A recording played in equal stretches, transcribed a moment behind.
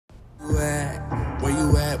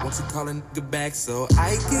won't you call a nigga back so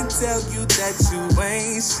I can tell you that you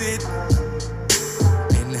ain't shit.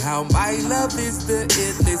 And how my love is the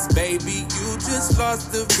illest, baby. You just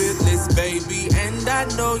lost the realest, baby. And I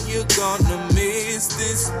know you're gonna miss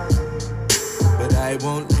this, but I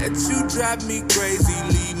won't let you drive me crazy.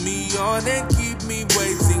 Leave me on and keep me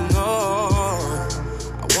waiting. Oh,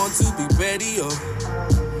 I want to be ready. Oh,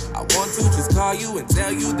 I want to just call you and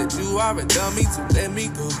tell you that you are a dummy to let me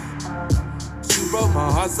go. You broke my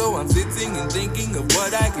heart, so I'm sitting and thinking of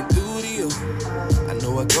what I can do to you. I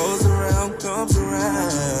know what goes around comes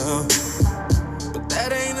around, but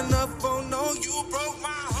that ain't enough. Oh no, you broke my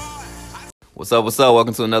heart. What's up? What's up?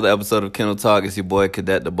 Welcome to another episode of Kennel Talk. It's your boy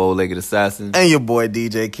Cadet, the bow-legged assassin, and your boy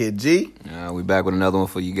DJ Kid G. We back with another one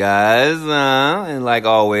for you guys. And like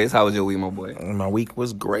always, how was your week, my boy? My week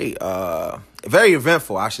was great. Very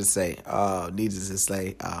eventful, I should say. Needless to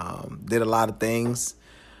say, did a lot of things.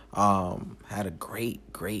 Had a great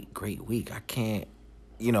week. I can't,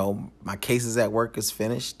 my cases at work is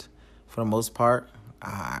finished for the most part.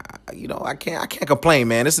 I can't complain,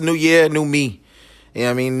 man. It's a new year, new me. You know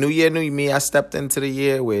what I mean? New year, new me. I stepped into the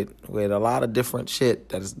year with a lot of different shit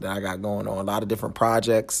that I got going on. A lot of different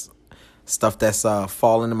projects, stuff that's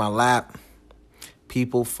falling in my lap,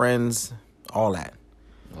 people, friends, all that.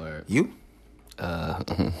 Word. You?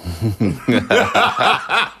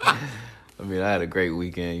 I mean, I had a great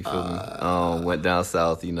weekend, you feel me? Went down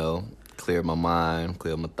south, cleared my mind,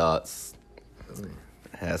 cleared my thoughts,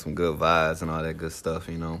 had some good vibes and all that good stuff,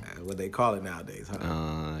 What they call it nowadays,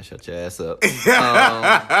 huh? Shut your ass up. But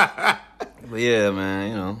yeah,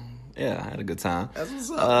 man, I had a good time. That's what's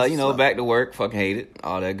up. Back to work, fucking hate it,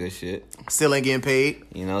 all that good shit. Still ain't getting paid.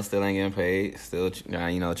 Still ain't getting paid. Still,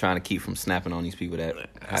 trying to keep from snapping on these people that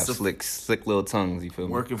have slick little tongues, you feel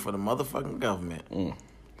me? Working for the motherfucking government.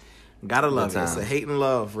 Gotta love it. It's a hate and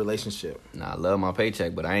love relationship. Nah, I love my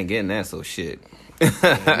paycheck, but I ain't getting that, so shit.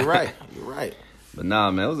 Yeah, you're right. But nah,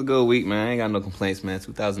 man, it was a good week, man. I ain't got no complaints, man.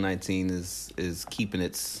 2019 is keeping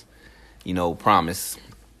its, promise.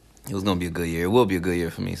 It was gonna be a good year. It will be a good year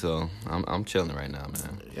for me, so I'm chilling right now,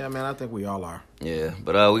 man. Yeah, man, I think we all are. Yeah,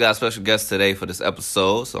 but we got a special guest today for this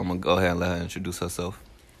episode, so I'm gonna go ahead and let her introduce herself.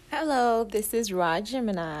 Hello, this is Rod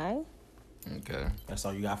Gemini. Okay. That's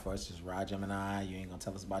all you got for us, just Rod Gemini. You ain't gonna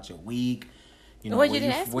tell us about your week. Where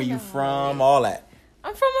you from, all that.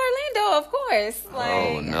 I'm from Orlando, of course.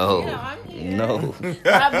 I'm here. No.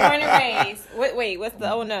 I'm born and raised. Wait, what's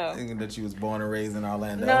the no? Thinking that you was born and raised in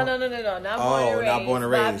Orlando. No. Not born and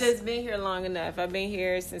raised. Not I've just been here long enough. I've been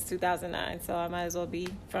here since 2009, so I might as well be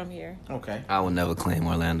from here. Okay. I will never claim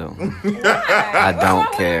Orlando. Why? I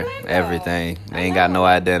don't care. Everything. They ain't got no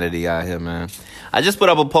identity out here, man. I just put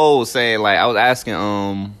up a poll saying, I was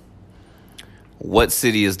asking, what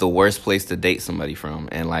city is the worst place to date somebody from?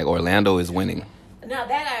 And, Orlando is winning. Now,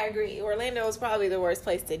 that I agree. Orlando is probably the worst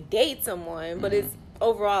place to date someone, but it's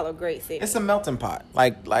overall a great city. It's a melting pot.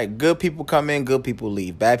 Like good people come in, good people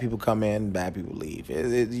leave. Bad people come in, bad people leave.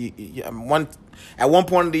 At one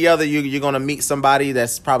point or the other, you're going to meet somebody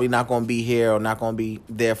that's probably not going to be here or not going to be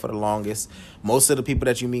there for the longest. Most of the people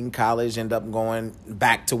that you meet in college end up going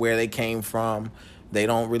back to where they came from. They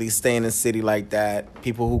don't really stay in the city like that.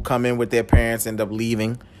 People who come in with their parents end up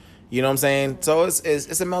leaving. You know what I'm saying? So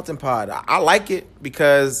it's a melting pot. I like it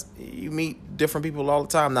because you meet different people all the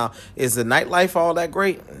time. Now, is the nightlife all that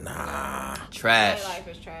great? Nah. Trash. Nightlife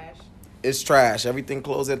is trash. It's trash. Everything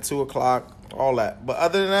closed at 2:00, all that. But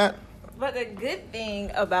other than that. But the good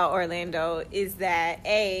thing about Orlando is that,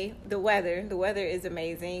 A, the weather is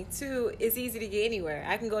amazing. 2, it's easy to get anywhere.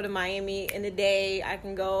 I can go to Miami in a day. I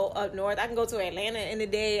can go up north. I can go to Atlanta in a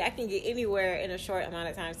day. I can get anywhere in a short amount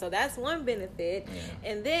of time. So that's one benefit.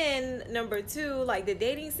 Yeah. And then, number 2, the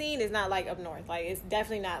dating scene is not like up north. It's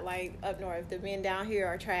definitely not like up north. The men down here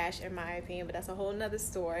are trash, in my opinion, but that's a whole nother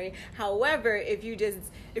story. However, if you're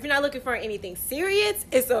not looking for anything serious,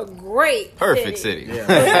 it's a great perfect city.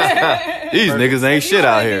 Yeah. These niggas ain't shit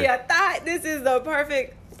out here. This is the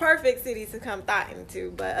perfect city to come thotting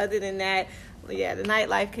to. But other than that, yeah, the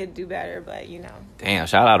nightlife could do better. But Damn,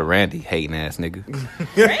 shout out to Randy, hating ass nigga.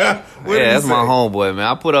 Yeah, that's my homeboy, man.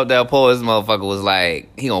 I put up that poll. This motherfucker was like,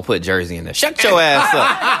 he gonna put Jersey in there. Shut your ass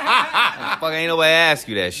up. Fuck, ain't nobody ask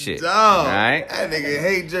you that shit. Dog, all right? That nigga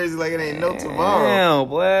hate Jersey like it ain't no tomorrow. Damn,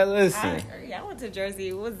 boy, listen. I went to Jersey.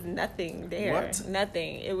 It was nothing there. What?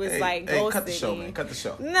 Nothing. It was like hey, ghost cut the city. show, man. Cut the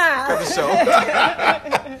show. Nah. Cut the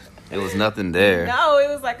show. It was nothing there. No, it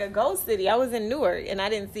was like a ghost city. I was in Newark and I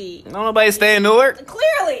didn't see. Don't nobody stay in Newark.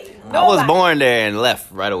 Clearly. I was nobody. born there and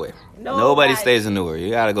left right away. Nobody Nobody. stays in Newark. You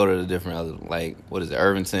gotta go to the different other, like, what is it,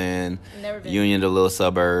 Irvington, Never been. Union, the little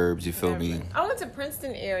suburbs. You feel Never me? been. I went to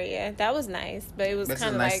Princeton area. That was nice, but it was That's a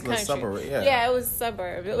kind of nice like little country. suburb, yeah. Yeah, it was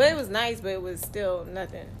suburb. It was nice, but it was still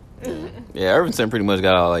nothing. Yeah, Irvington pretty much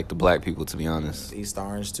got all like the black people, to be honest. East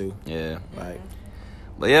Orange too. Yeah, Like,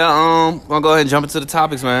 but yeah, gonna go ahead and jump into the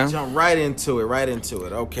topics, man. jump right into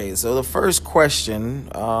it. Okay, so the first question,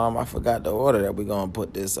 I forgot the order that we're gonna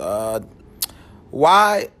put this.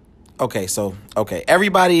 Why? Okay,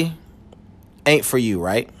 everybody ain't for you,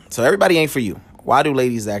 right? So everybody ain't for you. Why do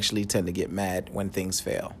ladies actually tend to get mad when things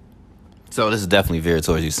fail? So this is definitely veered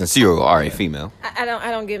towards you, since you are a female. I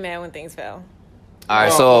don't get mad when things fail. All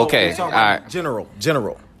right, Oh, so oh, okay, we're all talking about right.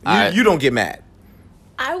 General. All right. You don't get mad.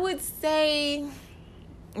 I would say,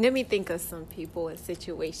 let me think of some people and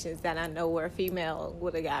situations that I know where a female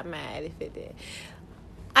would have got mad if it did.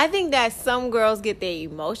 I think that some girls get their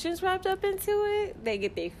emotions wrapped up into it. They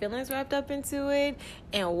get their feelings wrapped up into it.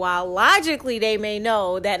 And while logically they may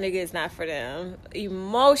know that nigga is not for them,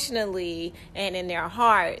 emotionally and in their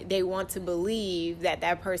heart, they want to believe that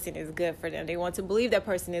that person is good for them. They want to believe that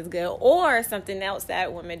person is good. Or something else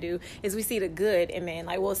that women do is we see the good in men.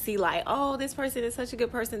 Like, we'll see like, oh, this person is such a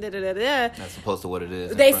good person, da-da-da-da. That's opposed to what it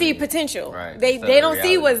is. in They front see of you. potential. Right. They Instead they of don't see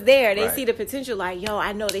reality. what's there. They Right. see the potential. Like, yo,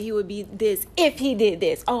 I know that he would be this if he did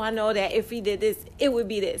this. Oh, I know that if he did this, it would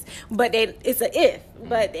be this. But it's a if.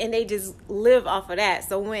 But and they just live off of that.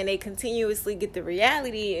 So when they continuously get the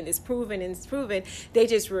reality and it's proven, they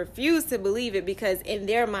just refuse to believe it because in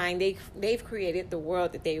their mind they've created the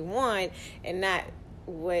world that they want and not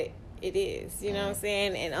what it is, you know what I'm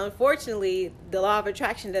saying? And unfortunately, the law of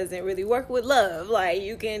attraction doesn't really work with love. Like,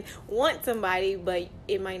 you can want somebody, but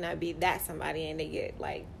it might not be that somebody, and they get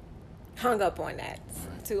like hung up on that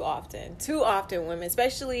too often. Women,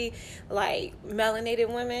 especially like melanated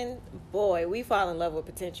women, boy, we fall in love with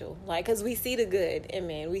potential, like, because we see the good in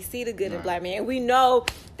men, we see the good in black men, we know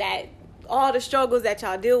that all the struggles that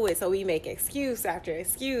y'all deal with, so we make excuse after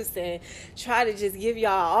excuse and try to just give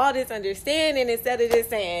y'all all this understanding instead of just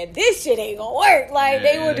saying this shit ain't gonna work. Like,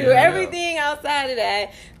 they will do everything outside of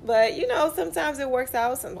that, but you know, sometimes it works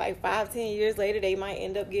out. Some like 5-10 years later they might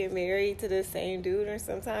end up getting married to the same dude, or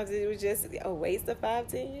sometimes it was just a waste of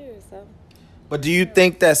 5-10 years. So But do you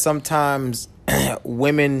think that sometimes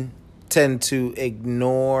women tend to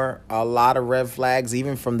ignore a lot of red flags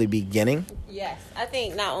even from the beginning? yes, I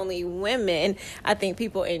think not only women, I think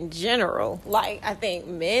people in general. Like, I think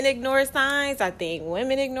men ignore signs. I think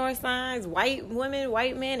women ignore signs. White women,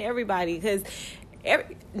 white men, everybody. Because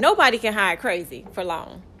nobody can hide crazy for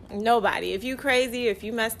long. Nobody. If you crazy, if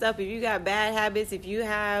you messed up, if you got bad habits, if you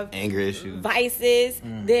have Anger issues. vices,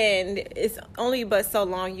 then it's only but so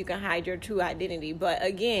long you can hide your true identity. But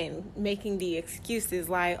again, making the excuses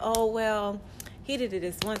like, oh, well, he did it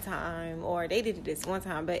this one time, or they did it this one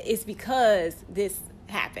time, but it's because this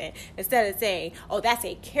happened. Instead of saying, oh, that's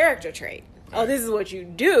a character trait. Oh, this is what you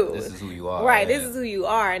do. This is who you are. Right, yeah. this is who you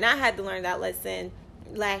are. And I had to learn that lesson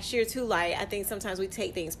last year too. Like, I think sometimes we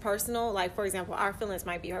take things personal. Like, for example, our feelings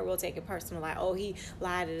might be hurt, we'll take it personal, like, oh, he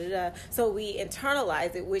lied, so we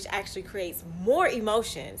internalize it, which actually creates more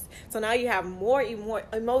emotions. So now you have more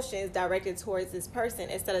emotions directed towards this person,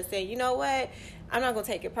 instead of saying, you know what, I'm not gonna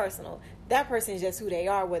take it personal. That person is just who they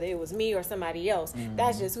are, whether it was me or somebody else.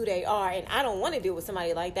 That's just who they are, and I don't want to deal with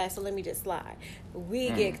somebody like that, so let me just slide. We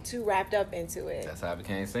get too wrapped up into it. That's how I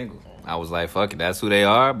became single. I was like, fuck it, that's who they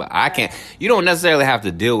are, but I can't. You don't necessarily have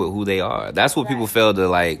to deal with who they are. That's what people fail to,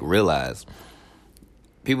 like, realize.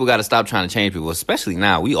 People got to stop trying to change people, especially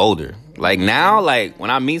now. We older. Like, now, like, when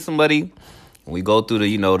I meet somebody, we go through the,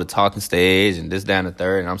 you know, the talking stage and this, that, and the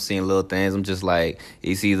third, and I'm seeing little things. I'm just like,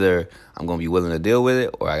 it's either I'm going to be willing to deal with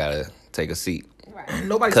it or I got to take a seat.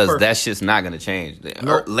 Nobody's Because perfect. that shit's not going to change.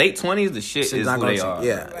 Nope. Late 20s, the shit is not who gonna they change. are.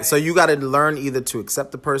 Yeah. Right. So you got to learn either to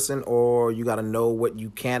accept the person or you got to know what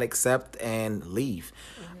you can't accept and leave.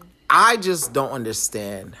 I just don't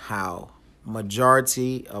understand how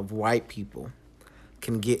majority of white people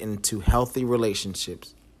can get into healthy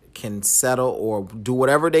relationships, can settle or do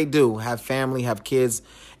whatever they do, have family, have kids,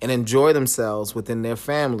 and enjoy themselves within their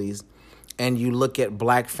families. And you look at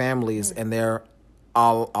black families and they're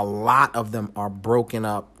a lot of them are broken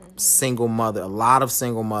up, single mother, a lot of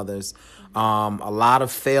single mothers, a lot of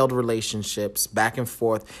failed relationships back and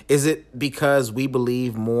forth. Is it because we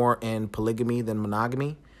believe more in polygamy than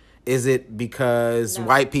monogamy? Is it because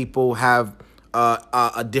white people have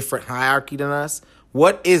a different hierarchy than us?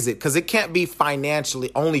 What is it? Because it can't be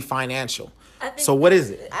only financial. So what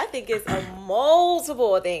is it? I think it's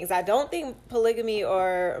multiple things. I don't think polygamy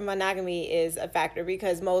or monogamy is a factor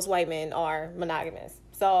because most white men are monogamous.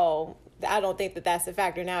 So I don't think that that's a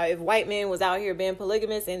factor. Now, if white men was out here being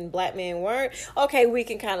polygamous and black men weren't, okay, we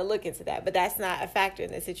can kind of look into that. But that's not a factor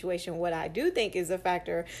in this situation. What I do think is a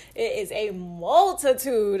factor is a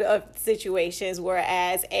multitude of situations,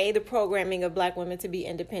 whereas the programming of black women to be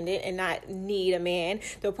independent and not need a man,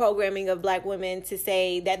 the programming of black women to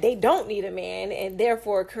say that they don't need a man and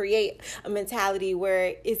therefore create a mentality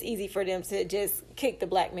where it's easy for them to just kick the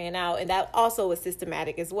black man out, and that also is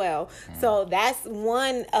systematic as well. So that's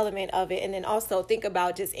one element of it. And then also think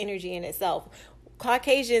about just energy in itself.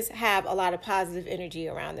 Caucasians have a lot of positive energy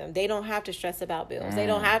around them. They don't have to stress about bills. They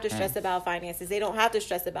don't have to stress about finances. They don't have to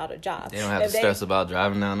stress about a job. They don't have to stress about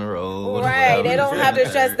driving down the road. Right. They don't have to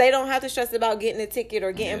stress. They don't have to stress about getting a ticket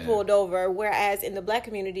or getting pulled over. Whereas in the black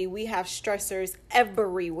community, we have stressors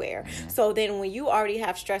everywhere. So then when you already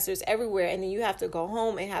have stressors everywhere, and then you have to go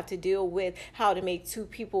home and have to deal with how to make two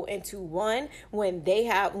people into one, when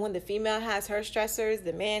the female has her stressors,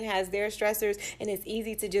 the man has their stressors, and it's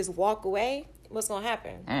easy to just walk away, what's going to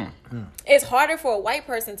happen? It's harder for a white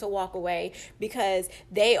person to walk away because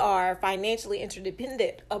they are financially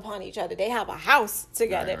interdependent upon each other. They have a house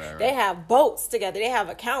together. Right. They have boats together. They have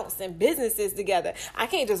accounts and businesses together. I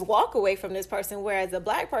can't just walk away from this person, whereas a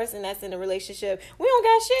black person that's in a relationship, we don't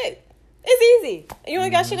got shit. It's easy. You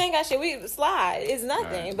ain't got shit, ain't got shit. We slide. It's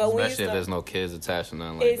nothing. Right. But especially if there's no kids attached or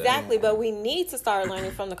nothing like that. Exactly. But we need to start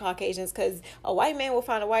learning from the Caucasians, because a white man will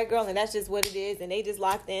find a white girl and that's just what it is. And they just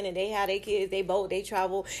locked in and they have their kids, they boat, they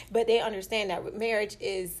travel. But they understand that marriage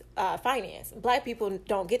is finance. Black people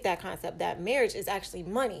don't get that concept, that marriage is actually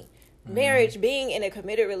money. Marriage, being in a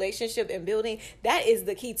committed relationship and building, that is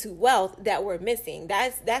the key to wealth that we're missing.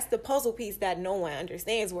 That's the puzzle piece that no one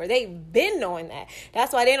understands, where they've been knowing that.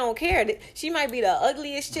 That's why they don't care. She might be the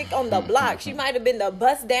ugliest chick on the block. She might have been the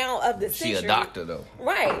bust down of the century. She a doctor though.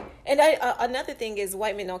 Right. And another thing is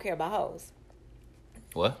white men don't care about hoes.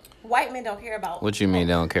 What? White men don't care about What you mean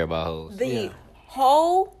they don't care about hoes?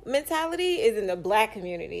 Hoe mentality is in the black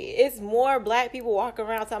community. It's more black people walking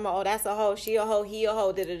around talking about, oh, that's a hoe, she a hoe, he a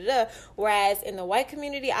hoe, da-da-da. Whereas in the white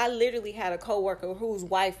community, I literally had a coworker whose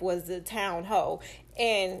wife was the town hoe.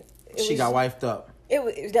 And she got wifed up.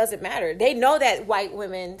 It doesn't matter. They know that white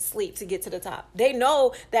women sleep to get to the top. They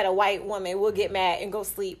know that a white woman will get mad and go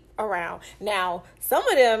sleep around. Now, some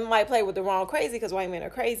of them might play with the wrong crazy, because white men are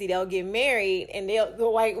crazy. They'll get married and the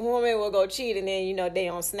white woman will go cheat, and then, they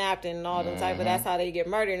on Snapped and all them type of, that's how they get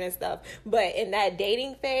murdered and stuff. But in that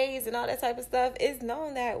dating phase and all that type of stuff, it's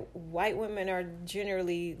known that white women are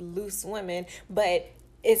generally loose women, but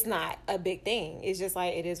it's not a big thing. It's just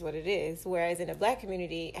like, it is what it is. Whereas in the black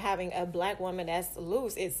community, having a black woman that's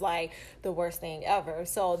loose is like the worst thing ever.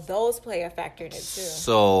 So those play a factor in it too.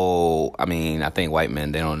 So, I mean, I think white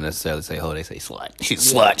men, they don't necessarily say hoe, they say slut.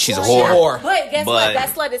 She's a slut. She's a whore. But guess what? That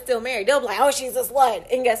slut is still married. They'll be like, oh, she's a slut.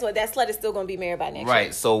 And guess what? That slut is still going to be married by next year.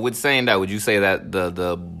 Right. So with saying that, would you say that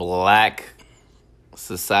the black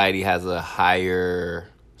society has a higher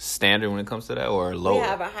standard when it comes to that, or lower? We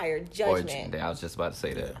have a higher judgment. I was just about to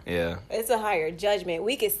say that. Yeah. It's a higher judgment.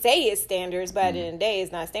 We could say it's standards, but at the end of the day,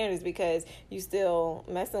 it's not standards, because you still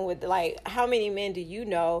messing with, like, how many men do you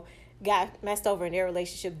know got messed over in their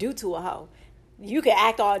relationship due to a hoe? You can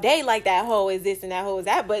act all day like that hoe is this and that hoe is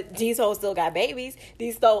that, but these hoes still got babies.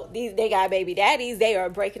 These they got baby daddies. They are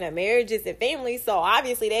breaking up marriages and families. So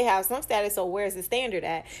obviously they have some status. So where's the standard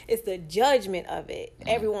at? It's the judgment of it.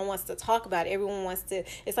 Everyone wants to talk about it. Everyone wants to.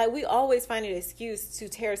 It's like we always find an excuse to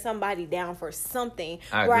tear somebody down for something.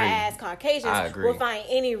 Whereas Caucasians will find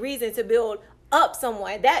any reason to build up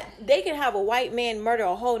someone. That they can have a white man murder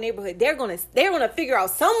a whole neighborhood. They're gonna figure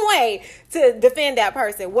out some way to defend that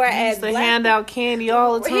person. Whereas they hand out candy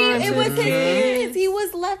all the time. It was his kids. He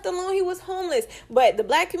was left alone. He was homeless. But the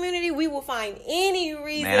black community, we will find any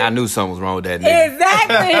reason. Man, I knew something was wrong with that nigga.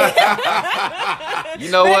 Exactly. You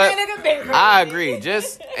know what? I agree.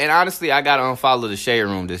 And honestly, I gotta unfollow the Shade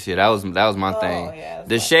Room this year. That was my thing. Yeah,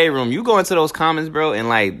 the Shade Room. You go into those comments, bro, and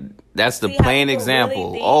like, that's the plain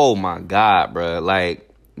example. Really, oh my God, bro. Like,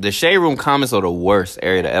 the Shade Room comments are the worst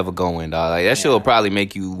area to ever go in, dog. Like, that shit will probably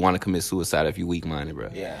make you want to commit suicide if you weak-minded,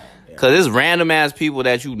 bro. Yeah. Because it's random-ass people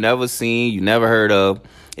that you never seen, you never heard of.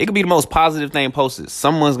 It could be the most positive thing posted.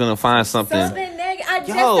 Someone's going to find something. Something negative. I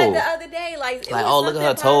just said the other day, like oh, look at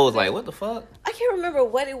her toes. Like, what the fuck? I can't remember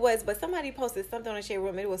what it was, but somebody posted something on the Shade Room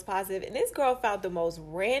and it was positive, and this girl found the most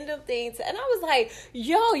random thing and I was like,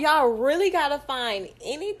 yo, y'all really gotta find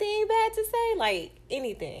anything bad to say? Like,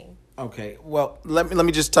 anything. Okay, well, let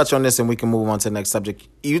me just touch on this and we can move on to the next subject.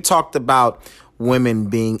 You talked about women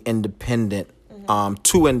being independent,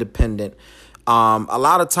 too independent. A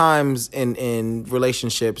lot of times in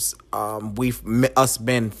relationships, us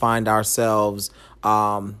men find ourselves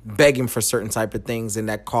begging for certain type of things, and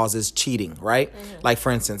that causes cheating, right? Like,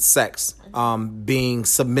 for instance, sex, being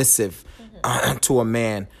submissive to a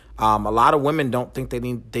man. A lot of women don't think they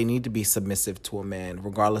need to be submissive to a man,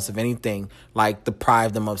 regardless of anything. Like,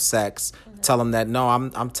 deprive them of sex, tell them that no,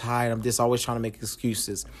 I'm tired. I'm just always trying to make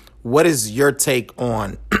excuses. What is your take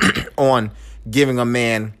on on giving a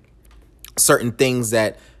man certain things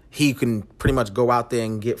that he can pretty much go out there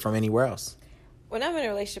and get from anywhere else? When I'm in a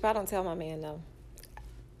relationship, I don't tell my man no.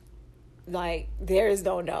 Like, there is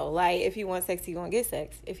no no. Like, if he wants sex, he gonna get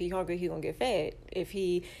sex. If he hungry, he gonna get fed. If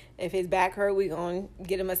his back hurt, we gonna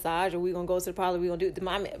get a massage, or we gonna go to the parlor. We gonna do.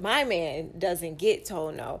 My man doesn't get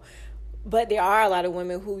told no. But there are a lot of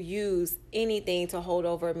women who use anything to hold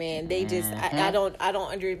over a man. They just,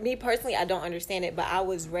 me personally, I don't understand it. But I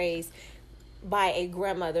was raised by a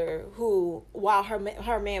grandmother who, while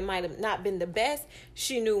her man might have not been the best,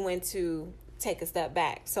 she knew when to take a step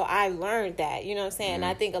back. So I learned that, you know what I'm saying?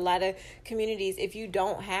 I think a lot of communities, if you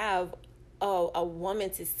don't have a woman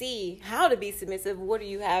to see how to be submissive, what do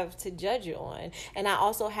you have to judge it on? And I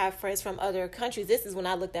also have friends from other countries. This is when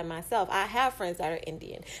I looked at myself. I have friends that are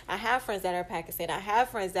Indian. I have friends that are Pakistan. I have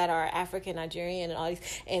friends that are African, Nigerian, and all these,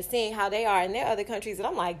 and seeing how they are in their other countries. And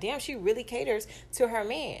I'm like, damn, she really caters to her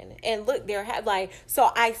man. And look,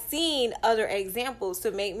 so I seen other examples to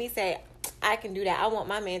make me say, I can do that. I want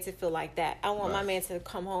my man to feel like that. I want my man to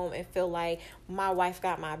come home and feel like my wife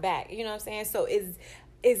got my back. You know what I'm saying? So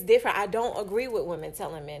it's different. I don't agree with women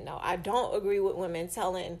telling men no. I don't agree with women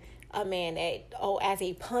telling a man that, as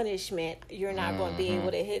a punishment, you're not going to be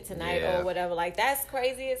able to hit tonight or whatever. Like, that's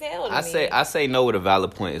crazy as hell to me. I say no with a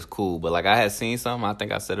valid point is cool, but like, I had seen something, I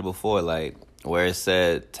think I said it before, like, where it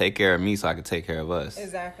said, take care of me so I can take care of us.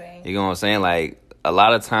 Exactly. You know what I'm saying? Like, a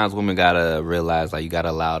lot of times women gotta realize, like, you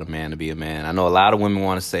gotta allow the man to be a man. I know a lot of women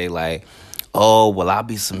want to say, like, oh, well, I'll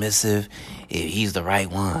be submissive if he's the right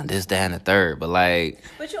one, this, that, and the third. But, like...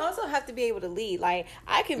 But you also have to be able to lead. Like,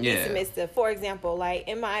 I can be submissive. For example, like,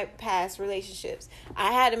 in my past relationships,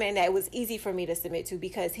 I had a man that was easy for me to submit to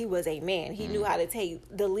because he was a man. He knew how to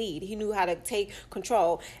take the lead. He knew how to take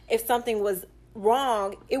control. If something was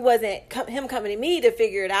wrong, it wasn't him coming to me to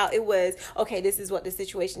figure it out. It was, okay, this is what the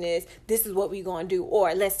situation is, this is what we gonna do,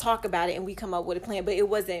 or let's talk about it and we come up with a plan. But it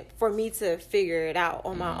wasn't for me to figure it out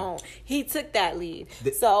on my own. He took that lead.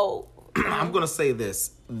 So I'm gonna say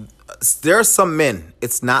this. There are some men,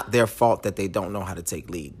 it's not their fault that they don't know how to take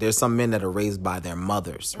lead. There's some men that are raised by their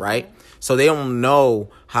mothers, right? So they don't know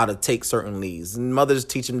how to take certain leads. And mothers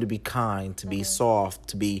teach them to be kind, to be soft,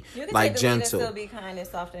 to be like gentle. You can still be kind and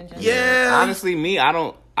soft and gentle. Yeah. Honestly,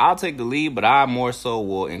 I'll take the lead, but I more so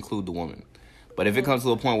will include the woman. But if it comes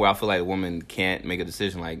to a point where I feel like a woman can't make a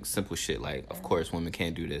decision, like simple shit, like, of course, women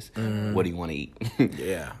can't do this. What do you want to eat?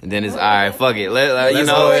 Yeah. And then it's, all right, fuck it.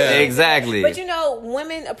 Exactly. But,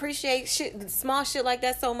 women appreciate small shit like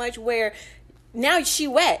that so much where now she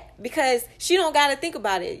wet because she don't got to think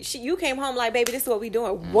about it. You came home like, baby, this is what we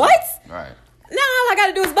doing. What? Right. No, all I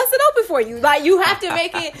gotta do is bust it open for you. Like, you have to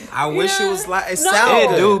make it. I wish it was like, it sounds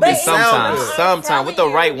good. It do be sometimes with the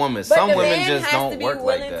right woman. Some women just don't work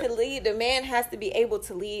like that. The man has to be willing to lead. The man has to be able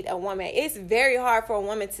to lead a woman. It's very hard for a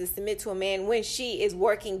woman to submit to a man when she is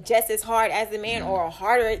working just as hard as the man or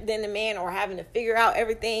harder than the man, or having to figure out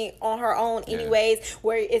everything on her own anyways,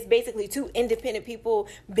 where it's basically two independent people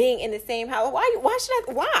being in the same house.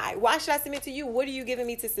 Why should I submit to you? What are you giving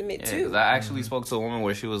me to submit to? I actually spoke to a woman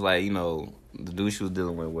where she was like, the dude she was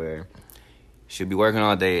dealing with, where she'd be working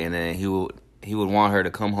all day and then he would want her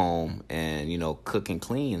to come home and cook and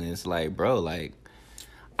clean, and it's like, bro, like,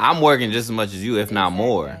 I'm working just as much as you, if not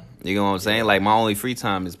more. You know what I'm saying? Like, my only free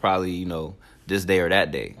time is probably this day or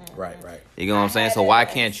that day. Right. You know what I'm saying? So why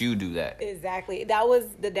can't you do that? Exactly. That was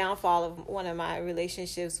the downfall of one of my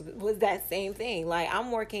relationships, was that same thing. Like,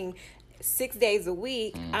 I'm working 6 days a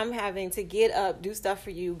week. I'm having to get up, do stuff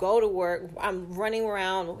for you, go to work. I'm running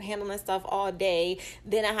around handling stuff all day.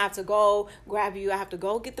 Then I have to go grab you. I have to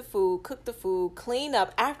go get the food, cook the food, clean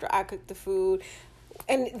up after I cook the food.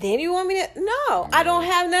 And then you want me to? No, I don't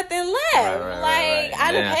have nothing left. Right.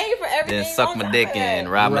 I done paid for everything. Then suck my dick and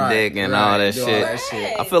rob my dick and all that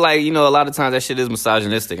shit. I feel like, a lot of times that shit is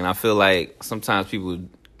misogynistic. And I feel like sometimes people,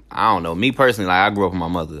 I don't know, me personally, like, I grew up with my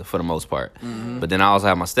mother for the most part. But then I also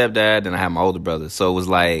had my stepdad, then I had my older brother. So it was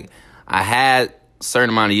like, I had a certain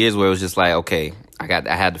amount of years where it was just like, okay, I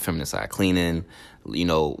had the feminine side, cleaning, you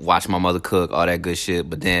know, watch my mother cook, all that good shit.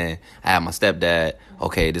 But then I had my stepdad.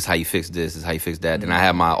 Okay, this is how you fix this. This is how you fix that. Then I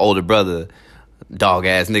had my older brother. Dog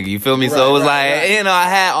ass nigga, you feel me? So it was you know, I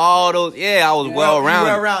had all those. Yeah, I was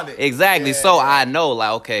well-rounded. Exactly. So I know,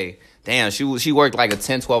 like, okay, damn, she worked like a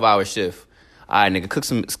 10, 12-hour shift. All right, nigga,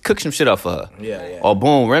 cook some shit up for her. Yeah. Or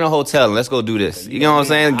boom, rent a hotel and let's go do this. You know what I'm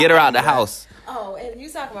saying? Get her out the house. Oh, and you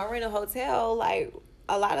talking about rent a hotel, like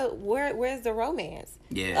a lot of where's the romance?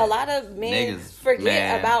 Yeah. A lot of men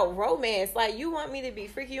forget about romance. Like, you want me to be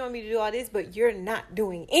freaky, you want me to do all this, but you're not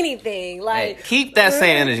doing anything. Like, hey, keep that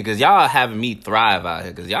same energy, because y'all having me thrive out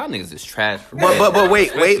here, because y'all niggas is trash. But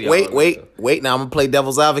wait. Now I'm gonna play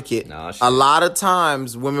devil's advocate. A lot of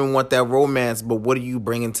times women want that romance, but what are you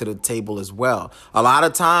bringing to the table as well? A lot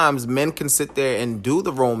of times men can sit there and do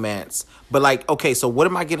the romance, but like, okay, so what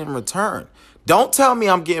am I getting in return? Don't tell me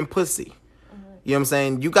I'm getting pussy. You know what I'm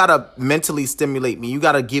saying? You gotta mentally stimulate me. You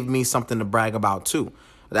gotta give me something to brag about too.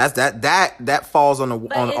 That falls along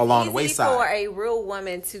the wayside. It's easy for a real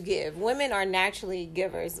woman to give. Women are naturally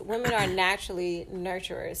givers. Women are naturally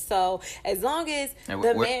nurturers. So as long as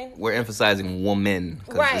we're emphasizing women,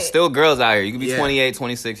 because right. There's still girls out here. You can be 28,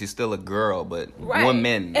 26, you're still a girl, but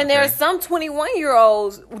women. And there are some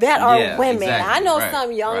 21-year-olds that are women. Exactly. I know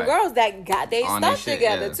some young girls that got their stuff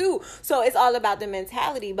together too. So it's all about the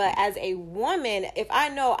mentality. But as a woman, if I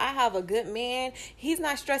know I have a good man, he's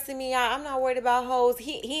not stressing me out. I'm not worried about hoes.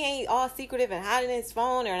 He ain't all secretive and hiding his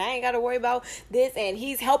phone, and I ain't got to worry about this, and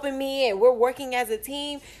he's helping me, and we're working as a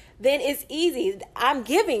team, then it's easy. I'm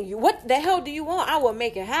giving you. What the hell do you want? I will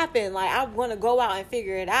make it happen. Like, I want to go out and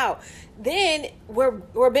figure it out. Then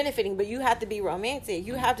we're benefiting, but you have to be romantic.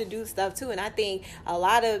 You have to do stuff too. And I think a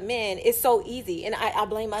lot of men, it's so easy, and I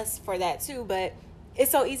blame us for that too, but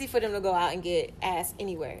it's so easy for them to go out and get ass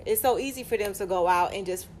anywhere. It's so easy for them to go out and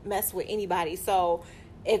just mess with anybody. So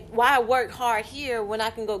why work hard here when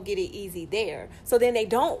I can go get it easy there? So then they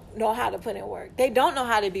don't know how to put in work. They don't know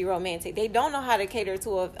how to be romantic. They don't know how to cater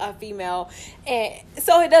to a female. And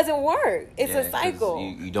so it doesn't work. It's a cycle.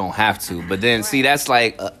 You don't have to. But then, see, that's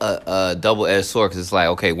like a double-edged sword, because it's like,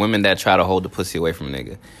 okay, women that try to hold the pussy away from a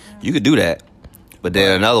nigga, you could do that. But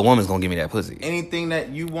then another woman's going to give me that pussy. Anything that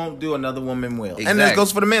you won't do, another woman will. Exactly. And that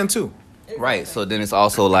goes for the men, too. Right. So then it's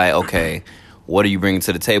also like, okay, what are you bringing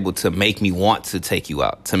to the table to make me want to take you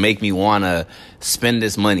out? To make me want to spend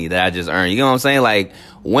this money that I just earned? You know what I'm saying? Like,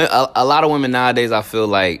 when a lot of women nowadays, I feel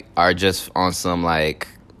like, are just on some, like,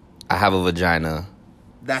 I have a vagina.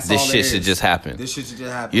 This shit should just happen. This shit should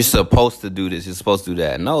just happen. You're supposed to do this. You're supposed to do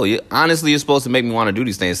that. No, honestly, you're supposed to make me want to do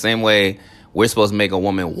these things. Same way we're supposed to make a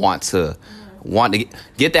woman want to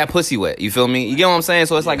get that pussy wet. You feel me? You get what I'm saying?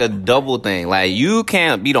 So it's like a double thing. Like, you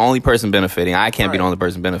can't be the only person benefiting. I can't be the only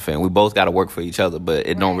person benefiting. We both got to work for each other, but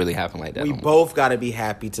it don't really happen like that. We both got to be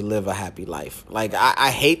happy to live a happy life. Like,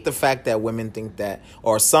 I hate the fact that women think that,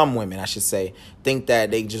 or some women, I should say, think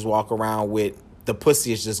that they just walk around with the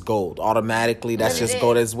pussy is just gold. Automatically, that's just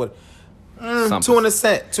gold. That's what...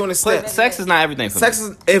 200%. But sex is not everything for me. Sex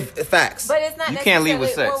is if facts. But it's not. You can't leave with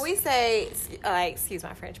sex. When we say, excuse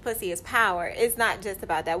my French, pussy is power, it's not just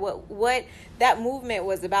about that. What that movement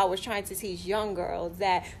was about was trying to teach young girls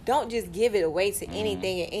that don't just give it away to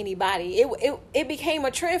anything and anybody. It became a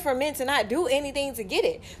trend for men to not do anything to get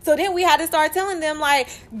it. So then we had to start telling them, like,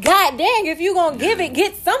 God dang, if you gonna give it,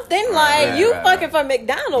 get something. Fucking from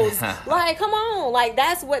McDonald's. Like, come on. Like,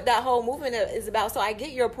 that's what that whole movement is about. So I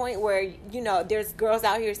get your point where, you know, there's girls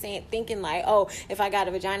out here thinking like, oh, if I got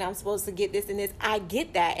a vagina, I'm supposed to get this and this. I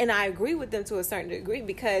get that. And I agree with them to a certain degree,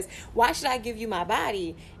 because why should I give you my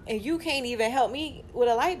body and you can't even help me with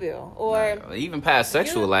a light bill? Or even past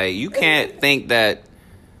sexual, like, you can't think that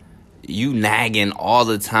you nagging all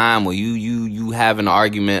the time, or you having an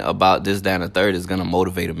argument about this, that, and the third is gonna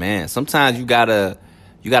motivate a man. Sometimes you gotta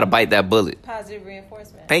bite that bullet. Positive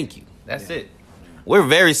reinforcement. Thank you. That's it. We're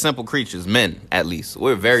very simple creatures, men, at least.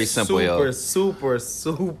 We're very simple, super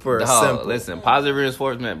simple. Listen, positive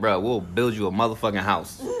reinforcement, bro, we'll build you a motherfucking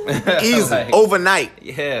house. Easy. Like, overnight.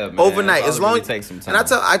 Yeah, man. Overnight. As long as take some time.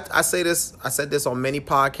 And I say this, I said this on many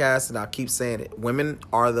podcasts, and I'll keep saying it. Women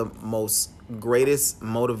are the most greatest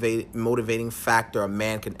motivating factor a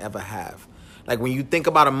man can ever have. Like, when you think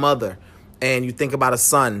about a mother and you think about a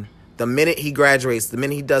son, the minute he graduates, the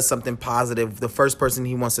minute he does something positive, the first person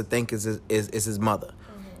he wants to thank is his mother.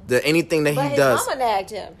 Anything that he does. His mama nagged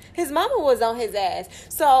him. His mama was on his ass.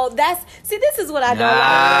 So this is what I don't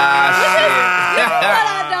like. This is what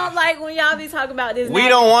I don't like when y'all be talking about this. We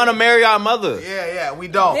don't want to marry our mother. Yeah, we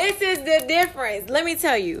don't. This is the difference. Let me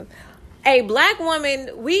tell you. A black woman,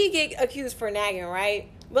 we get accused for nagging, right?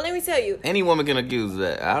 But let me tell you, Any woman can accuse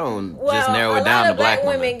that. I don't well, just narrow it a down lot to of black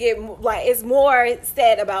women women. get like it's more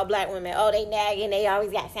said about black women. Oh, they nagging, they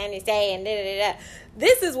always got something to say, and da da da.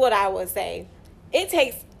 This is what I would say. It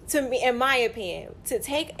takes, to me, in my opinion, to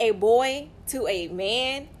take a boy to a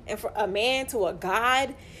man and for a man to a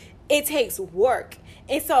god, it takes work.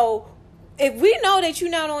 And so, if we know that you're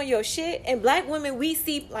not on your shit, and black women, we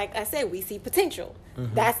see, like I said, we see potential.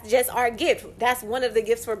 That's just our gift. That's one of the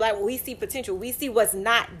gifts for black women. We see potential. We see what's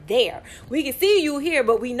not there. We can see you here,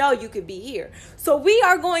 but we know you could be here. So we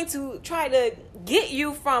are going to try to get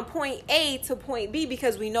you from point A to point B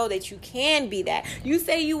because we know that you can be that. You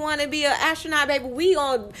say you want to be an astronaut, baby. We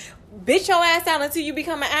gonna bitch your ass out until you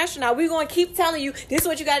become an astronaut. We're going to keep telling you, this is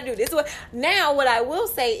what you got to do. This is what. Now, what I will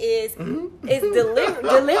say is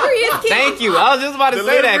delivery is key. Thank you. I was just about to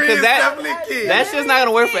say that Delivery because is definitely key. that's just not going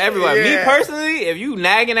to work for everyone. Yeah. Me personally, if you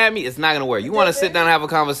nagging at me, it's not going to work. You want to sit down and have a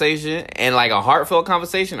conversation and like a heartfelt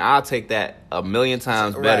conversation, I'll take that a million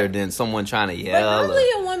times better Right. than someone trying to But yell. normally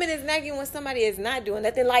a woman is nagging when somebody is not doing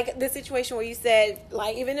nothing. Like the situation where you said,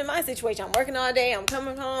 like even in my situation, I'm working all day, I'm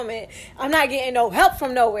coming home, and I'm not getting no help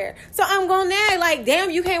from nowhere. So I'm going to nag like, damn,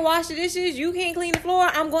 you can't wash the dishes, you can't clean the floor.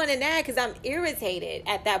 I'm going to nag because I'm irritated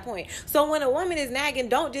at that point. So when a woman is nagging,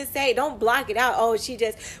 don't block it out. Oh, she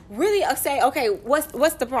just really say, okay,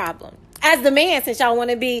 what's the problem? As the man, since y'all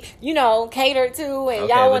want to be, catered to, and Okay, y'all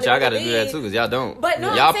but want y'all to got to do that too because y'all don't. But no,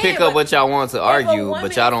 y'all I'm saying, pick up but what y'all want to if a argue, woman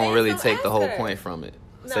but y'all is don't saying really something, take the whole ask her. point from it.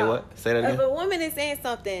 No. Say what? Say that If again. a woman is saying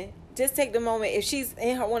something, just take the moment. If she's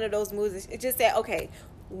in one of those moods, just say, okay,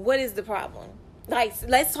 what is the problem? Like,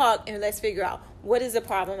 let's talk and let's figure out what is the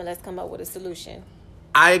problem and let's come up with a solution.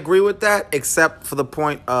 I agree with that, except for the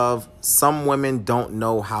point of some women don't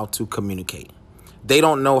know how to communicate. They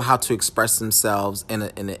don't know how to express themselves in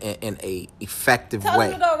a effective Tell way.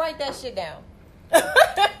 them to go write that shit down.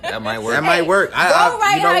 That might work. That might work. Go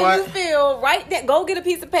write you know how what? you feel. Write that. Go get a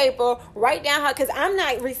piece of paper. Write down how. Because I'm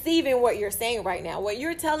not receiving what you're saying right now. What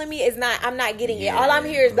you're telling me is not. I'm not getting it. All I'm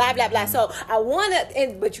hearing is blah blah blah. So I want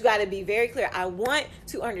to. But you got to be very clear. I want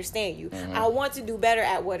to understand you. I want to do better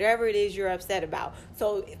at whatever it is you're upset about.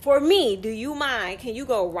 So for me, do you mind? Can you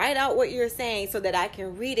go write out what you're saying so that I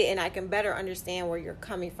can read it and I can better understand where you're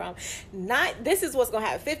coming from? Not. This is what's gonna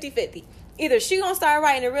happen. 50-50. Either she gonna start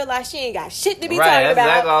writing and realize she ain't got shit to be Right, talking that's about.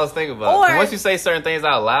 exactly what I was thinking about. 'Cause Or- once you say certain things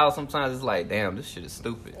out loud, sometimes it's like, damn, this shit is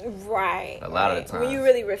stupid. Right. A lot of the When times. you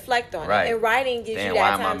really reflect on Right. it. And writing gives Damn, you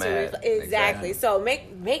why that am I time to mad? reflect. Exactly. Exactly. So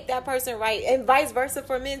make that person write. And vice versa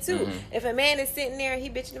for men too. Mm-hmm. If a man is sitting there and he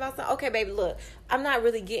bitching about something, okay, baby, look, I'm not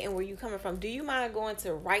really getting where you coming from. Do you mind going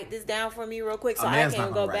to write this down for me real quick so A I man's can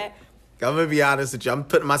not go gonna back? write. I'm gonna be honest with you. I'm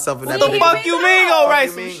putting myself in that What the predicament. Fuck you mean go write You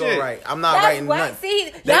some mean shit? go right. I'm not That's writing what. nothing. See,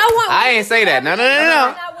 y'all want. I ain't say that. No.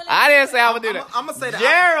 I didn't say I would do that. I'm gonna say that.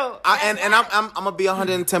 Gerald. And I'm gonna be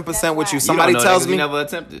 110% with you. That's Somebody You don't know tells that 'cause me you never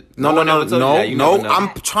attempted. No, one no, ever told you no, that. You no, never know. I'm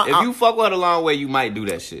trying- If you fuck with her the long way, you might do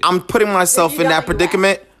that shit. I'm putting myself If you in don't, that you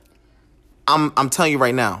predicament. I'm telling you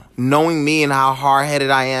right now, knowing me and how hard headed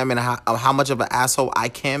I am and how much of an asshole I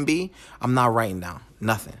can be, I'm not writing down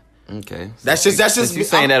nothing. Okay. That's just Since you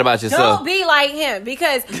saying that about Don't yourself. be like him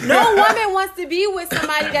because no woman wants to be with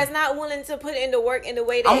somebody that's not willing to put in the work in the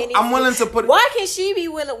way that it needs I'm willing to put. Why can she be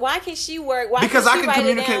willing? Why can she work? Why Because can I she can write it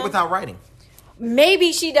communicate down? without writing.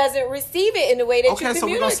 Maybe she doesn't receive it in the way that you Okay, so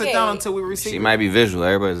communicate. we're gonna sit down until we receive She it. might be visual.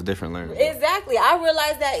 Everybody's a different learner. Exactly. I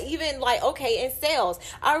realize that even like, okay, in sales,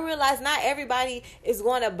 I realize not everybody is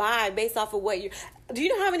going to buy based off of what you. Do you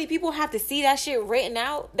know how many people have to see that shit written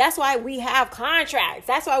out? That's why we have contracts.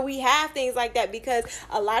 That's why we have things like that because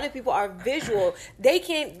a lot of people are visual.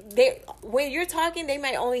 When you're talking, they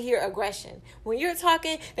may only hear aggression. When you're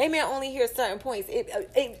talking, they may only hear certain points.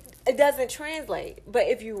 It doesn't translate. But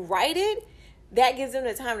if you write it, that gives them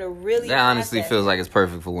the time to really. That honestly process. feels like it's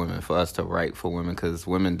perfect for women, for us to write for women, because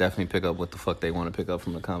women definitely pick up what the fuck they want to pick up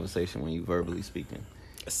from the conversation when you verbally speaking.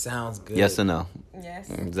 Sounds good. Yes or no? Yes.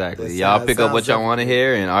 Exactly. That Y'all sounds- pick up what y'all sounds want to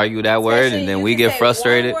hear and argue that word, Especially and then you we can get say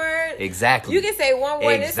frustrated. one word. Exactly. You can say one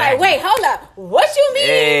word and it's Exactly. like, wait, hold up. What you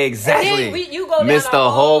mean? Exactly. And then you go down Missed the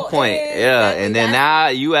whole point. Yeah, Exactly. and then That's- now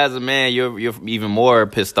you as a man, you're even more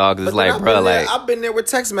pissed off because it's like, bro, like I've been there with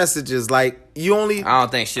text messages. Like you only. I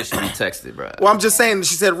don't think shit should be texted, bro. Well, I'm just saying.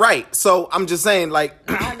 She said right, so I'm just saying like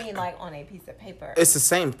I mean, like on a piece of paper. it's the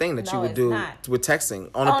same thing that No, you would it's do not. with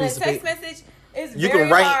texting on a on a piece of text paper. message, it's You very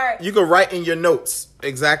can write. hard. You can write in your notes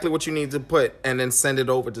exactly what you need to put, and then send it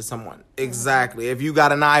over to someone. Exactly. If you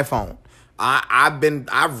got an iPhone,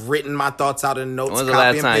 I've written my thoughts out in notes. When's the copy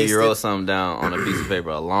last and time you pasted. wrote something down on a piece of paper?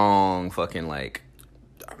 A long fucking like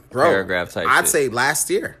Bro, paragraph type I'd shit. say last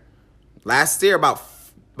year. Last year, about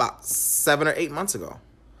 7 or 8 months ago.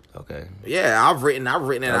 Okay. Yeah, I've written it out.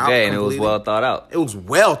 Okay, and it was well thought out. It was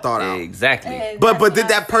well thought out. Exactly. And But that's did what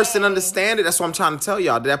that I'm person saying. understand it? That's what I'm trying to tell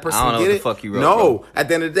y'all. Did that person I don't know get what it? the fuck you wrote, No. bro. At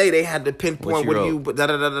the end of the day, they had to pinpoint What what you you. wrote? But I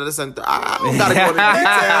don't gotta go into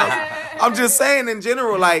details. I'm just saying in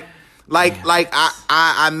general, like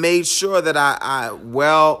I made sure that I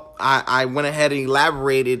went ahead and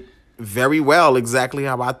elaborated very well exactly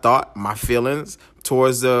how I thought, my feelings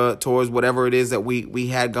towards whatever it is that we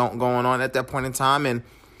had going on at that point in time, and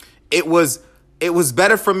it was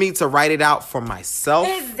better for me to write it out for myself.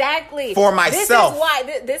 Exactly. For myself. This is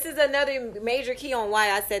why. This is another major key on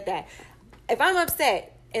why I said that. If I'm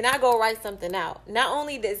upset and I go write something out, not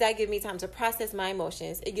only does that give me time to process my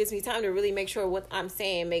emotions, it gives me time to really make sure what I'm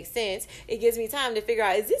saying makes sense. It gives me time to figure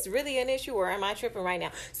out, is this really an issue or am I tripping right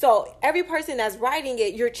now? So every person that's writing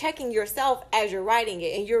it, you're checking yourself as you're writing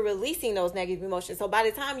it, and you're releasing those negative emotions. So by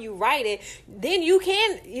the time you write it, then you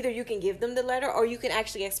can give them the letter, or you can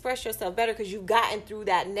actually express yourself better because you've gotten through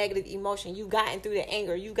that negative emotion. You've gotten through the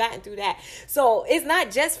anger. You've gotten through that. So it's not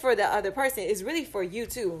just for the other person. It's really for you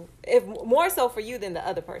too. If more so for you than the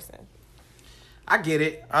other person. I get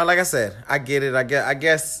it. Like I said, I get it. I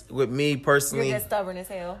guess with me personally, You're just stubborn as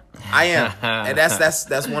hell. I am, and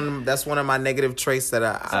that's one of my negative traits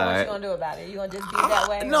that So what you gonna do about it? You gonna just be that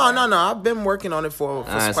way? No. I've been working on it for All right,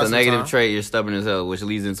 quite so some negative time. trait, you're stubborn as hell, which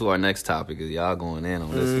leads into our next topic, because y'all going in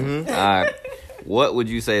on this one. All right. What would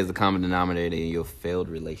you say is the common denominator in your failed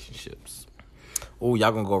relationships? Oh,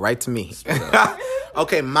 y'all gonna go right to me.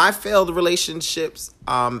 Okay, my failed relationships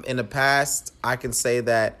in the past, I can say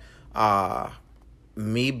that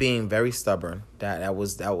me being very stubborn, that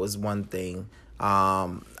was one thing.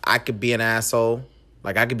 I could be an asshole.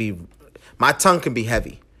 Like my tongue can be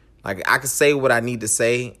heavy. Like I could say what I need to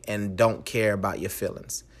say and don't care about your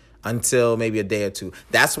feelings until maybe a day or two.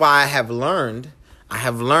 That's why I have learned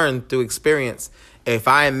through experience, if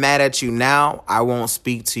I am mad at you now, I won't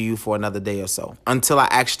speak to you for another day or so until I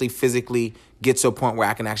actually physically get to a point where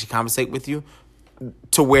I can actually conversate with you,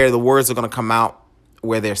 to where the words are going to come out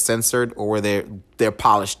where they're censored or where they're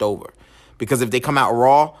polished over. Because if they come out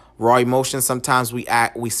raw emotions, sometimes we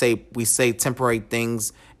say temporary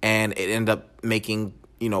things and it end up making,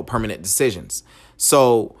 permanent decisions.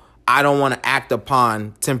 So I don't want to act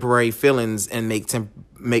upon temporary feelings and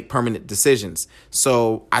make permanent decisions.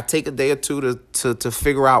 So I take a day or two to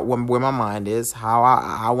figure out where my mind is, how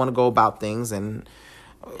I want to go about things, and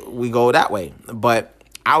we go that way. But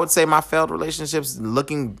I would say my failed relationships,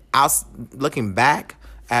 looking back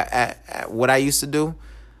at what I used to do,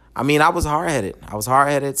 I mean, I was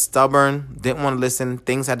hard-headed, stubborn, didn't want to listen.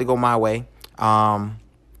 Things had to go my way. And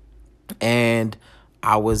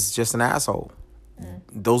I was just an asshole.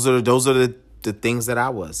 Those are the things that I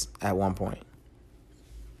was at one point.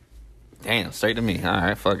 Damn, straight to me. All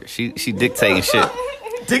right, fuck it. She dictating shit.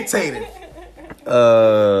 Dictated.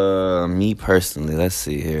 Me personally, let's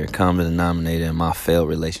see here. Common denominator in my failed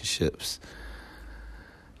relationships.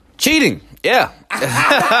 Cheating. Yeah.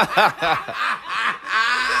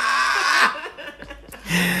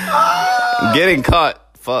 Getting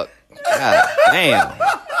caught. Fuck. God damn.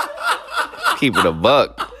 Keep it a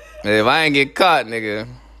buck. If I ain't get caught, nigga.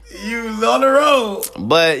 You was on the road.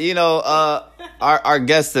 But, our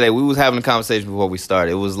guest today, we was having a conversation before we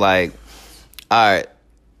started. It was like, all right,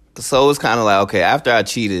 so it was kind of like, okay, after I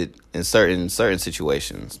cheated in certain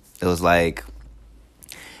situations, it was like,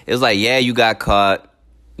 yeah, you got caught.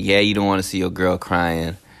 Yeah, you don't want to see your girl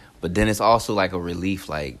crying. But then it's also like a relief,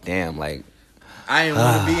 like, damn, like, I didn't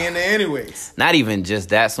want to be in there anyways. not even just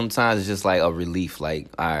that. Sometimes it's just like a relief, like,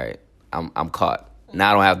 all right, I'm caught. Now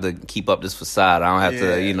I don't have to keep up this facade. I don't have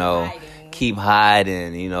to, keep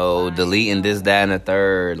hiding, deleting this, that, and the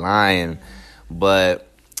third, lying. But,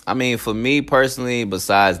 I mean, for me personally,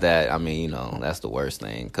 besides that, I mean, that's the worst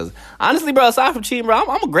thing. Because, honestly, bro, aside from cheating, bro,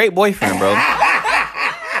 I'm a great boyfriend, bro.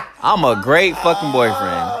 I'm a great fucking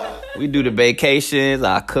boyfriend. We do the vacations.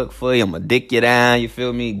 I cook for you. I'm going to dick you down. You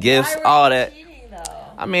feel me? Gifts, all that.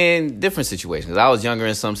 I mean, different situations. I was younger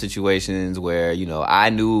in some situations where, I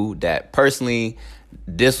knew that personally,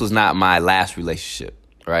 this was not my last relationship,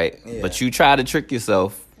 right? Yeah. But you try to trick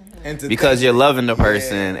yourself because you're loving the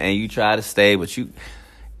person and you try to stay,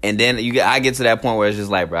 and then I get to that point where it's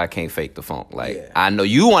just like, bro, I can't fake the funk. Like, I know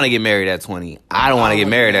you want to get married at 20. I don't want to get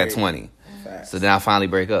married at 20. Facts. So then I finally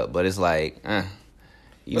break up. But it's like,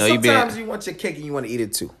 sometimes you want your cake and you want to eat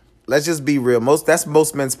it too. Let's just be real. That's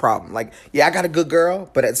most men's problem. Like, yeah, I got a good girl,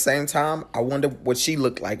 but at the same time, I wonder what she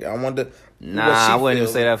looked like. I wonder. I wouldn't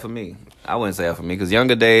even say that for me. I wouldn't say that for me because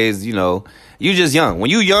younger days, you just young. When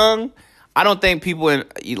you young, I don't think people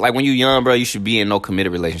like when you young, bro, you should be in no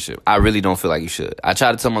committed relationship. I really don't feel like you should. I try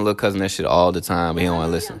to tell my little cousin that shit all the time, but he don't want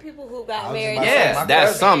to listen. People who got married. Yeah,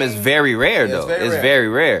 that's some. It's very rare though. It's very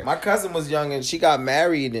rare. My cousin was young and she got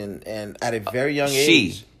married and at a very young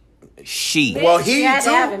age. She. Well, she had to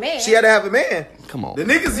have a man. She had to have a man. Come on. The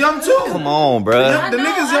niggas young too. Come on, bro. The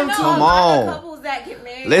niggas young too. Come on. Couples that get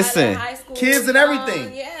married. Listen. High school, kids and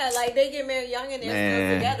everything. Yeah, like they get married young and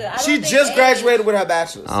they're still together. She just graduated with her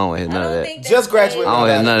bachelor's. I don't hear none of that. Just graduated. I don't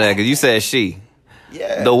hear none of that because you said she.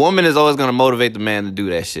 Yeah. The woman is always gonna motivate the man to do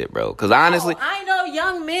that shit, bro. Because honestly, I know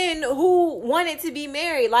young men who wanted to be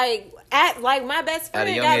married, like my best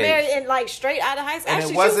friend got married and like straight out of high school. And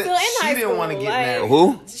actually, it wasn't, she was still in high school. She didn't want to get married.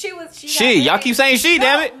 Who? She. Y'all keep saying she,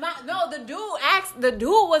 damn it. No, the dude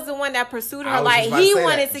was the one that pursued her. Like he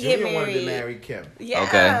wanted to get married. Wanted to marry Kim. Yeah.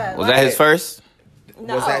 Okay. Was that his first?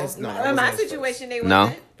 No. Was that his? No. In my situation, they no.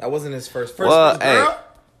 wasn't. That wasn't his first. Well, girl?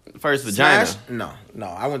 First vagina. Smash? No.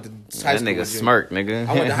 I went to high That school. nigga with smirk, nigga.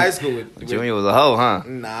 I went to high school with Junior was a hoe, huh?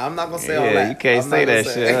 Nah, I'm not gonna say all that. Yeah, you can't say that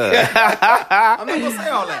shit. I'm not gonna say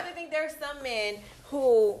all that. I think there's some men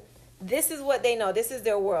who this is what they know. This is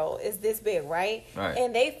their world. It's this big, right?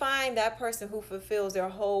 And they find that person who fulfills their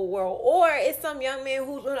whole world. Or it's some young man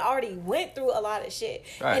who already went through a lot of shit.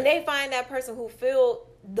 Right. And they find that person who filled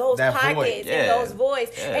those pockets and those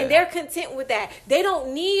voids. And they're content with that. They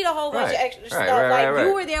don't need a whole bunch of extra stuff.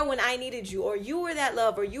 You were there when I needed you, or you were that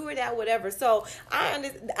love, or you were that whatever. So I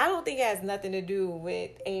don't think it has nothing to do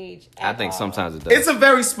with age. I think sometimes it does. It's a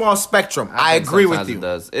very small spectrum. I agree with you. It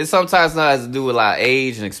does. It sometimes has to do with a lot of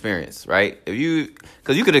age and experience, right?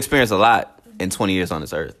 Because you could experience a lot in 20 years on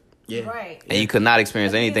this earth. Yeah. Right. And you could not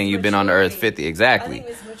experience anything. You've been on the earth 50. Exactly.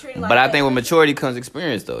 But I think with maturity comes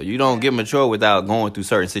experience, though. You don't get mature without going through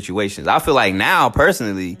certain situations. I feel like now,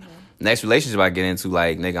 personally, next relationship I get into,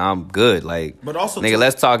 like, nigga, I'm good. Like, but also nigga,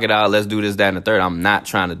 let's talk it out. Let's do this, that, and the third. I'm not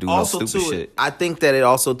trying to do no stupid shit. I think that it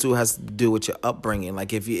also, too, has to do with your upbringing.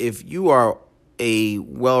 Like, if you are a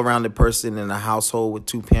well-rounded person in a household with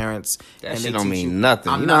two parents, that shit don't mean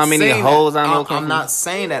nothing. You know how many hoes I know? I'm not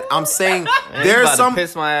saying that. I'm saying there are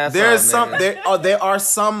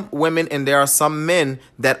some women and there are some men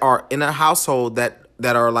that are in a household that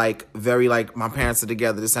are like very like, my parents are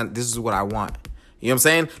together. This is what I want. You know what I'm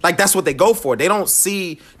saying? Like, that's what they go for. They don't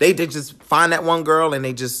see. They just find that one girl and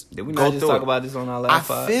they just. Did we not just talk about this on our last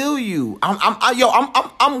pod? I feel you.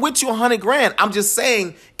 I'm with you 100 grand. I'm just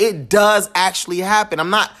saying it does actually happen.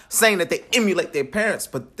 I'm not saying that they emulate their parents,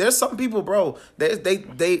 but there's some people, bro.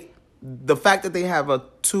 The fact that they have a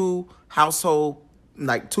two-person household,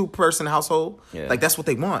 like that's what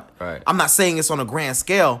they want. Right. I'm not saying it's on a grand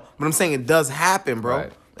scale, but I'm saying it does happen, bro.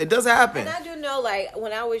 Right. It does happen. And I do know, like,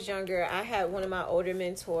 when I was younger, I had one of my older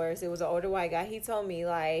mentors. It was an older white guy. He told me,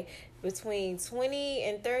 like, between 20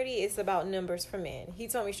 and 30, it's about numbers for men. He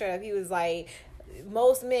told me straight up, he was like,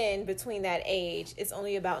 most men between that age, it's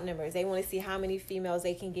only about numbers. They want to see how many females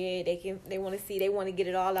they can get. They want to get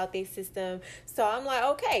it all out their system. So I'm like,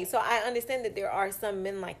 okay. So I understand that there are some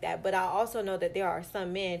men like that, but I also know that there are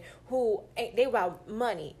some men who they about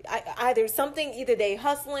money. Either they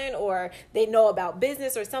hustling or they know about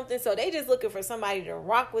business or something. So they just looking for somebody to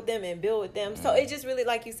rock with them and build with them. So it just really,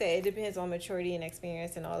 like you said, it depends on maturity and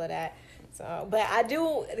experience and all of that. So, but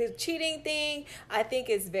the cheating thing, I think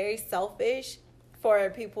is very selfish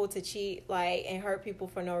for people to cheat, like, and hurt people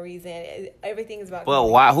for no reason. Everything is about.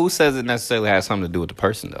 Well, why? Who says it necessarily has something to do with the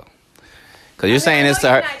person, though? Because you're saying it's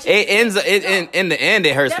to her. It ends. In the end,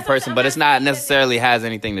 it hurts the person, but it's not necessarily has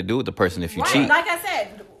anything to do with the person if you cheat. Like I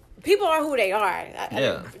said, people are who they are.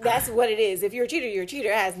 Yeah. That's what it is. If you're a cheater, you're a cheater.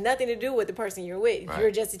 It has nothing to do with the person you're with. Right.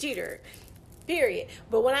 You're just a cheater. Period.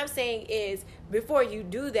 But what I'm saying is, before you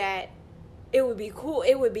do that, it would be cool.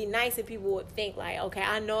 It would be nice if people would think like, okay,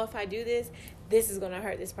 I know if I do this, this is going to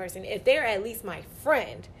hurt this person. If they're at least my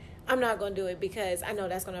friend, I'm not going to do it because I know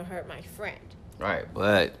that's going to hurt my friend. Right,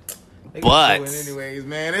 but anyways,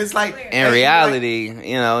 man, it's like in reality,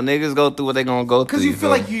 niggas go through what they gonna go through. Because you feel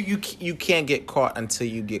like you can't get caught until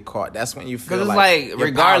you get caught. That's when you feel because it's like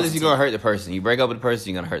regardless, you're gonna hurt the person. You break up with the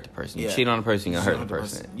person, you're gonna hurt the person. You cheat on the person, you're gonna hurt the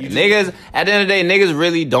person. Niggas, at the end of the day, niggas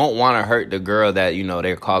really don't want to hurt the girl that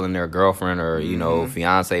they're calling their girlfriend or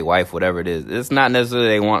fiance, wife, whatever it is. It's not necessarily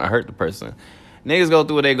they want to hurt the person. Niggas go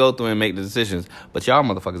through what they go through and make the decisions. But y'all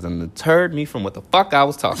motherfuckers done deterred me from what the fuck I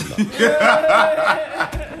was talking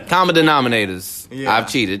about. Common denominators. Yeah. I've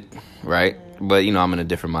cheated, right? But, I'm in a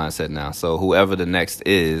different mindset now. So whoever the next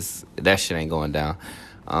is, that shit ain't going down.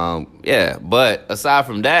 Yeah, but aside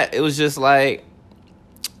from that, it was just like,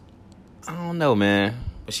 I don't know, man.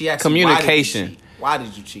 But she asked communication. Why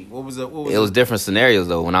did you cheat? What was it? It was different scenarios,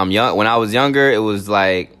 though. When I was younger, it was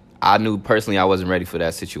like, I knew personally I wasn't ready for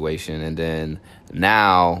that situation. And then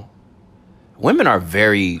now, women are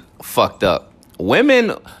very fucked up.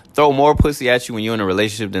 Women throw more pussy at you when you're in a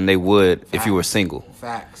relationship than they would if you were single.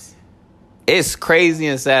 Facts. It's crazy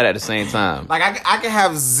and sad at the same time. Like, I can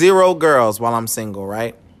have 0 girls while I'm single,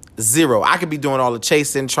 right? 0. I could be doing all the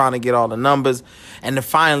chasing, trying to get all the numbers. And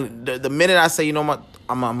the minute I say, you know what,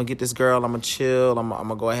 I'm going to get this girl, I'm going to chill, I'm going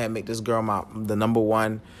to go ahead and make this girl the number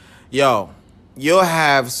one. Yo, you'll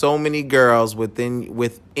have so many girls within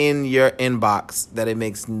your inbox that it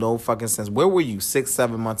makes no fucking sense. Where were you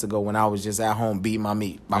 6-7 months ago when I was just at home beating my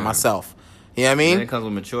meat by myself? You know what I mean? And it comes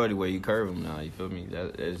with maturity where you curve them now. You feel me?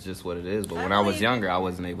 It's just what it is. But when I was younger, I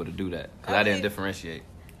wasn't able to do that because I didn't differentiate.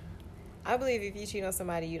 I believe if you cheat on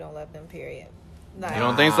somebody, you don't love them, period. Like, You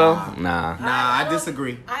don't think so? Nah. I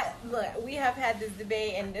disagree. Look, we have had this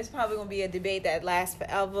debate, and it's probably going to be a debate that lasts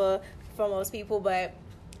forever for most people, but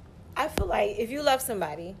I feel like if you love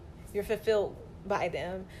somebody, you're fulfilled by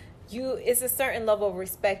them. It's a certain level of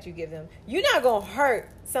respect you give them. You're not going to hurt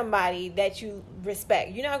somebody that you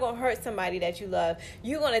respect. You're not going to hurt somebody that you love.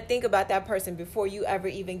 You're going to think about that person before you ever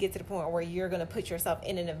even get to the point where you're going to put yourself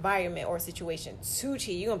in an environment or situation to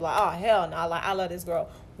cheat. You're going to be like, oh, hell no, I love this girl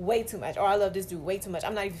way too much, or I love this dude way too much.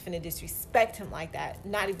 I'm not even finna disrespect him like that.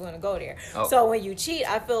 Not even gonna go there. Oh. So when you cheat,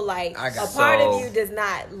 I feel like a part of you does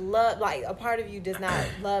not love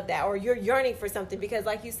that, or you're yearning for something because,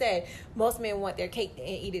 like you said, most men want their cake and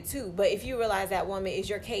eat it too. But if you realize that woman is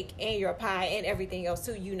your cake and your pie and everything else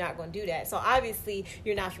too, you're not gonna do that. So obviously,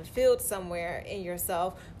 you're not fulfilled somewhere in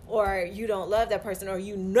yourself, or you don't love that person, or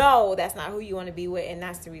you know that's not who you want to be with, and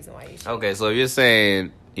that's the reason why you cheat. Okay, so if you're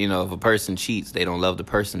saying, you know, if a person cheats, they don't love the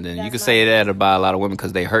person, then you can say that about a lot of women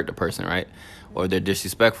because they hurt the person, right? Mm-hmm. Or they're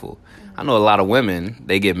disrespectful. Mm-hmm. I know a lot of women,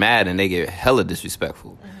 they get mad and they get hella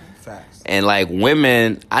disrespectful. Mm-hmm. Facts. And like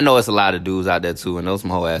women, I know it's a lot of dudes out there too, and those some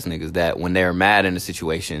whole ass niggas that when they're mad in a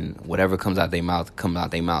situation, whatever comes out their mouth comes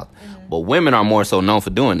out their mouth. Mm-hmm. But women are more so known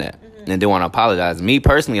for doing that. And they want to apologize. Me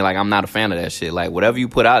personally, like, I'm not a fan of that shit. Like, whatever you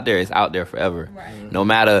put out there is out there forever. Right. No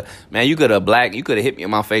matter, man, you could have hit me in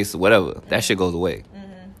my face or whatever. Mm-hmm. That shit goes away. Mm-hmm.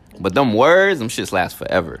 But them words, them shits last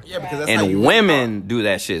forever. Yeah, because that's and women do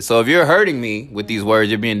that shit. So if you're hurting me with these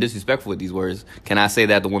words, you're being disrespectful with these words, can I say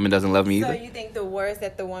that the woman doesn't love me either? So you think the words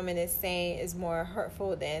that the woman is saying is more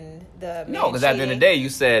hurtful than the man No, because at the end of the day, you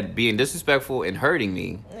said being disrespectful and hurting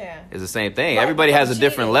me is the same thing. Right, everybody has a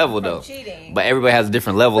different level, though. Cheating. But everybody has a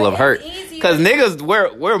different level of hurt. Because niggas,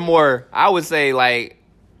 we're more, I would say, like,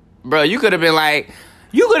 bro, you could have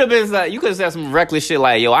said some reckless shit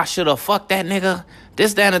like, yo, I should have fucked that nigga,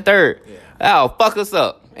 this, that, and the third. Yeah. Oh, fuck us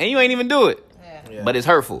up. And you ain't even do it. Yeah. But it's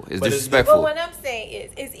hurtful. It's disrespectful. But what I'm saying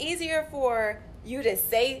is, it's easier for you to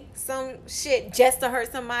say some shit just to hurt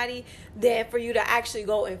somebody than for you to actually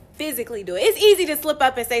go and physically do it. It's easy to slip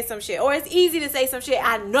up and say some shit, or it's easy to say some shit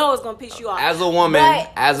I know it's gonna piss you off. As a woman,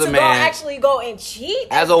 but as a man, to actually go and cheat.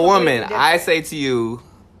 As a woman, I say to you,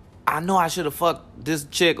 I know I should have fucked this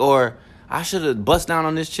chick, or I should have bust down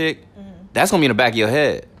on this chick. Mm-hmm. That's gonna be in the back of your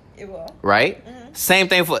head. It will, right? Mm-hmm. Same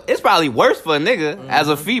thing it's probably worse for a nigga as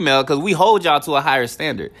a female because we hold y'all to a higher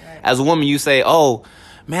standard. Right. As a woman, you say, "Oh,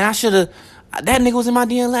 man, I should have." That nigga was in my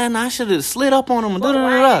DM last night. I should have slid up on him. Well,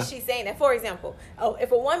 why is she saying that? For example,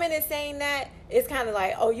 if a woman is saying that, it's kind of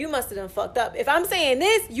like, oh, you must have done fucked up. If I'm saying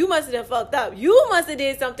this, you must have done fucked up. You must have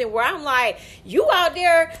did something where I'm like, you out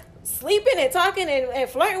there sleeping and talking and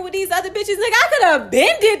flirting with these other bitches. Like, I could have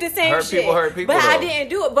been did the same shit. Hurt people, but though. I didn't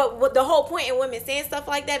do it. But what the whole point in women saying stuff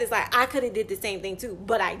like that is like, I could have did the same thing too,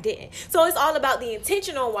 but I didn't. So it's all about the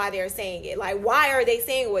intention on why they're saying it. Like, why are they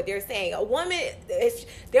saying what they're saying? A woman,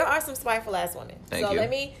 there are some spiteful ass women. Thank you.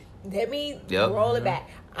 Let me roll it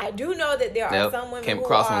back. I do know that there are some women who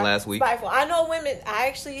are last week. spiteful. I know women. I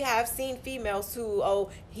actually have seen females who, oh,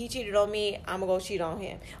 he cheated on me, I'm gonna go cheat on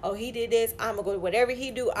him. Oh, he did this, I'm gonna go. Whatever he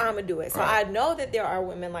do, I'm gonna do it. So I know that there are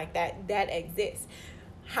women like that exist.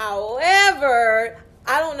 However,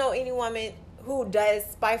 I don't know any woman who does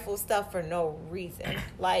spiteful stuff for no reason.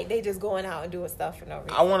 Like, they just going out and doing stuff for no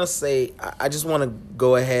reason. I want to say, I just want to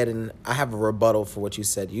go ahead and I have a rebuttal for what you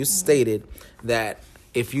said. You stated that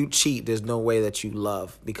if you cheat, there's no way that you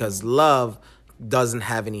love, because love doesn't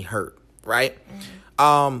have any hurt, right?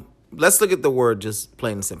 Mm-hmm. Let's look at the word just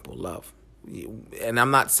plain and simple, love. And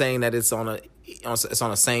I'm not saying that it's on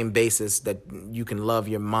the same basis that you can love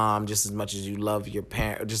your mom just as much as you love your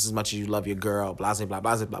parent, just as much as you love your girl, blah, blah, blah,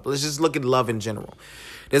 blah, blah. Let's just look at love in general.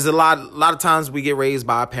 There's a lot of times we get raised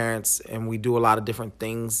by our parents and we do a lot of different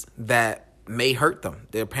things that may hurt them.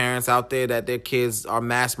 There are parents out there that their kids are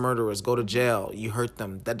mass murderers, go to jail. You hurt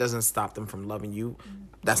them. That doesn't stop them from loving you.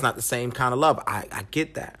 That's not the same kind of love. I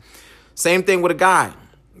get that. Same thing with a guy.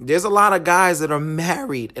 There's a lot of guys that are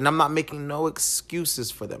married, and I'm not making no excuses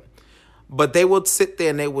for them. But they will sit there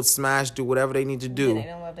and they would smash, do whatever they need to do. They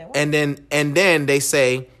don't love their wife. And then they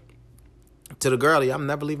say to the girlie, I'm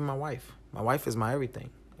never leaving my wife. My wife is my everything.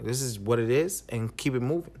 This is what it is, and keep it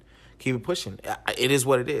moving. Keep it pushing. It is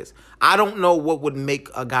what it is. I don't know what would make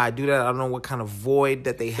a guy do that. I don't know what kind of void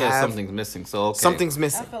that they have. Something's missing. So okay. Something's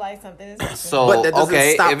missing. I feel like something is missing. So But that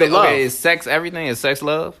doesn't stop the love. Okay, is sex everything? Is sex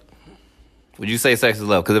love? Would you say sex is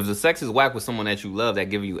love? Because if the sex is whack with someone that you love, that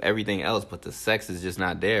giving you everything else, but the sex is just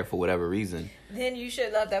not there for whatever reason. Then you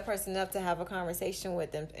should love that person enough to have a conversation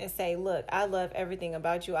with them and say, look, I love everything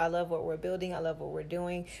about you. I love what we're building. I love what we're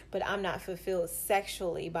doing, but I'm not fulfilled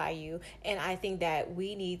sexually by you. And I think that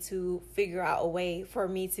we need to figure out a way for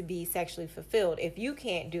me to be sexually fulfilled. If you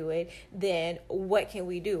can't do it, then what can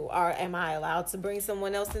we do? Or am I allowed to bring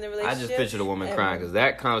someone else in the relationship? I just pictured a woman crying because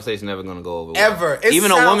that conversation never going to go over. Ever. Well.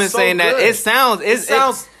 Even a woman so saying good. that, it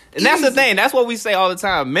sounds. And that's the easy. thing. That's what we say all the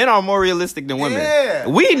time. Men are more realistic than women. Yeah.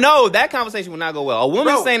 We know that conversation would not go well. A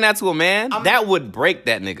woman Bro, saying that to a man, that would break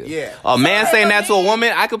that nigga. Yeah. A man saying that to a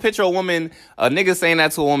woman, I could picture a nigga saying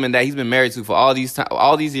that to a woman that he's been married to for all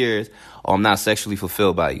these years. Oh, I'm not sexually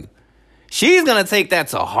fulfilled by you. She's gonna take that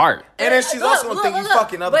to heart. And then she's also gonna think you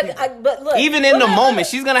fucking other people. But look, Even in the moment,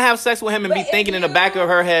 she's gonna have sex with him and be thinking in the back of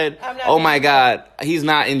her head, oh my God, he's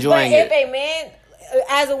not enjoying But if it. a man,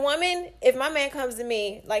 as a woman, if my man comes to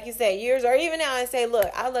me, like you said, years or even now, and say, look,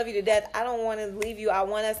 I love you to death. I don't want to leave you. I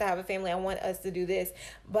want us to have a family. I want us to do this.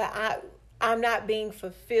 But I'm not being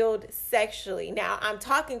fulfilled sexually. Now, I'm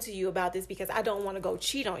talking to you about this because I don't want to go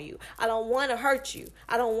cheat on you. I don't want to hurt you.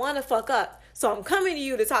 I don't want to fuck up. So I'm coming to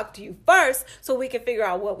you to talk to you first so we can figure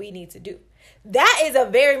out what we need to do. That is a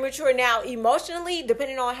very mature. Now, emotionally,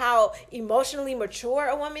 depending on how emotionally mature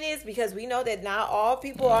a woman is, because we know that not all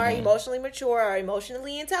people are emotionally mature or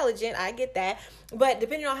emotionally intelligent. I get that. But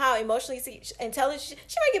depending on how emotionally intelligent,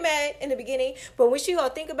 she might get mad in the beginning. But when she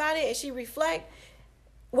gonna think about it and she reflect,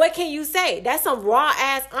 what can you say? That's some raw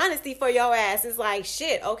ass honesty for your ass. It's like,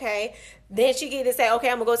 shit, okay. Then she get to say, okay,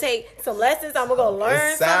 I'm gonna go take some lessons. I'm gonna go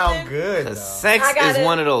learn It sound something. good. Though. Sex is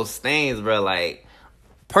one of those things, bro. Like,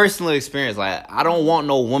 personal experience. Like, I don't want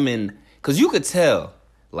no woman, because you could tell.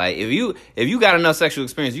 Like, if you got enough sexual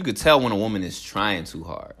experience, you could tell when a woman is trying too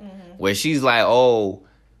hard. Mm-hmm. Where she's like, oh,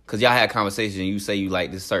 because y'all had a conversation and you say you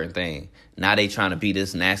like this certain thing. Now they trying to be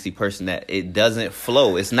this nasty person that it doesn't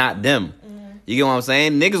flow. It's not them. You get what I'm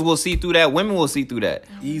saying? Niggas will see through that. Women will see through that.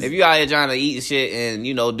 Easy. If you out here trying to eat shit and,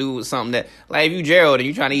 do something that... Like, if you Gerald and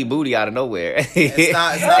you trying to eat booty out of nowhere. It's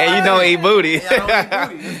not and you don't eat booty. Yeah, I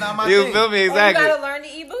don't eat booty. It's not my You thing. feel me? Exactly. And you gotta learn to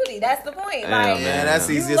eat booty. That's the point. Yeah, Like, man, that's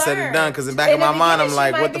you easier said than learn. done. Because in the back of my mind, I'm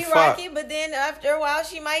like, what the fuck? Rocky, but then after a while,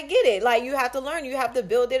 she might get it. Like, you have to learn. You have to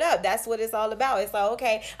build it up. That's what it's all about. It's like,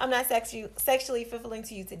 okay, I'm not sexually fulfilling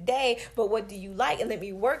to you today, but what do you like? And let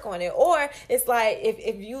me work on it. Or it's like,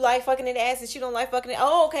 if you like fucking in the ass and she don't like fucking it,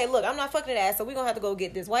 oh, okay, look, I'm not fucking in the ass, so we're gonna have to go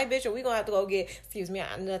get this white bitch, or we're gonna have to go get, excuse me,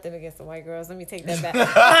 I'm nothing against the white girls. Let me take that back.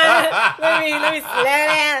 let me slow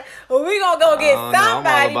down. We're gonna go get somebody,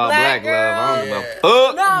 I'm all about black girl. love. I'm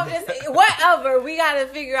about No, I'm just whatever. We gotta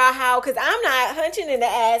figure out how, because I'm not hunching in the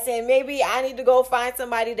ass, and maybe I need to go find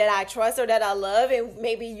somebody that I trust or that I love, and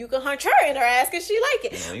maybe you can hunch her in her ass because she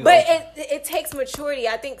like it. Yeah, but it takes maturity.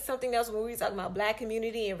 I think something else when we were talking about black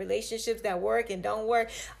community and relationships that work and don't work,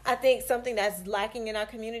 I think something that's lacking in our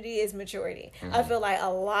community is maturity. Mm-hmm. I feel like a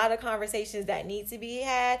lot of conversations that need to be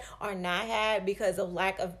had are not had because of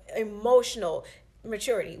lack of emotional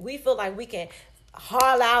maturity. We feel like we can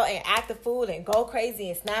haul out and act a fool and go crazy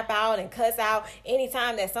and snap out and cuss out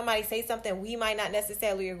anytime that somebody says something we might not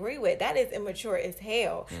necessarily agree with. That is immature as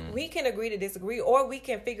hell. We can agree to disagree, or we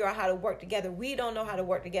can figure out how to work together. We don't know how to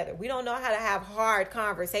work together. We don't know how to have hard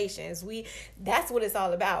conversations. That's what it's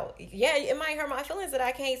all about. Yeah, it might hurt my feelings that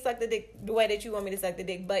I can't suck the dick the way that you want me to suck the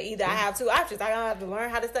dick, but either I have two options. I have to learn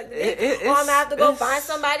how to suck the dick, or I'm gonna have to go find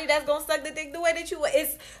somebody that's gonna suck the dick the way that you want.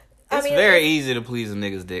 It's very easy to please a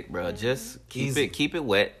nigga's dick, bro. Just keep it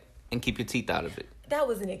wet and keep your teeth out of it. That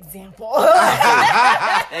was an example.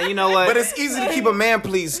 And you know what? But it's easy to keep a man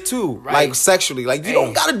pleased too, right? Like sexually. Like you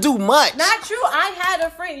don't gotta do much. Not true. I had a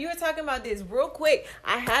friend. You were talking about this real quick.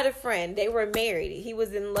 I had a friend. They were married. He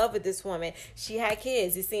was in love with this woman. She had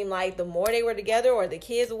kids. It seemed like the more they were together, or the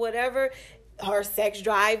kids or whatever, her sex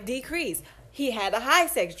drive decreased. He had a high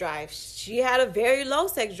sex drive. She had a very low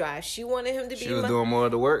sex drive. She wanted him to be. She was doing more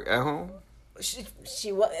of the work at home.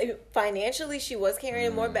 She was financially. She was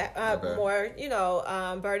carrying more burdens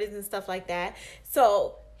and stuff like that.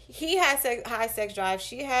 So he had high sex drive.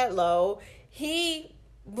 She had low. He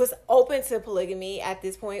was open to polygamy at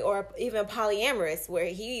this point, or even polyamorous, where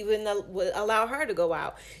he even would allow her to go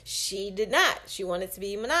out. She did not. She wanted to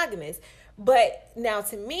be monogamous. But now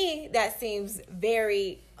to me, that seems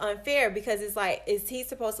very unfair, because it's like, is he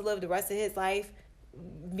supposed to live the rest of his life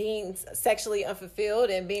being sexually unfulfilled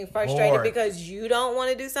and being frustrated Bored. because you don't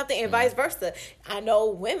want to do something, and vice versa? I know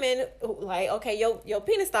women who, like, okay, your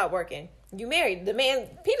penis stopped working. You married, the man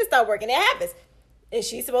penis stopped working. It happens. Is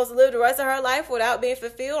she supposed to live the rest of her life without being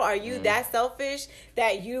fulfilled? Are you that selfish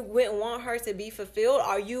that you wouldn't want her to be fulfilled?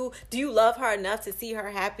 Do you love her enough to see her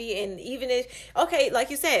happy? And even if, okay, like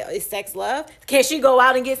you said, is sex love? Can she go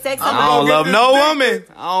out and get sex? I don't love no woman.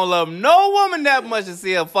 I don't love no woman that much to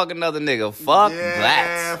see her fuck another nigga. Fuck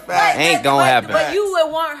that. Ain't gonna happen. But you would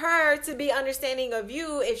want her to be understanding of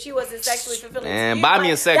you if she wasn't sexually fulfilling. Man, to you. buy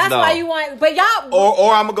me a sex That's doll. why you want. But y'all,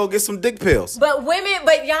 Or I'm gonna go get some dick pills. but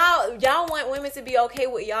y'all want women to be okay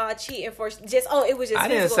with y'all cheating for just it was just. I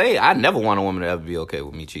didn't physical. say I never want a woman to ever be okay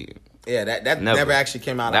with me cheating. Yeah, that never actually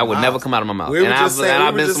came out. That of would my never mouth. come out of my mouth. We were And just saying-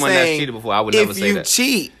 I've we were been just someone that's saying, cheated before. I would never say If that. you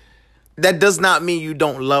cheat, that does not mean you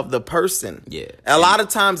don't love the person. Yeah. A lot of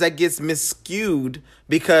times that gets miscued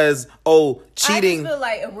because cheating. I just feel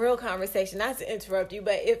like a real conversation. Not to interrupt you,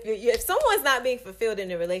 but if someone's not being fulfilled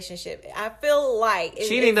in a relationship, I feel like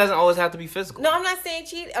Cheating doesn't always have to be physical. No, I'm not saying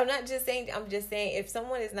cheat. I'm just saying if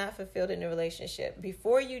someone is not fulfilled in a relationship,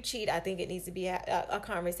 before you cheat, I think it needs to be a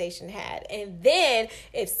conversation had. And then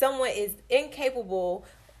if someone is incapable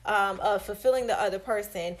of fulfilling the other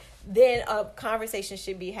person, then a conversation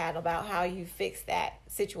should be had about how you fix that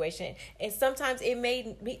situation. And sometimes it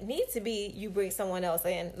may need to be you bring someone else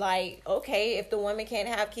in. Like, okay, if the woman can't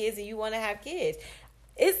have kids and you want to have kids,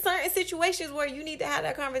 it's certain situations where you need to have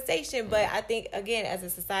that conversation. But I think, again, as a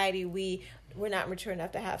society, we're not mature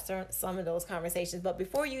enough to have some of those conversations. But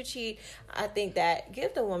before you cheat, I think that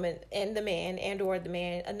give the woman and the man or the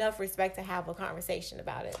man enough respect to have a conversation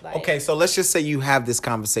about it. Like, Okay, so let's just say you have this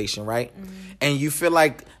conversation, right? And you feel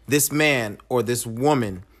like this man or this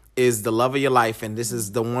woman is the love of your life, and this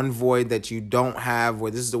is the one void that you don't have,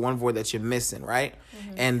 or this is the one void that you're missing, right?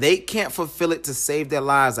 And they can't fulfill it to save their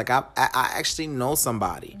lives. Like I actually know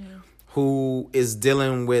somebody who is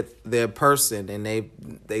dealing with their person, and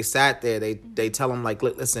they sat there, they tell them, like,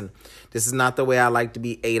 look, listen, this is not the way I like to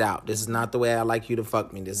be ate out. This is not the way I like you to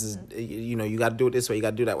fuck me. This is, you got to do it this way. You got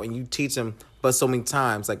to do that way. And you teach them, but so many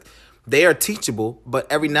times, like, they are teachable,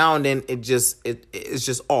 but every now and then it's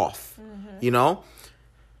just off,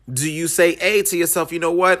 Do you say to yourself, you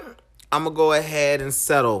know what? I'm going to go ahead and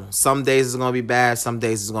settle. Some days it's going to be bad. Some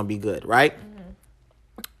days it's going to be good, right?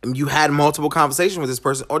 You had multiple conversations with this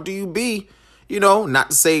person, or do you be, not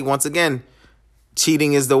to say, once again,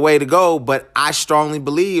 cheating is the way to go, but I strongly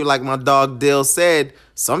believe, like my dog Dill said,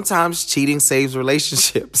 sometimes cheating saves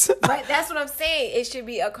relationships. But that's what I'm saying. It should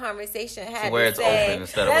be a conversation had where to it's say, open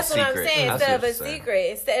instead of a that's what I'm secret. saying. I see Instead of what a you're saying. secret.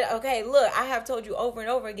 Instead, okay, look, I have told you over and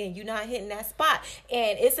over again, you're not hitting that spot.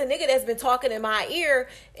 And it's a nigga that's been talking in my ear,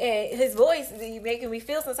 and his voice is making me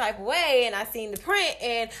feel some type of way, and I seen the print,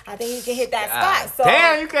 and I think he can hit that spot. So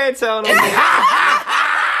Damn, you can't tell them.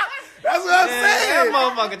 That's what I'm That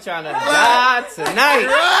motherfucker trying to die tonight.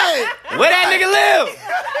 Right. Where that nigga live?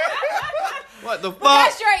 What the fuck?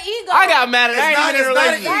 that's your ego. I got mad at It's not- that. it's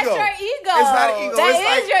not an That's ego. your ego. It's not ego. That It's is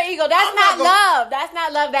like, your ego. That's I'm not not gonna- love. That's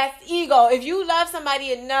not love. That's ego. If you love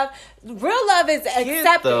somebody enough, real love is Get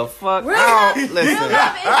acceptance. the fuck Real out. love- Listen, real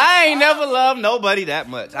love is- I ain't never loved nobody that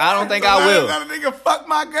much. I don't think I will. Another nigga fuck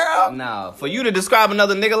my girl. Nah, for you to describe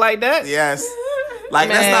another nigga like that? Yes. Like,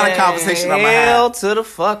 that's not a conversation I'm gonna Hell have. to the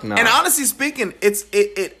fuck no. And honestly speaking,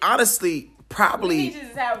 it honestly We probably need to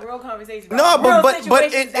just have real conversations. no, about real but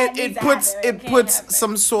situations that it need to puts happen, it can't puts happen.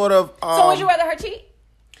 some sort of So would you rather her cheat?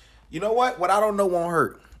 you know what I don't know won't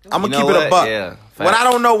hurt. I'm gonna You know keep it a what? buck. Yeah, what I facts.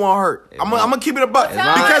 don't know won't hurt. I'm won't. gonna keep it a buck Tell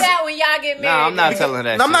her because that when y'all get married. Nah, I'm not then. telling her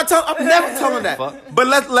that. no, I'm shit. I'm never telling that. Fuck. But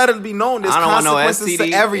let it be known there's I don't want no consequences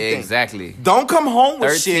STD. to everything. Exactly. Don't come home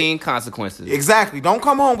with 13 shit. consequences. Exactly. Don't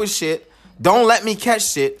come home with shit. Don't let me catch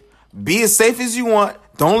shit. Be as safe as you want.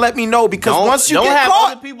 Don't let me know because once you don't get have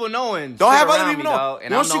caught, other people knowing. Don't shit have other around people me, know. dog,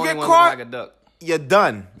 and Once I'm you the get only one caught- like a duck. you're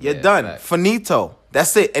done. You're Yeah, done. facts. Finito.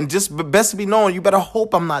 That's it. And just best to be known, you better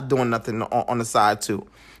hope I'm not doing nothing on the side too.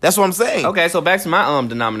 That's what I'm saying. Okay, so back to my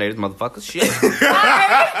denominators, motherfuckers. Shit.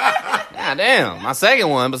 God damn. My second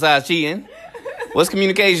one, besides cheating, was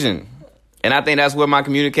communication. And I think that's where my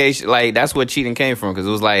communication, like, that's where cheating came from. Because it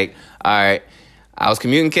was like, all right, I was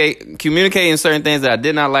communicating certain things that I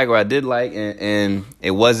did not like or I did like, and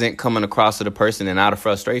it wasn't coming across to the person. And out of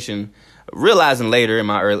frustration, realizing later in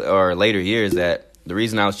my later years that the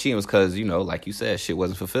reason I was cheating was because, like you said, shit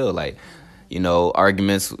wasn't fulfilled. Like,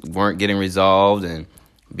 arguments weren't getting resolved, and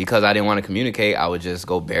because I didn't want to communicate, I would just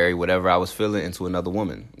go bury whatever I was feeling into another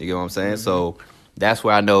woman. You get what I'm saying? So that's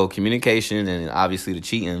where I know communication and obviously the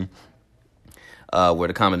cheating were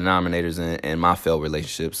the common denominators in my failed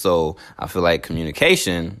relationship. So I feel like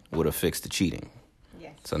communication would have fixed the cheating.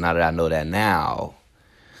 Yes. So now that I know that now,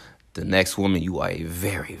 the next woman, you are a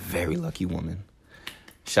very, very lucky woman.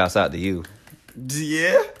 Shouts out to you.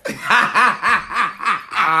 Yeah.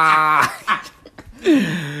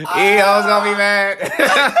 I was gonna be mad.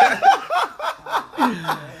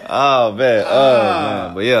 Oh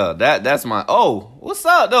man. But yeah, that's my. Oh, what's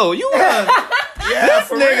up though? You Yeah, this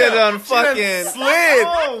nigga done fucking slid.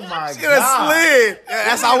 Oh my She done slid. Yeah,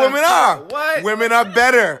 that's how women are. What? Women are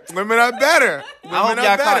better. Women are better. I hope Women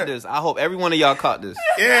y'all are caught better. this. I hope every one of y'all caught this.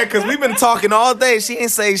 Yeah, because we've been talking all day. She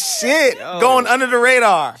ain't say shit. Yo. Going under the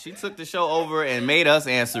radar. She took the show over and made us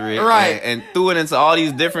answer it, Right. And threw it into all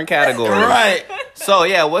these different categories. Right. So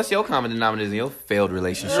yeah, what's your common denominator in your failed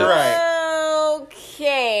relationship? Right.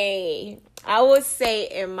 Okay. I would say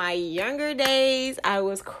in my younger days, I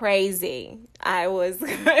was crazy. I was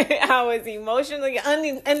emotionally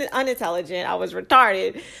unintelligent. I was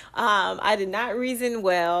retarded. I did not reason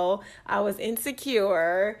well. I was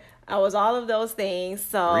insecure. I was all of those things.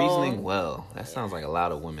 So Reasoning well. That sounds like a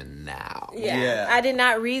lot of women now. Yeah. I did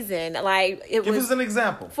not reason. Like it Give was. us an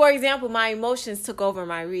example. For example, my emotions took over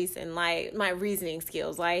my reason, like my reasoning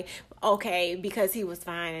skills. Like, okay, because he was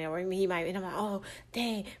fine, or he might, and I'm like, oh,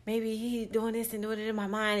 dang, maybe he doing this and doing it in my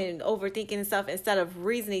mind and overthinking and stuff instead of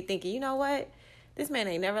reasoning, thinking, you know what, this man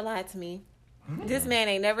ain't never lied to me. This man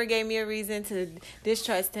ain't never gave me a reason to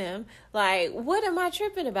distrust him. Like, what am I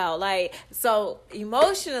tripping about? Like, so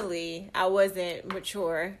emotionally, I wasn't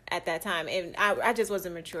mature at that time, and I just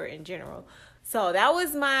wasn't mature in general. So that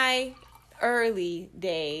was my early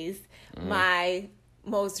days. My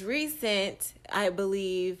most recent, I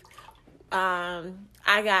believe, I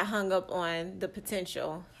got hung up on the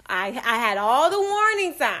potential. I had all the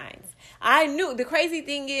warning signs. I knew. The crazy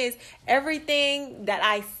thing is, everything that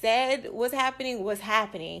I said was happening.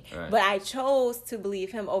 Right. But I chose to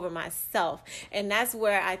believe him over myself. And that's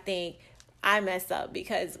where I think I mess up,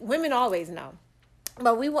 because women always know.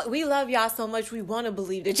 But we love y'all so much, we want to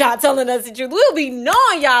believe that y'all telling us the truth. We'll be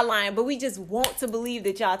knowing y'all lying, but we just want to believe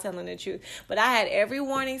that y'all telling the truth. But I had every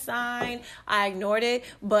warning sign. I ignored it.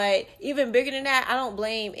 But even bigger than that, I don't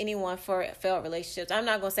blame anyone for failed relationships. I'm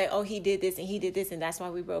not going to say, oh, he did this and that's why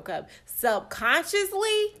we broke up.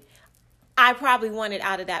 Subconsciously, I probably wanted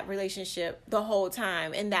out of that relationship the whole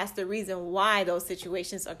time. And that's the reason why those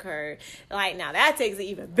situations occurred. Like, now that takes an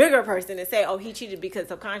even bigger person to say, oh, he cheated because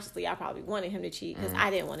subconsciously I probably wanted him to cheat because I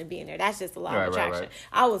didn't want to be in there. That's just a law of attraction. Right.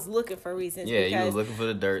 I was looking for reasons. Yeah, because you was looking for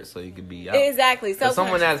the dirt so you could be out. Exactly. So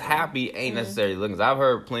someone that's happy ain't necessarily looking. 'Cause I've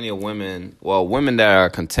heard plenty of women, women that are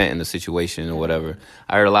content in the situation or whatever.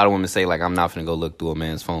 I heard a lot of women say, like, I'm not finna go look through a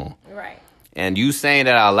man's phone. Right. And you saying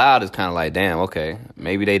that out loud is kind of like, damn, okay,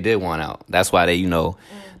 maybe they did want out. That's why they,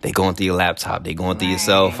 they going through your laptop, they going through your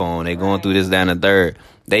cell phone, they going through this, that, and the third.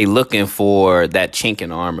 They looking for that chink in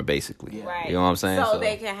the armor, basically. Right. You know what I'm saying? So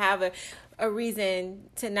they can have a reason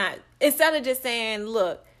to not, instead of just saying,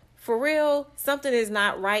 look, for real, something is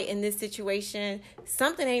not right in this situation.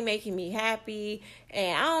 Something ain't making me happy.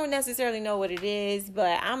 And I don't necessarily know what it is,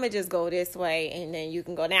 but I'm going to just go this way and then you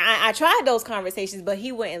can go. Now, I tried those conversations, but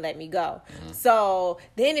he wouldn't let me go. Mm-hmm. So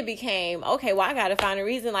then it became, okay, well, I got to find a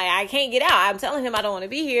reason. Like, I can't get out. I'm telling him I don't want to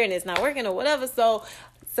be here and it's not working or whatever. So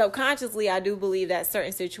subconsciously, I do believe that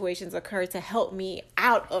certain situations occur to help me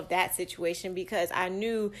out of that situation, because I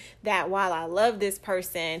knew that while I love this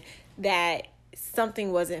person, that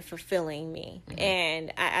something wasn't fulfilling me. Mm-hmm.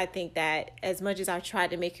 And I think that as much as I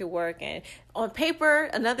tried to make it work, and on paper,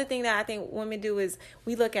 another thing that I think women do is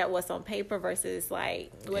we look at what's on paper versus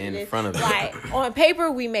like what in it is. Front of like on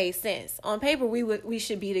paper, we made sense. On paper, we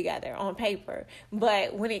should be together on paper.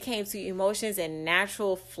 But when it came to emotions and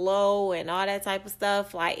natural flow and all that type of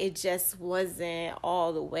stuff, like it just wasn't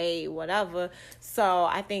all the way whatever. So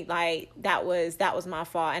I think like that was my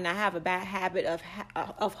fault, and I have a bad habit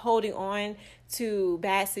of holding on to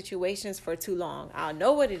bad situations for too long. I'll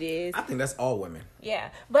know what it is. I think that's all women. Yeah,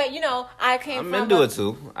 but I came from. Men do it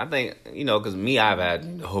too. I think because me, I've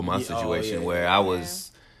had the whole situation where I was.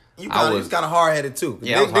 You was kind of hard headed too.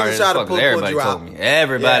 Yeah, I was hard-headed as fuck. Everybody told me.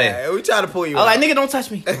 Everybody. Yeah, we tried to pull you out. I was like, nigga, don't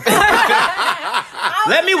touch me.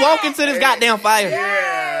 Let me walk into this goddamn fire.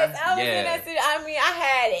 Yes, I was in that city. I mean,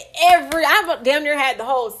 I damn near had the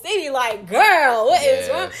whole city like, girl, what is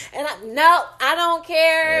wrong? And I don't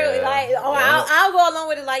care. Yeah. Like, I'll go along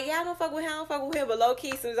with it. Like, I don't fuck with him. But low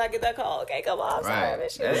key, as soon as I get that call, okay, come on, I'm sorry.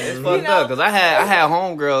 It's fucked up because I had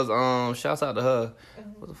homegirls. Shouts out to her.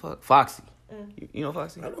 What the fuck, Foxy. You know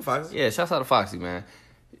Foxy? I know Foxy. Yeah, shouts out to Foxy, man.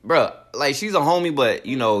 Bro, like, she's a homie, but,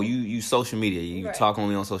 you know, you social media. You talk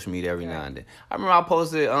only on social media every now and then. I remember I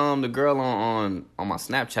posted the girl on my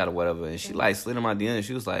Snapchat or whatever, and she, like, slid in my DM, and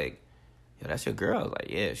she was like, yo, that's your girl? I was like,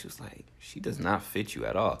 yeah. She was like, she does not fit you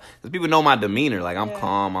at all. Because people know my demeanor. Like, I'm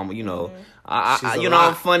calm. I'm, you know,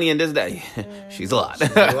 I'm funny and this, that. She's a lot.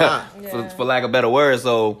 For lack of better words.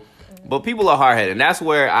 So, but people are hard-headed. And that's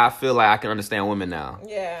where I feel like I can understand women now.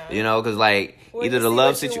 Yeah. You know, because, like, either the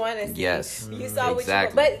love situation. Yes. You saw what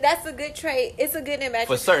exactly. you want. But that's a good trait. It's a good image.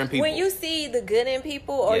 For certain people. When you see the good in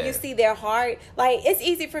people or you see their heart, like, it's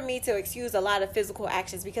easy for me to excuse a lot of physical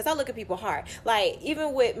actions because I look at people's heart. Like,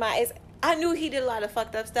 even with I knew he did a lot of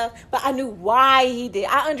fucked up stuff, but I knew why he did.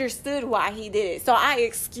 I understood why he did it. So I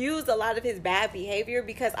excused a lot of his bad behavior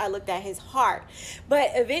because I looked at his heart.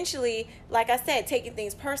 But eventually, like I said, taking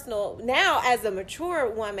things personal, now as a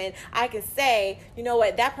mature woman, I can say, you know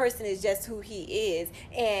what, that person is just who he is.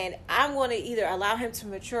 And I'm going to either allow him to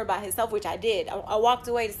mature by himself, which I did. I walked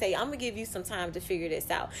away to say, I'm going to give you some time to figure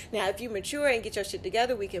this out. Now, if you mature and get your shit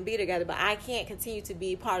together, we can be together. But I can't continue to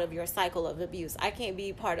be part of your cycle of abuse. I can't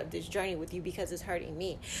be part of this journey with you because it's hurting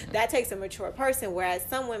me. That takes a mature person, whereas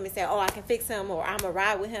some women say, oh, I can fix him, or I'm gonna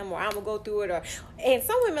ride with him, or I'm gonna go through it, and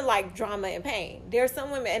some women like drama and pain. There's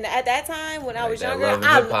some women, and at that time when I was younger, when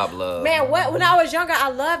I was younger, I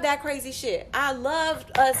loved that crazy shit. I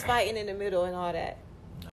loved us fighting in the middle and all that.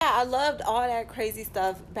 Yeah, I loved all that crazy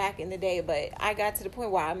stuff back in the day, but I got to the point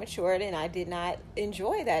where I matured and I did not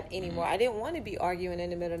enjoy that anymore. I didn't want to be arguing in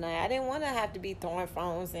the middle of the night. I didn't want to have to be throwing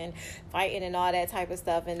phones and fighting and all that type of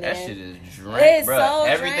stuff. And that then, shit is draining, bro. So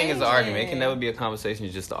everything draining. is an argument. It can never be a conversation.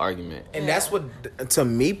 It's just an argument. And that's what, to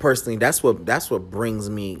me personally, that's what brings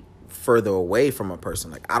me further away from a person.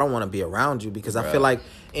 Like, I don't want to be around you because I feel like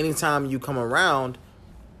anytime you come around,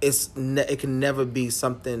 it can never be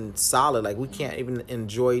something solid. Like, we can't even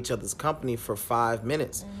enjoy each other's company for 5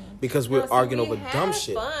 minutes because we're arguing over dumb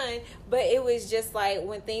shit. Fun, but it was just like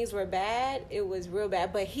when things were bad, it was real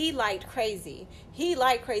bad. But he liked crazy. He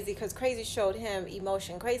liked crazy because crazy showed him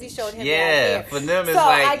emotion. Crazy showed him. Yeah, for them it's so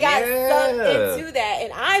like, I got sucked into that,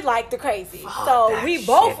 and I liked the crazy. So we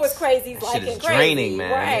both was crazies liking crazy, draining,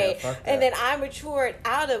 man. Right? Yeah, and then I matured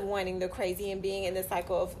out of wanting the crazy and being in the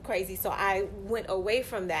cycle of crazy. So I went away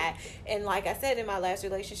from that. And like I said, in my last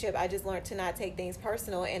relationship, I just learned to not take things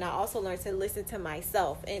personal, and I also learned to listen to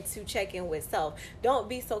myself and to check in with self. Don't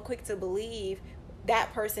be so quick to believe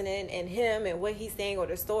that person and him and what he's saying or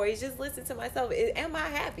the stories. Just listen to myself. Am I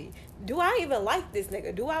happy? Do I even like this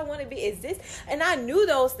nigga? Do I want to be? Is this? And I knew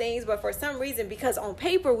those things, but for some reason, because on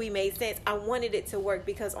paper we made sense, I wanted it to work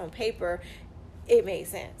because on paper it made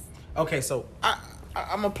sense. Okay, so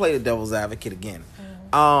I'm gonna play the devil's advocate again.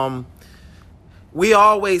 We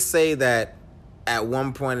always say that at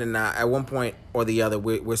one point or the other,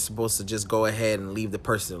 we're supposed to just go ahead and leave the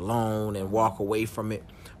person alone and walk away from it.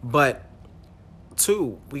 But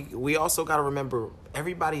two, we also got to remember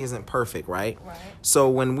everybody isn't perfect, right? So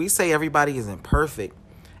when we say everybody isn't perfect,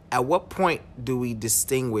 at what point do we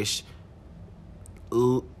distinguish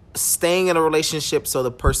staying in a relationship so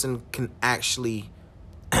the person can actually,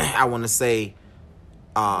 I want to say,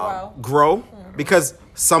 grow? Because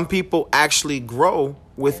some people actually grow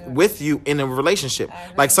with you in a relationship.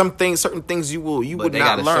 Like certain things you would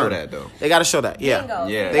not learn. They got to show that. Yeah.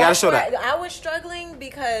 They got to show that. I was struggling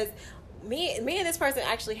because me and this person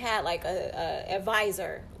actually had like a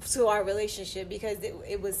advisor to our relationship because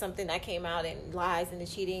it was something that came out in lies and the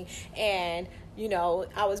cheating, and you know,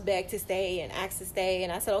 I was begged to stay and asked to stay,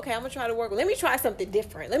 and I said, okay, I'm gonna try to work. Let me try something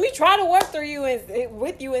different. Let me try to work through you and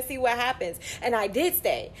with you and see what happens. And I did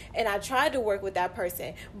stay, and I tried to work with that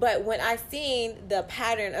person. But when I seen the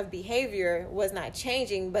pattern of behavior was not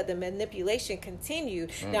changing, but the manipulation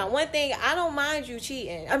continued. Now, one thing, I don't mind you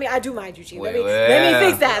cheating. I mean, I do mind you cheating. Let me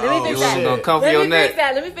fix that.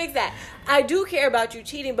 Let me fix that. I do care about you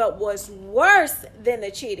cheating, but what's worse than the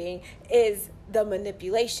cheating is the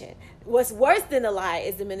manipulation. What's worse than the lie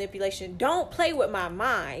is the manipulation. Don't play with my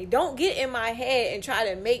mind. Don't get in my head and try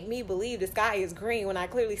to make me believe the sky is green when I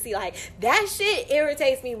clearly see, like, that shit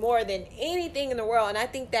irritates me more than anything in the world. And I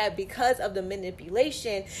think that because of the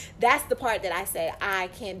manipulation, that's the part that I said, I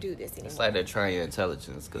can't do this anymore. It's like they're trying your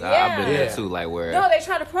intelligence. Because I've been there too, like where... No, they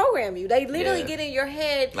try to program you. They literally get in your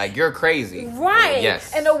head. Like, you're crazy. Right.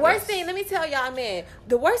 Yes. And the worst thing, let me tell y'all, man,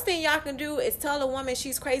 the worst thing y'all can do is tell a woman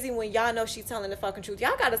she's crazy when y'all know she's telling the fucking truth.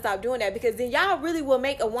 Y'all gotta stop doing that, because then y'all really will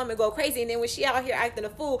make a woman go crazy, and then when she out here acting a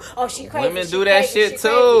fool, oh, she crazy. Women do that shit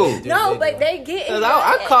too. No, but they get in.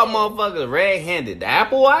 I caught motherfuckers red-handed. The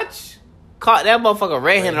Apple Watch? Caught that motherfucker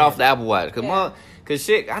red-handed off the Apple Watch. Cause Cause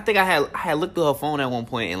shit, I think I had looked through her phone at one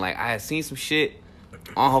point and like I had seen some shit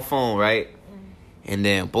on her phone, right? And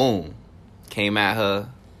then boom, came at her.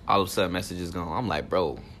 All of a sudden, messages gone. I'm like,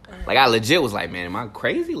 bro, like I legit was like, man, am I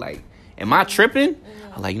crazy? Like, am I tripping?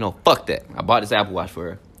 I'm like, fuck that. I bought this Apple Watch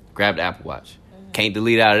for her. Grabbed the Apple Watch. Can't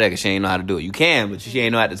delete out of there because she ain't know how to do it. You can, but she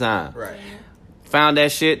ain't know at the time. Right. Found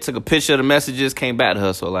that shit, took a picture of the messages, came back to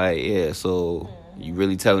her. So like, yeah, so you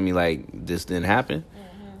really telling me like this didn't happen?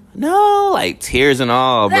 No, like tears and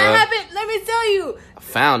all, bro. That happened. Let me tell you. I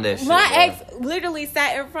found that shit. My bro. ex literally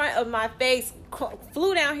sat in front of my face,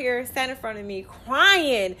 flew down here, sat in front of me,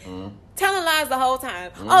 crying, telling lies the whole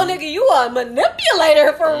time. Oh, nigga, you a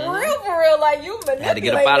manipulator for real. Like, you manipulator. Had to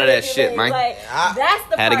get up out of that shit, man. Like, that's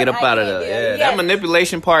the Had to part get up out of there. Yeah, that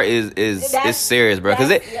manipulation part is serious, bro.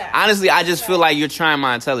 Because honestly, I just feel like you're trying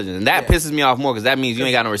my intelligence, and that pisses me off more because that means you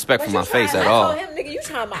ain't got no respect for my face at all. I told him, nigga, you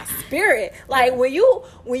trying my spirit. Like, when you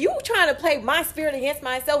trying to play my spirit against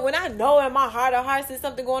myself, when I know in my heart of hearts there's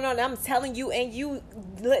something going on, and I'm telling you, and you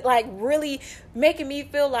like really making me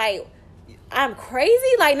feel like I'm crazy.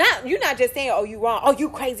 Like, you're not just saying, oh, you wrong. Oh, you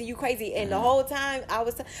crazy. And the whole time I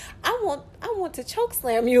want to choke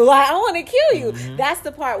slam you. Like, I want to kill you. That's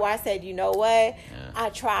the part where I said, you know what? I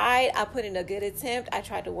tried. I put in a good attempt. I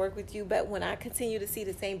tried to work with you. But when I continue to see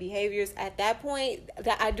the same behaviors at that point,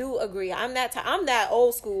 that I do agree. I'm that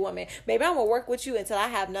old school woman. Baby, I'm going to work with you until I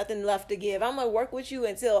have nothing left to give. I'm going to work with you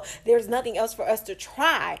until there's nothing else for us to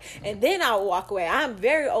try. And then I'll walk away. I'm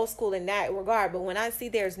very old school in that regard. But when I see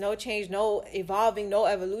there's no change, no evolving, no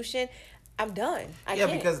evolution, I'm done. I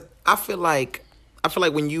can't. Because I feel like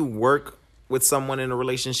when you work with someone in a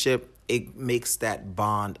relationship, it makes that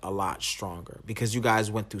bond a lot stronger because you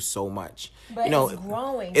guys went through so much. But it's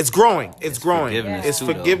growing. It's growing. It's growing. Forgiveness It's too,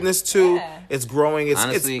 forgiveness too. Yeah. It's growing. It's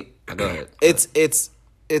Honestly, go ahead.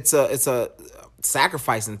 It's a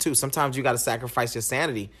sacrificing too. Sometimes you got to sacrifice your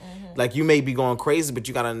sanity. Like, you may be going crazy, but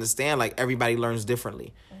you got to understand, like, everybody learns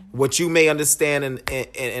differently. What you may understand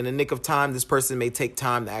in the nick of time, this person may take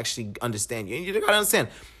time to actually understand you. And you got to understand,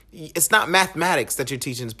 it's not mathematics that you're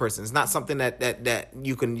teaching this person. It's not something that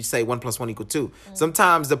you can say 1 + 1 = 2.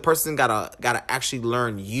 Sometimes the person gotta actually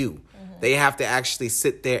learn you. They have to actually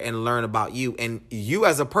sit there and learn about you. And you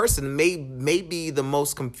as a person may be the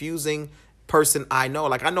most confusing person I know.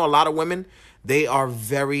 Like, I know a lot of women, they are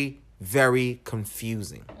very, very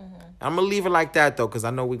confusing. I'm gonna leave it like that though, because I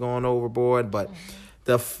know we're going overboard. But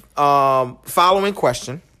the following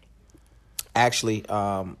question, actually,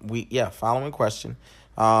 following question.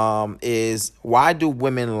 Is why do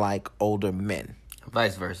women like older men?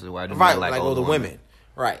 Vice versa. Why do men like older women?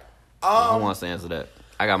 Right. Who wants to answer that?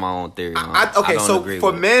 I got my own theory. So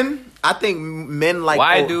for men, I think men like.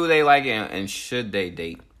 Why do they like it, and should they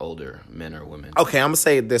date older men or women? Okay, I'm gonna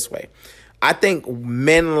say it this way. I think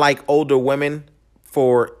men like older women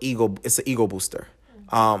for ego. It's an ego booster.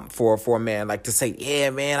 For a man, like, to say, yeah,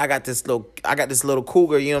 man, I got this little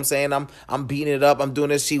cougar, you know what I'm saying? I'm beating it up. I'm doing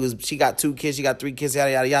this. She got 2 kids. She got 3 kids.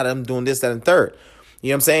 Yada yada yada. I'm doing this, that, and third. You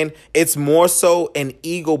know what I'm saying? It's more so an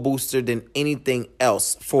ego booster than anything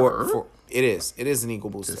else. It is an ego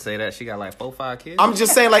booster. To say that she got like 4, 5 kids. I'm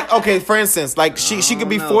just saying, like, okay, for instance, like she could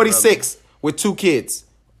be 46 with 2 kids,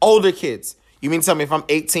 older kids. You mean to tell me if I'm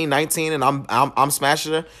 18, 19 and I'm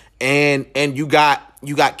smashing her, and you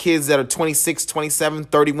got kids that are 26, 27,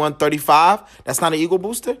 31, 35, that's not an ego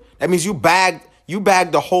booster? That means you bagged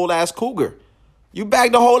the whole ass cougar. You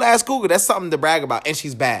bagged the whole ass cougar. That's something to brag about. And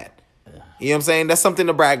she's bad. You know what I'm saying? That's something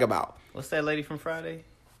to brag about. What's that lady from Friday?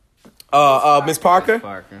 Miss Parker. Miss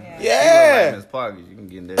Parker. Yeah. Miss Parker, you can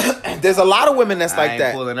get in there. There's a lot of women that's like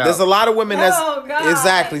that. There's a lot of women that's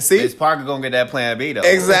exactly. See, Miss Parker gonna get that plan B though.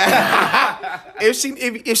 Exactly.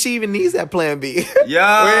 if she even needs that plan B.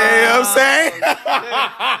 Yeah. You know what I'm saying?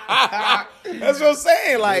 That's what I'm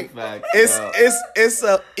saying. Like, it's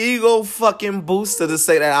a ego fucking booster to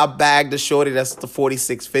say that I bagged the shorty that's the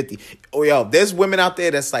 4650. Oh, yo, there's women out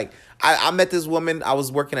there that's like, I met this woman. I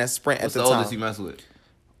was working at Sprint at the time. What's the oldest you mess with?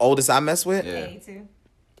 Oldest I mess with? Yeah. 82.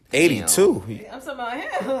 82. I'm talking about him.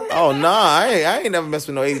 Oh, nah, I ain't never messed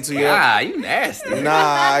with no 82 year old. Ah, you nasty.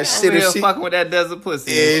 Nah, shit. If she fucking with that desert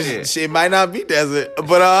pussy. She might not be desert,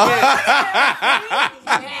 but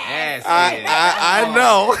I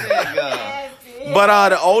know. But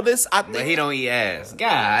the oldest, I think. But he don't eat ass.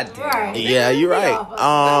 God damn. Right. Yeah, you're right.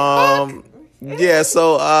 Yeah.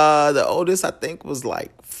 So the oldest I think was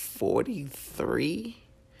like 43.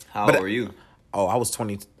 How old were you? Oh, I was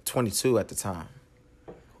 22 at the time.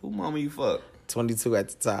 Who mama you fuck? 22 at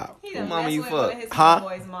the time. Who mama you fuck? Huh?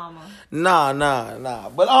 Boy's mama. Nah.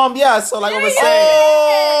 But yeah, so like I was saying.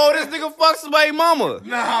 Oh, this nigga fuck somebody mama.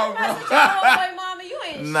 Nah, bro. Boy, mama, you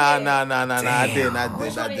ain't Nah. shit. I didn't.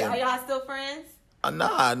 Which one are y'all still friends?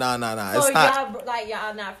 Nah. So It's not.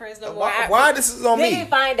 y'all not friends no more. Why this is on Did me? he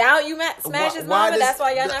find out you smashed his mama? That's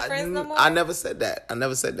why y'all not friends no more. I never said that.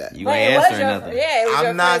 You But ain't it was answering your- nothing. Yeah, it was your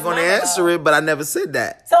I'm not friend's going to mama, answer though. it, but I never said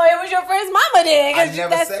that. So it was your friend's mama then? I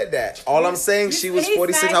never said that. All I'm saying, she was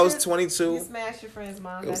 46. I was 22. You smashed your friend's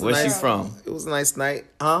mom. was Where's she nice. from? It was a nice night,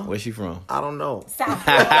 huh? Where's she from? I don't know. South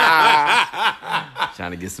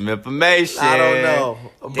Trying to get some information. I don't know,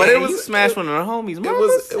 but Damn, it was you smashed one of the homies. It Mamas?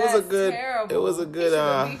 was a That's good. terrible. It was a good.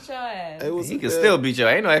 He should've beat your ass. It was. He a can good, still beat you.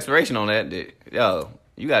 Ain't no expiration on that. Dude. Yo,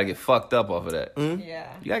 you gotta get fucked up off of that.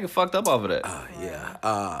 Yeah. You gotta get fucked up off of that.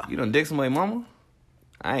 Yeah. You done dick somebody, mama?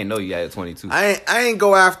 I ain't know you had 22. I ain't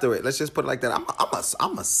go after it. Let's just put it like that.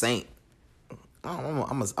 I'm a saint.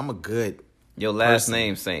 I'm a good. Your last person.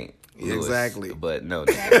 name Saint. Louis. Exactly. But no,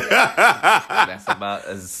 that's about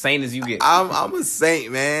as saint as you get. I'm a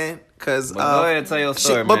saint, man. Cause But go ahead and tell your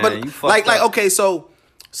story, shit, man. But You fucked like up. okay, so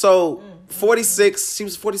 46. She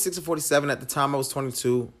was 46 or 47 at the time. I was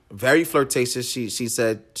 22. Very flirtatious. She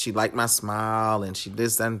said she liked my smile and she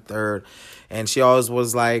this that, and third, and she always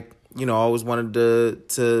was like, you know, always wanted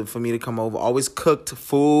to for me to come over. Always cooked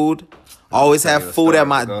food. Always Tell have your food story, at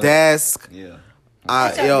my go ahead. desk. Yeah.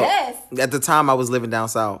 At your desk? At the time I was living down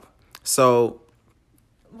south, so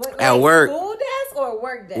At work. School desk or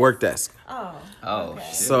work desk? work desk. Oh. Oh Okay.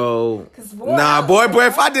 shit. So 'Cause boy, boy,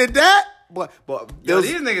 if I did that, boy, there Yo, was-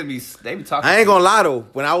 these niggas they be talking. I ain't gonna lie though.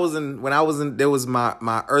 When I was in, there was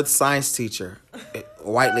my earth science teacher, a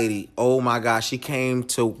white lady. Oh my gosh, she came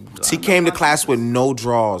to class with no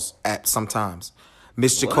drawers at sometimes.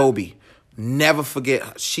 Miss Jacoby, never forget.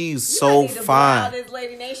 Her. She's so Need to blow out fine. this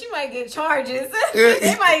lady name. She might get charges.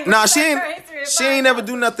 They might Nah, check her history and she find ain't never out.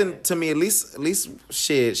 do nothing to me. At least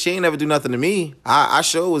shit. She ain't never do nothing to me. I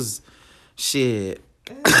sure was shit.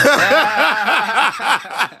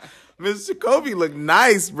 Miss Jacoby looked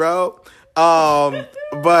nice, bro.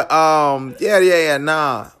 Yeah,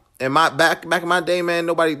 nah. And back in my day, man,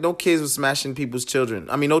 no kids was smashing people's children.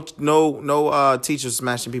 I mean, no teachers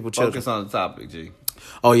smashing people's children. Focus on the topic, G.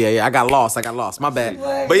 Oh yeah, I got lost. My bad.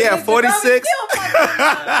 But yeah, Mr. 46. Jacoby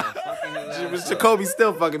still Miss Jacoby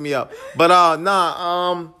still fucking me up. But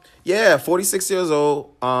 46 years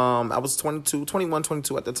old. I was 21,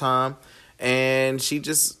 22 at the time. And she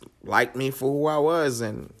just liked me for who I was.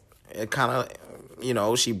 And it kind of, you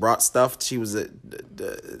know, she brought stuff. She was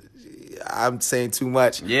I'm saying too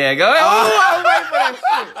much. Yeah, go ahead. I was waiting for that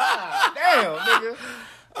shit. Damn, nigga.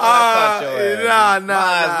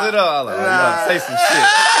 Nah. Lit up. Say some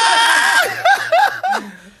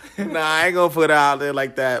shit. Nah, I ain't gonna put it out there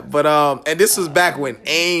like that. But and this was back when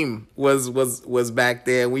AIM was back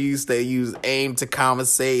there. We used to use AIM to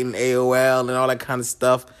conversate and AOL and all that kind of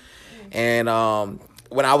stuff. And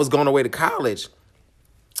when I was going away to college,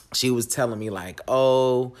 she was telling me like,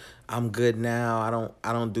 "Oh, I'm good now.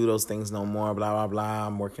 I don't do those things no more. Blah blah blah.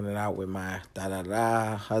 I'm working it out with my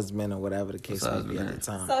husband or whatever the case may be at the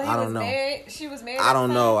time. So he I was don't know. married. She was married. I at don't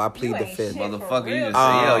the know. time? I plead You the ain't fifth. shit for Motherfucker, you real. just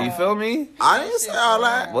say, yo, you feel me? I didn't say all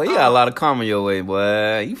that. Boy, you got a lot of karma your way,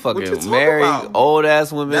 boy. You you fucking talking married, about? old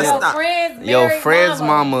ass women. That's Your not- friends, Yo, married friends'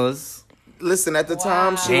 mama. mamas. Listen, at the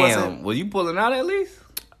time she Damn, wasn't. was you pulling out at least?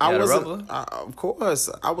 I You had a wasn't. rubber? Of course,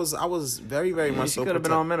 I was very very much She so. could have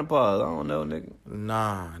been on menopause. I don't know, nigga.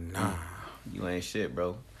 Nah. You ain't shit, bro.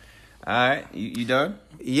 All right, you done?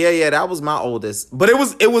 Yeah, that was my oldest. But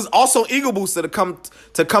it was also ego booster to come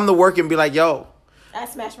to work and be like, yo, I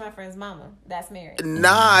smashed my friend's mama. That's married.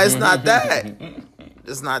 nah, it's not that.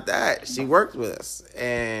 It's not that. She worked with us,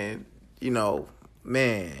 and you know,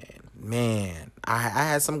 man, I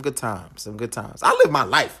had some good times. I lived my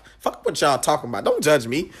life. Fuck what y'all talking about. Don't judge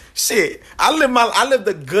me. Shit, I lived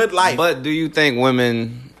a good life. But do you think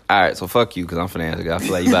women? All right, so fuck you, because I'm finna answer. I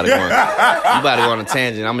feel like you about to go on a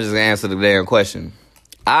tangent. I'm just gonna answer the damn question.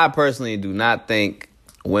 I personally do not think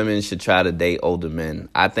women should try to date older men.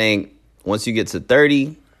 I think once you get to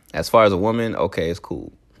 30, as far as a woman, okay, it's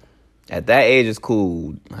cool. At that age, it's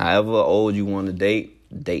cool. However old you want to date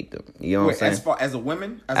them. You know what I'm saying? as far as a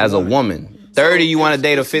woman, As a woman. 30, you want to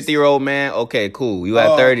date a 50-year-old man? Okay, cool. You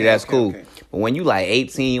at 30, that's cool. Okay. But when you like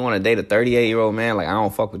 18, you want to date a 38-year-old man? Like, I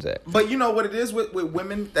don't fuck with that. But you know what it is with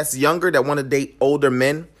women that's younger that want to date older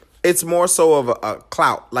men? It's more so of a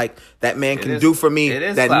clout. Like, that man can do for me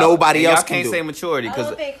that clout. nobody And else y'all can can't do. say maturity, I because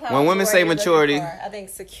don't think clout when is women the say word you're looking maturity... for. I think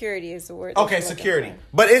security is the word. Okay, that you're looking security. for.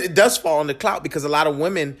 But it does fall under clout because a lot of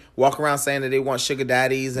women walk around saying that they want sugar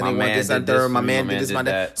daddies and My they want man this and did third. this My for me, man my did man this, did my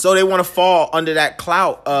that. dad. So they want to fall under that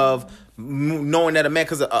clout of knowing that a man,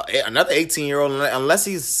 because another 18-year-old, unless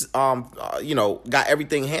he's got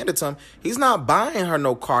everything handed to him, he's not buying her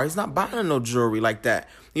no car. He's not buying her no jewelry like that.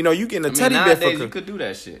 You know, you getting a teddy bear nowadays for you could do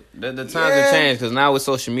that shit. The times have changed because now with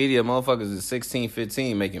social media, motherfuckers is 16,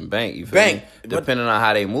 15 making bank. You feel me? Depending on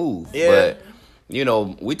how they move. Yeah. But, you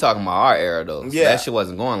know, we talking about our era though. So that shit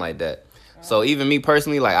wasn't going like that. So even me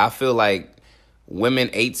personally, like, I feel like women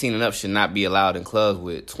 18 and up should not be allowed in clubs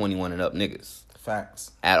with 21 and up niggas.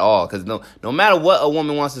 Facts. At all. Because no matter what a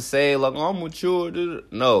woman wants to say, like, I'm mature.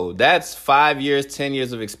 No, that's 5 years, 10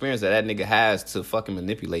 years of experience that nigga has to fucking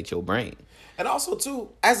manipulate your brain. And also, too,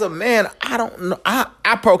 as a man, I don't know.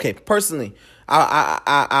 Personally,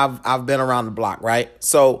 I've been around the block, right?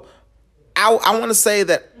 So I want to say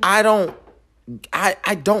that I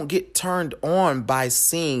don't get turned on by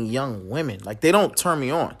seeing young women. Like, they don't turn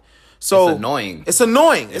me on. So it's annoying. It's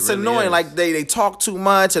annoying. It's really annoying. is. Like they talk too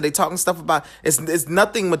much, or they talking stuff about. It's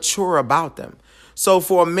nothing mature about them. So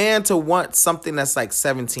for a man to want something that's like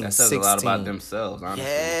 17, that says 16. a lot about themselves, honestly.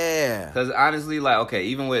 Yeah. Because honestly, like, okay,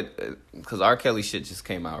 even with, because R. Kelly shit just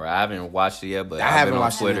came out, right? I haven't watched it yet, but I've been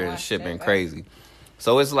on Twitter and shit been crazy.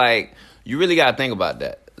 So it's like, you really got to think about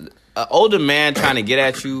that. An older man trying to get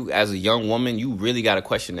at you as a young woman, you really got to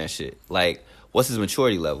question that shit. Like, what's his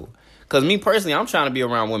maturity level? Because me personally, I'm trying to be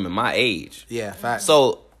around women my age. Yeah, facts.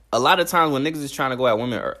 So a lot of times when niggas is trying to go at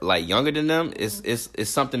women like younger than them, it's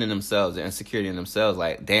something in themselves, an insecurity in themselves.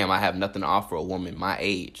 Like, damn, I have nothing to offer a woman my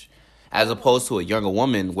age. As opposed to a younger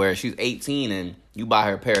woman where she's 18 and you buy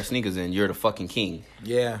her a pair of sneakers and you're the fucking king.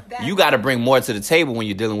 Yeah. You got to bring more to the table when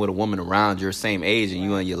you're dealing with a woman around your same age and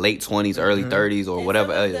you in your late 20s, early 30s, or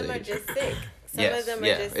whatever else. Some of them are just sick. Some yes, of them are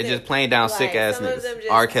yeah. just It's sick. just plain down sick ass some of them niggas.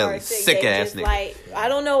 just R. Kelly, are sick They ass just, niggas. Like, I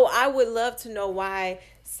don't know. I would love to know why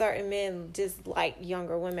certain men just like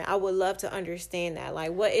younger women. I would love to understand that.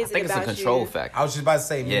 Like, what is I think it about it's a control you? factor. I was just about to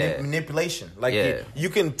say Yeah. manipulation. Like Yeah. you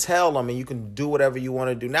can tell them and you can do whatever you want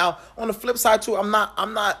to do. Now, on the flip side too, I'm not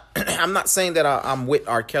I'm not saying that I'm with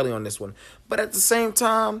R. Kelly on this one, but at the same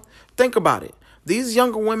time, think about it. These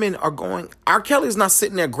younger women are going. R. Kelly's not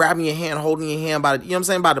sitting there grabbing your hand, holding your hand by the, you know what I'm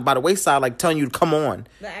saying, by the wayside, like telling you to come on.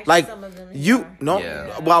 But actually, Like some of them you are. no.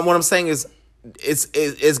 Yeah. Well, what I'm saying is,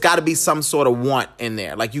 it's got to be some sort of want in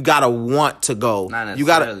there. Like you gotta want to go. Not You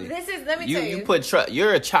gotta. necessarily. Let me tell you. You put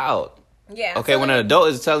you're a child. Yeah. Okay, so when let an adult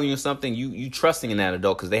is telling you something, you trusting in that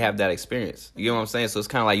adult because they have that experience. You know what I'm saying? So it's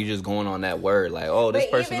kind of like you just going on that word, like, oh, this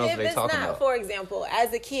But person even knows if what they're it's talking not, about. for example,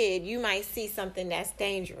 as a kid, you might see something that's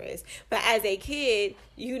dangerous. But as a kid,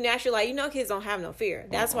 you naturally, like, you know, kids don't have no fear.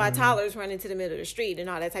 That's why toddlers run into the middle of the street and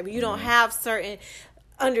all that type of. You don't have certain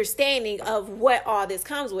understanding of what all this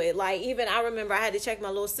comes with. Like, even I remember I had to check my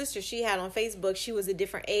little sister. She had on Facebook, she was a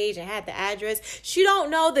different age and had the address. She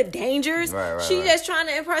don't know the dangers. Right, She right. just trying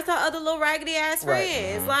to impress her other little raggedy ass Right.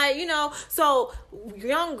 friends. Like, you know, so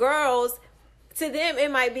young girls, to them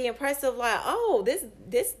it might be impressive, like, oh, this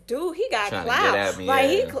dude, he got Trying to clout. get at me,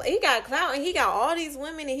 Like, yeah. he got clout and he got all these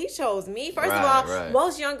women and he chose me. First of Right, all, right.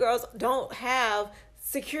 most young girls don't have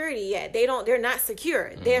security yet. They're not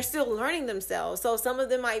secure. They're still learning themselves. So some of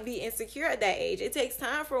them might be insecure at that age. It takes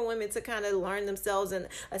time for women to kind of learn themselves and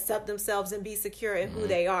accept themselves and be secure in who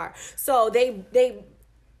they are. So they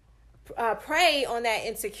prey on that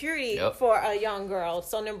insecurity Yep. for a young girl.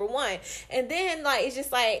 So number one. And then, like, it's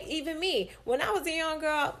just like, even me, when I was a young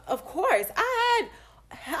girl, of course I had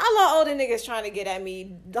hella older niggas trying to get at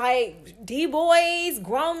me, like D-boys,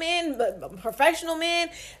 grown men, professional men.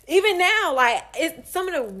 Even now, like, it's some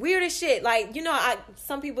of the weirdest shit. Like, you know,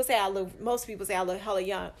 most people say I look hella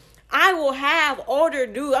young. I will have older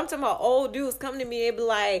dudes, I'm talking about old dudes, come to me and be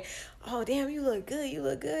like, oh, damn, you look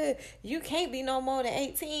good. You can't be no more than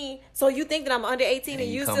 18. So you think that I'm under 18 and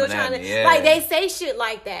you you still coming trying at to, me, yeah. like, they say shit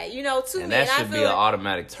like that, you know, to And me. that I should be feel an like,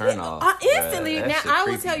 automatic turn off. instantly. That Now, shit I will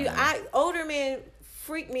creepy, tell you, man. older men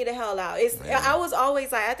freak me the hell out. I was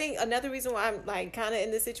always like, I think another reason why I'm like kind of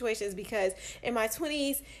in this situation is because in my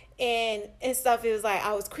 20s and stuff, it was like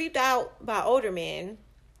I was creeped out by older men,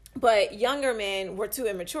 but younger men were too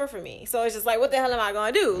immature for me. So it's just like, what the hell am I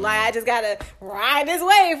gonna do? Like, I just gotta ride this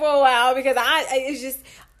wave for a while because it's just,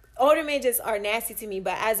 older men just are nasty to me.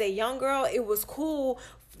 But as a young girl, it was cool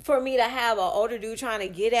for me to have an older dude trying to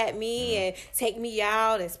get at me and take me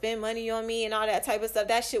out and spend money on me and all that type of stuff.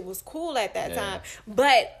 That shit was cool at that time.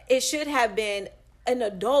 But it should have been an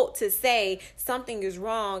adult to say something is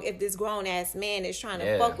wrong if this grown ass man is trying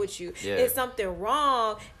to fuck with you. Yeah. Is something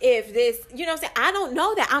wrong if this, you know what I'm saying? I don't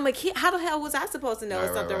know that. I'm a kid. How the hell was I supposed to know Right,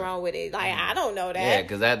 there's something right. wrong with it? Like, I don't know that. Yeah,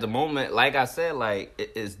 because at the moment, like I said, like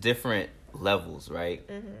it's different levels, right?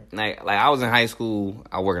 Like I was in high school,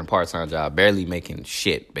 I worked a part-time job, barely making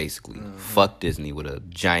shit, basically. Fuck Disney with a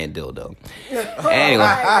giant dildo. Anyway,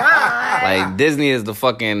 like Disney is the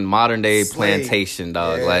fucking modern day plantation,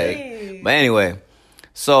 dog. Yeah. Like, but anyway,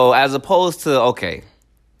 so as opposed to, okay,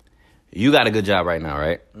 you got a good job right now,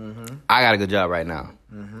 right? I got a good job right now.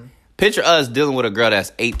 Picture us dealing with a girl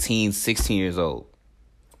that's 18, 16 years old.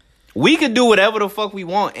 We could do whatever the fuck we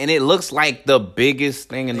want, and it looks like the biggest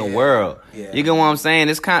thing in the world. Yeah. You get what I'm saying?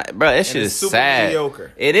 It's kind of, bro, that shit is super sad.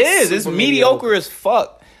 mediocre. It is. It's Super mediocre as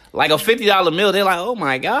fuck. Like a $50 meal, they're like, oh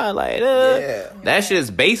my God, like, that shit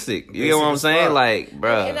is basic. You get what I'm saying? fuck. Like,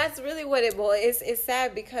 bro. And that's really what it was. It's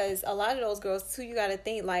sad because a lot of those girls too, you got to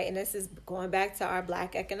think like, and this is going back to our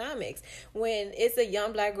black economics. When it's a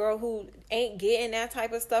young black girl who ain't getting that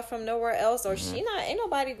type of stuff from nowhere else, or ain't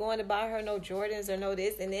nobody going to buy her no Jordans or no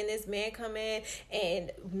this, and then this man come in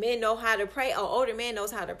and men know how to pray. An older man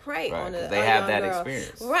knows how to pray on a They have young that girl.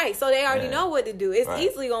 experience. Right? So they already know what to do. It's Right.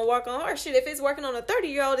 easily gonna work on her shit. If it's working on a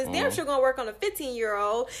 30-year-old, it's damn sure gonna work on a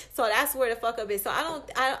 15-year-old. So that's where the fuck up is. So I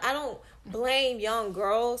don't blame young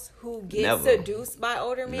girls who get Never. seduced by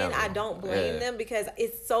older men. Never. I don't blame them because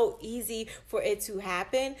it's so easy for it to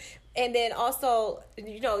happen. And then also,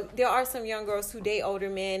 you know, there are some young girls who date older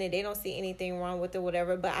men and they don't see anything wrong with it,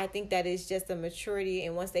 whatever. But I think that is just a maturity.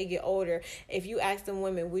 And once they get older, if you ask them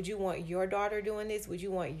women, would you want your daughter doing this? Would you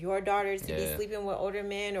want your daughter to be sleeping with older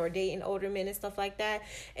men or dating older men and stuff like that?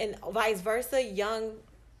 And vice versa,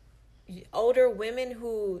 older women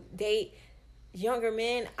who date younger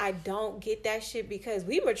men, I don't get that shit because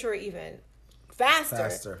we mature even faster.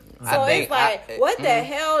 So it's like, what the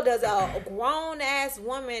hell does a grown ass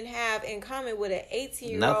woman have in common with an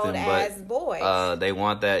 18-year-old ass boy? They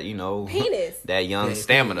want that, you know, penis, that young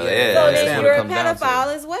stamina. Yeah. So that's then what you're it a comes down to.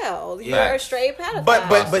 pedophile as well. You're a straight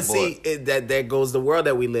pedophile. But see, that goes the world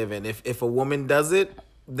that we live in. If a woman does it,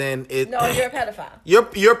 then it no, you're a pedophile. You're a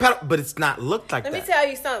pedophile, but it's not looked like that. Let me tell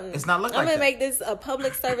you something. It's not looked I'm like gonna that. make this a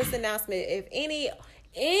public service announcement. If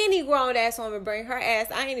any grown ass woman bring her ass,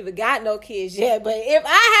 I ain't even got no kids yet, but if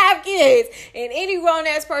I have kids and any grown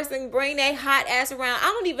ass person bring their hot ass around, I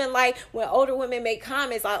don't even like when older women make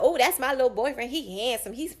comments like, oh, that's my little boyfriend, he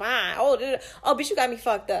handsome, he's fine. Oh, bitch, you got me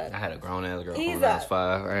fucked up. I had a grown ass girl He's when I was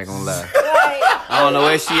 5. I ain't gonna lie. Like, I don't know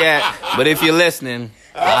where she at, but if you're listening,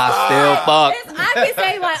 I still fuck. I can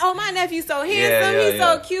say like, oh, my nephew's so handsome, he's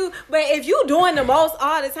so cute. But if you doing the most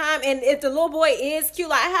all the time, and if the little boy is cute,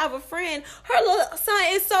 like I have a friend, her little son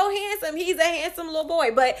is so handsome. He's a handsome little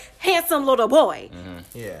boy, but handsome little boy.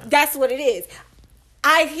 Yeah, that's what it is.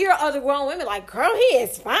 I hear other grown women like, girl, he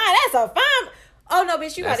is fine. That's a fine. Oh no,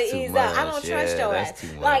 bitch, you gotta ease up. I don't trust your ass.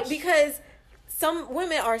 Like, because some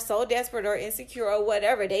women are so desperate or insecure or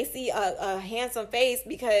whatever. They see a handsome face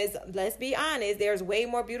because, let's be honest, there's way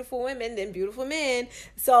more beautiful women than beautiful men.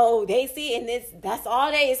 So they see, and that's all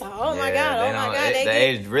they. It's like, oh my god. The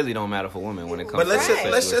age really don't matter for women when it comes. but to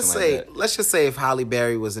let's just say if Halle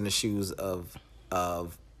Berry was in the shoes of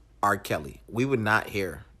R. Kelly, we would not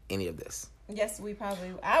hear any of this. Yes, we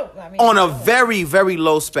probably. I mean, on a very, very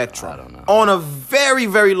low spectrum. I don't know. On a very,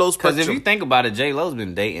 very low spectrum. Because if you think about it, J-Lo's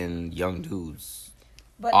been dating young dudes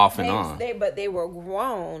off and on. But they were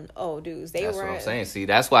grown old dudes. That's what I'm saying. See,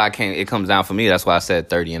 that's why it comes down for me. That's why I said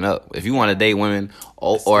 30 and up. If you want to date women,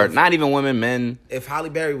 or not even women, men. If Halle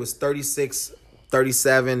Berry was 36,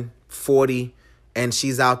 37, 40, and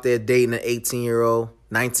she's out there dating an 18-year-old,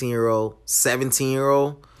 19-year-old,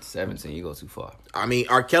 17-year-old. 17, you go too far. I mean,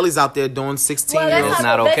 R. Kelly's out there doing 16-year-olds. It's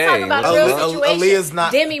not okay. Let's talk about real situation. Aaliyah's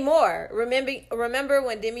not. Demi Moore. Remember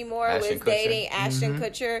when Demi Moore Ashton was dating Ashton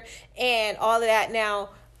Kutcher and all of that? Now,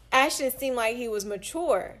 Ashton seemed like he was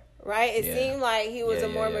mature, right? It seemed like he was a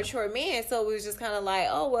more mature man. So it was just kind of like,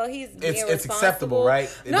 oh well, he's being responsible. It's acceptable,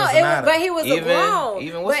 right? But he was a grown.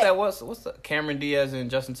 Even what's the Cameron Diaz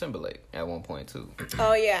and Justin Timberlake at one point too.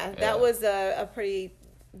 Oh yeah, that was a pretty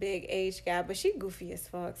big age gap, but she goofy as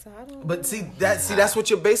fuck, so I don't. But that's what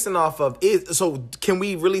you're basing off of. So can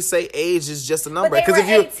we really say age is just a number? But they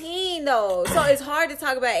were 18 though, so it's hard to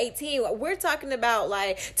talk about 18. We're talking about,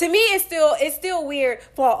 like, to me, it's still weird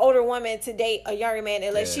for an older woman to date a younger man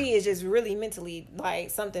unless she is just really mentally like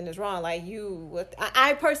something is wrong. Like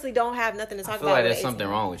I personally don't have nothing to talk about. I feel like there's something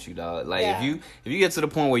wrong with you, dog. Like if you get to the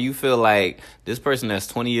point where you feel like this person that's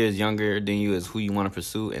 20 years younger than you is who you want to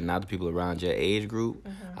pursue, and not the people around your age group.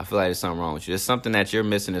 I feel like there's something wrong with you. There's something that you're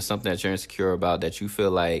missing. There's something that you're insecure about that you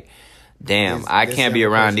feel like, damn, I can't be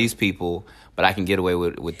around these people. but I can get away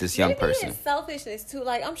with this young Maybe person. it's selfishness too.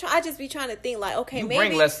 Like I just be trying to think like, okay, You maybe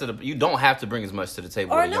bring less to the. You don't have to bring as much to the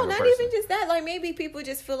table. or as a no, younger not person. even just that. Like maybe people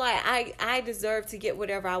just feel like I deserve to get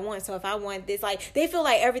whatever I want. So if I want this, like they feel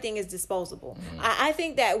like everything is disposable. I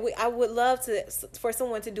think that I would love for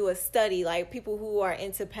someone to do a study, like people who are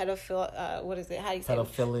into pedophile. What is it? How do you say?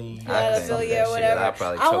 Pedophilia. Pedophilia or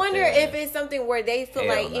whatever. I wonder if it's something where they feel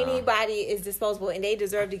Hell like no. anybody is disposable and they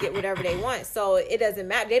deserve to get whatever they want. So it doesn't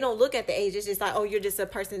matter. They don't look at the age. It's just like, oh, you're just a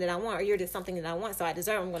person that I want, or you're just something that I want. So I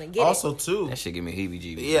deserve. I'm going to get Also, it. too. That shit give me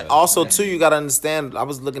heebie-jeebies. Yeah. bro. Also, too, you gotta understand. I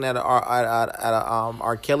was looking at a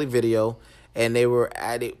R. Kelly video, and they were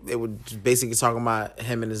at it. They were basically talking about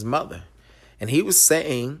him and his mother, and he was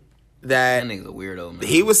saying that That nigga's a weirdo, man.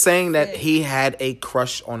 he was saying that he had a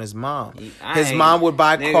crush on his mom. I His ain't- mom would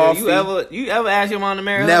buy nigga, coffee. You ever ask your mom to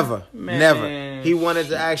marry her? Never, Man. never. He wanted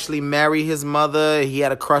to actually marry his mother. He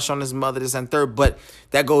had a crush on his mother, this and third. But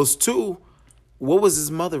that goes to, what was his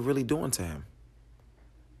mother really doing to him?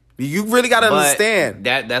 You really got to But understand.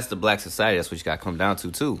 that's the black society. That's what you got to come down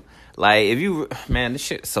to too. Like if you, man, this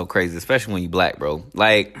shit's so crazy, especially when you black, bro.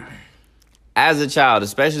 Like as a child,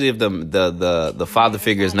 especially if the father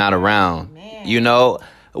figure is not around, you know,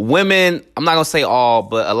 women. I'm not gonna say all,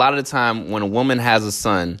 but a lot of the time when a woman has a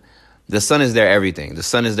son, the son is their everything. The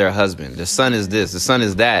son is their husband. The son is this. The son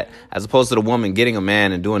is that. As opposed to the woman getting a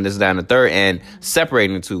man and doing this, that, and the third, and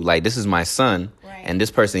separating the two. Like this is my son, Right. and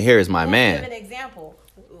this person here is my man. Give an example.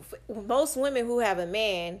 Most women who have a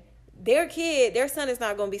man, their son is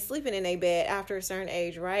not going to be sleeping in their bed after a certain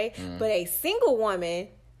age, right? But a single woman,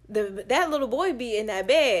 that little boy be in that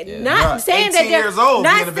bed. Yeah. Not Right. saying that 18 they're years old, be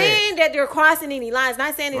in not the bed. saying that they're crossing any lines.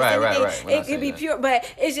 Not saying it's Right, anything. right. We're It not could saying be that. pure, but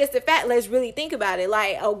it's just the fact. Let's really think about it.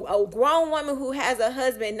 Like a grown woman who has a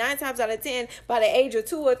husband, 9 times out of 10, by the age of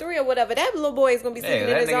 2 or 3 or whatever, that little boy is gonna be sleeping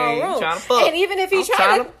in his own room. And even if he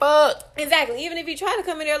trying to fuck. exactly, even if he try to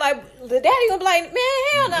come in there like the daddy gonna be like,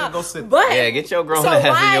 man, hell no. Go sit. But Yeah, get your grown so ass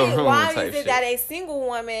why, in your room why type is it shit. that a single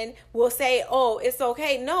woman will say, "Oh, it's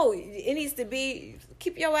okay"? No, it needs to be.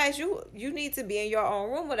 Keep your ass. You need to be in your own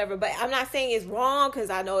room, whatever. But I'm not saying it's wrong because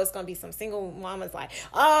I know it's gonna be some single mamas like,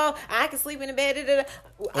 "Oh, I can sleep in the bed." Da, da,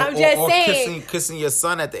 da. I'm just saying. Kissing your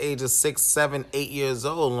son at the age of 6, 7, 8 years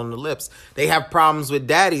old on the lips. They have problems with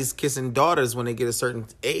daddies kissing daughters when they get a certain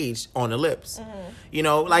age on the lips. You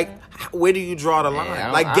know, like where do you draw the line?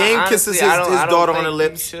 Yeah, like Game kisses his daughter on the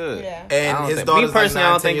lips, Yeah. and his Me daughter's like personally, 9,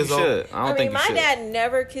 I don't 10 think you years old. should. I don't think you my should. dad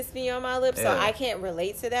never kissed me on my lips, so Yeah. I can't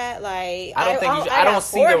relate to that. Like, I don't think you should. I don't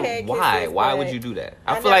see the why. Why would you do that?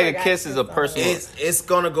 I feel like a kiss is a personal. It's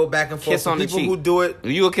gonna go back and forth. Kiss on the People cheek. who do it,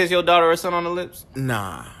 You will kiss your daughter or son on the lips?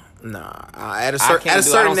 nah. At a can't certain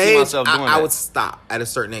do it. I don't see age, myself doing I that. would stop at a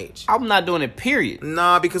certain age. I'm not doing it. Period.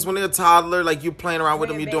 Nah, because when they're a toddler, like you playing around with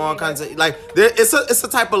them, Like you a doing all baby, kinds of like. It's a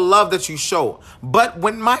type of love that you show. But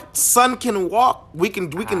when my son can walk, we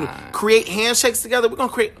can create handshakes together. We're gonna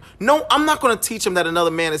create. No, I'm not gonna teach him that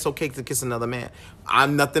another man it's okay to kiss another man.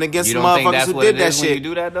 I'm nothing against You don't think motherfuckers that's who what did it that is when shit. you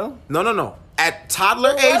do that though? No. At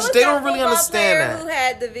toddler age, they don't really understand Who that.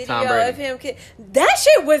 had the video Tom Brady. of him? That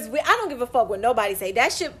shit was. I don't give a fuck what nobody say.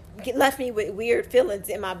 That shit left me with weird feelings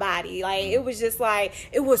in my body. Like it was just like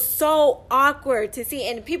it was so awkward to see.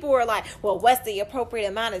 And people were like, "Well, what's the appropriate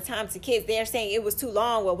amount of time to kiss?" They're saying it was too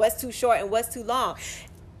long. Well, what's too short and what's too long?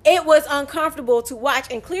 It was uncomfortable to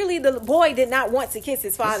watch, and clearly the boy did not want to kiss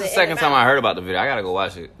his father. This is the second time I heard about the video. I gotta go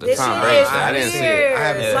watch it. The This Tom shit Brady is shit. I didn't see weird. it. I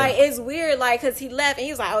haven't seen Like it's weird, like because he left and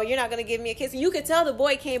he was like, "Oh, you're not gonna give me a kiss." And you could tell the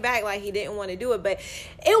boy came back like he didn't want to do it, but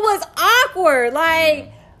it was awkward.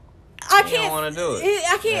 Like I don't can't wanna do it.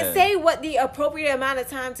 I can't Yeah. say what the appropriate amount of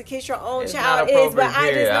time to kiss your own It's child not is, appropriate. but I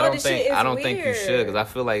period. just know don't this think, shit is I don't weird. think you should because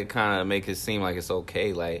I feel like it kind of make it seem like it's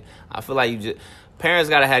okay. Like I feel like you just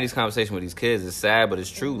parents gotta have these conversations with these kids. It's sad, but it's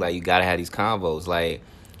true. Like you gotta have these convos. Like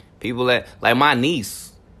people that like my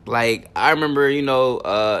niece. Like I remember,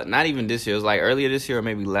 not even this year. It was like earlier this year, or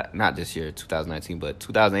maybe not this year, 2019, but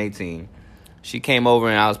 2018. She came over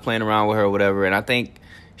and I was playing around with her or whatever, and I think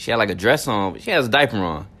she had like a dress on, but she has a diaper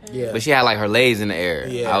on. Yeah. But she had like her legs in the air.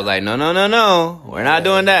 Yeah. I was like, no, we're not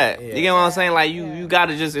doing that. Yeah. You get what I'm saying? Like you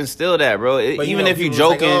gotta just instill that, bro. But Even if you people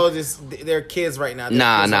was joking. like, they're kids right now.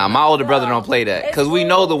 Nah. My older brother don't play that because we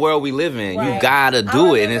know the world we live in. You Right. gotta I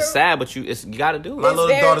do it, and it's remember- sad, but you gotta do My it. little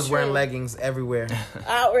very daughter's true. wearing leggings everywhere.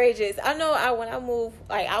 Outrageous. I know when I moved,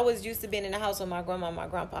 like I was used to being in the house with my grandma and my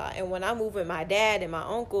grandpa, and when I moved with my dad and my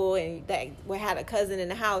uncle and we had a cousin in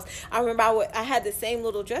the house, I remember I had the same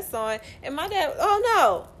little dress on, and my dad, oh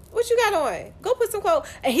no, What you got on? Go put some clothes.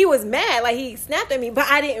 And he was mad, like he snapped at me, but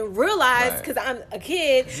I didn't realize because I'm a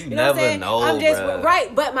kid. You know what I'm saying? Know, I'm just bruh.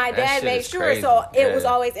 right. But my dad made sure, crazy. so it was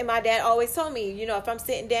always. And my dad always told me, you know, if I'm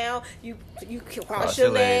sitting down, you cross your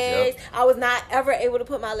legs. Yep. I was not ever able to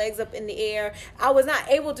put my legs up in the air. I wasn't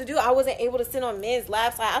able to sit on men's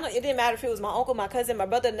laps. Like, it didn't matter if it was my uncle, my cousin, my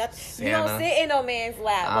brother. Nothing. You don't sit in on man's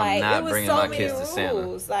lap. I'm not it was bringing so my many kids rules.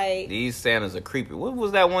 to Santa. Like, these Santas are creepy. What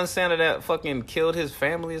was that one Santa that fucking killed his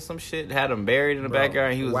family or some shit? Had him buried in the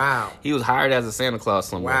backyard. He was hired as a Santa Claus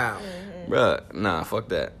somewhere. Wow. Bruh, nah, fuck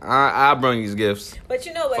that. I bring these gifts. But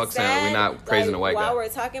you know what's fuck sad? Santa. We not praising the white guy. While we're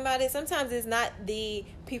talking about it, sometimes it's not the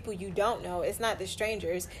people you don't know. It's not the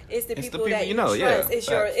strangers. It's the people that you know. Trust.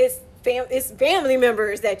 Yeah, it's family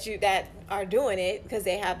members that are doing it because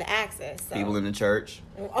they have the access. So. People in the church.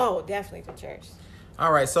 Oh, definitely the church.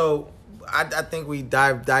 All right, so I think we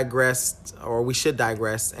digressed, or we should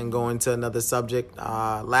digress and go into another subject.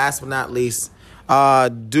 Last but not least,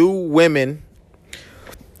 do women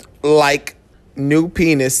like new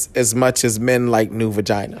penis as much as men like new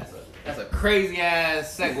vagina? That's a crazy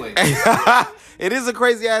ass segue. It is a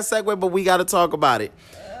crazy ass segue, but we got to talk about it.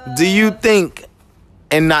 Do you think,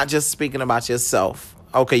 and not just speaking about yourself,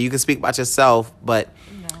 okay, you can speak about yourself, but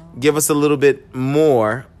give us a little bit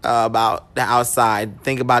more about the outside.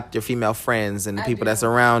 Think about your female friends and the people that's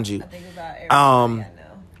around you. I think about everybody I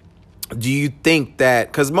know. Do you think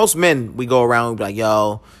that, because most men, we go around and be like,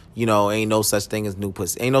 yo, you know, ain't no such thing as new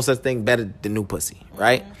pussy. Ain't no such thing better than new pussy,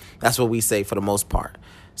 right? Mm-hmm. That's what we say for the most part.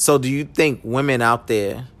 So do you think women out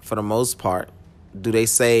there, for the most part, do they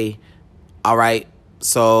say, all right,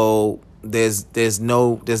 so there's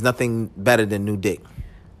nothing better than new dick?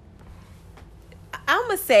 I'm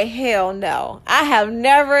going to say hell no. I have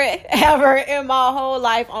never, ever in my whole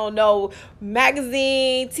life on no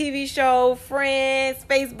magazine, TV show, friends,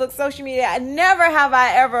 Facebook, social media, never have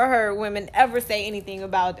I ever heard women ever say anything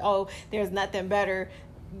about, oh, there's nothing better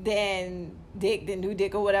than dick, than new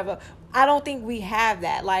dick or whatever. I don't think we have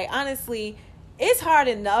that. Like, honestly, it's hard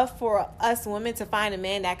enough for us women to find a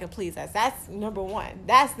man that can please us. That's number one.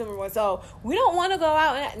 So we don't want to go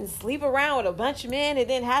out and sleep around with a bunch of men, and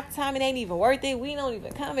then half the time it ain't even worth it. We don't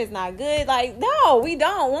even come. It's not good. Like, no, we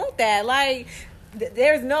don't want that. Like,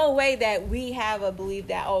 there's no way that we have a belief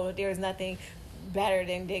that, oh, there's nothing better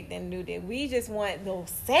than dick than new dick. We just want the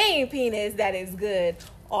same penis that is good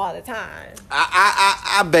all the time.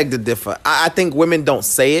 I beg to differ. I think women don't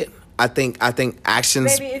say it. I think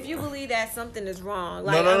actions. Baby, if you believe that something is wrong,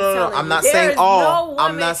 like no. I'm not saying all.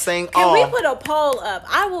 I'm not saying all. Can we put a poll up?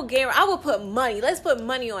 I will put money. Let's put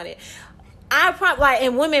money on it. I probably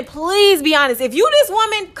and women, please be honest. If you this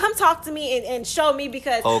woman, come talk to me and show me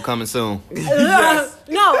because Coming soon. Yes.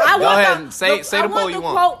 No, I Go want ahead and say the poll you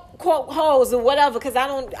want. Quote hoes or whatever, because I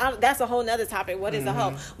don't. That's a whole nother topic. What is a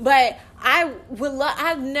hoe? But I would love.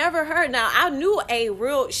 I've never heard. Now I knew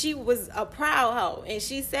she was a proud hoe, and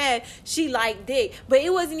she said she liked dick, but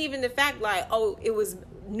it wasn't even the fact like, oh, it was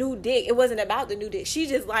new dick. It wasn't about the new dick. She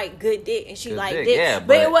just liked good dick, and she liked dick. Yeah,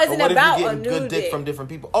 but it wasn't about a new good dick from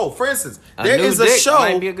different people. Oh, for instance, there is a show.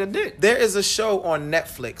 Might be a good dick. There is a show on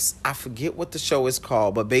Netflix. I forget what the show is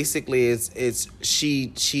called, but basically, it's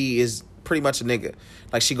she is pretty much a nigga.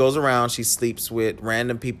 Like, she goes around, she sleeps with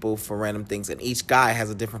random people for random things, and each guy has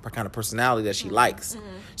a different kind of personality that she likes. Mm-hmm.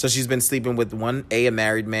 So she's been sleeping with a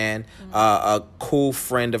married man, a cool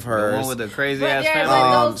friend of hers. The one with the crazy ass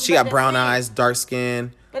family. She got brown eyes, dark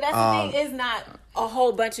skin. But that's the thing, it's not a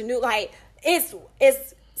whole bunch of new, like, it's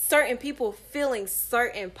certain people filling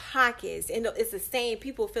certain pockets, and it's the same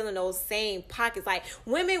people filling those same pockets. Like,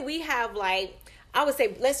 women, we have, like, I would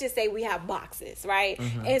say, let's just say we have boxes, right?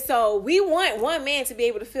 Mm-hmm. And so we want one man to be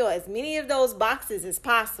able to fill as many of those boxes as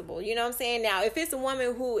possible. You know what I'm saying? Now, if it's a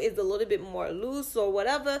woman who is a little bit more loose or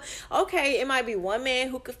whatever, okay, it might be one man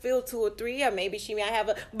who could fill 2 or 3, or maybe she might have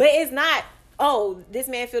but it's not, oh, this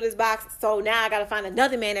man filled his box, so now I got to find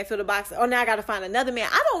another man that filled the box, or now I got to find another man.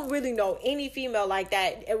 I don't really know any female like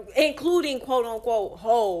that, including quote-unquote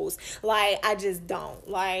hoes. Like, I just don't.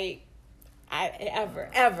 Like,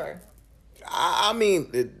 ever. I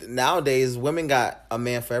mean, nowadays women got a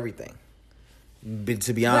man for everything.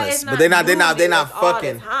 To be honest, but they're not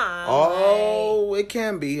fucking. It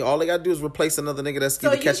can be. All they gotta do is replace another nigga that's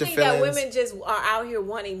either catching feelings. So you think that women just are out here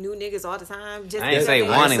wanting new niggas all the time? Just I ain't say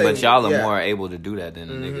wanting, but y'all are more able to do that than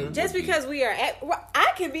a nigga. Just because we are,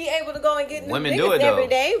 I can be able to go and get new women niggas do it, every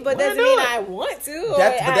day, but doesn't mean I want to.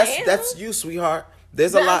 That's you, sweetheart.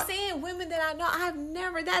 There's a lot. I'm saying women that I know, I've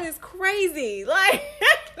never. That is crazy. Like,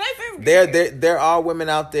 There are women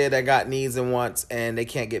out there that got needs and wants, and they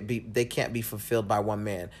can't be fulfilled by one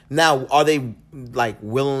man. Now, are they like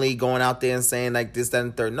willingly going out there and saying like this, that,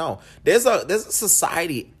 and third? No, there's a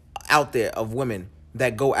society out there of women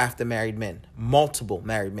that go after married men, multiple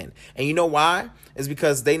married men, and you know why? It's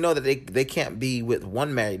because they know that they can't be with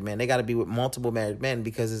one married man. They got to be with multiple married men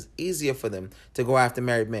because it's easier for them to go after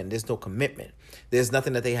married men. There's no commitment. There's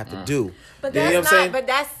nothing that they have to do. But you know that's what I'm saying? But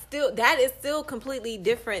that is still completely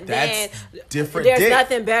different That's than different. There's dick.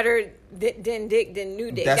 nothing better than dick than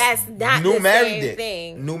new dick. That's not new the married same dick.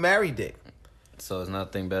 thing. New married dick So it's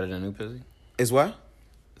nothing better than new pussy? is what?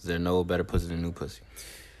 Is there no better pussy than new pussy?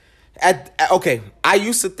 Okay, I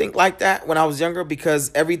used to think like that when I was younger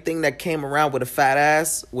because everything that came around with a fat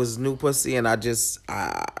ass was new pussy, and I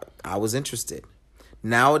was interested.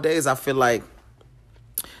 Nowadays, I feel like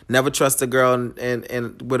never trust a girl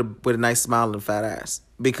and with a nice smile and a fat ass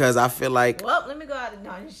because I feel like Well, let me go out and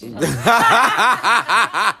non shit.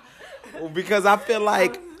 because I feel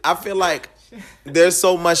like there's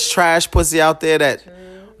so much trash pussy out there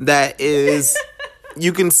that is.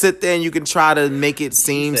 You can sit there and you can try to make it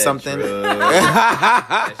seem something.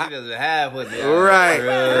 Yeah, she doesn't have pussy.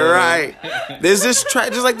 Right. There's just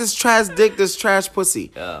just like this trash dick, this trash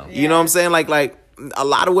pussy. Yeah. You know what I'm saying? Like a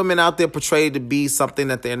lot of women out there portrayed to be something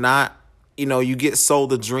that they're not. You know, you get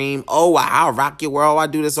sold the dream. Oh, I'll rock your world. I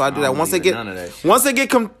do this or I do that. Once they get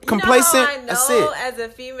complacent, I know that's it. as a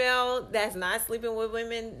female that's not sleeping with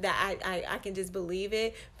women that I can just believe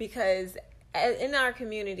it because in our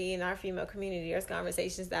community, in our female community, there's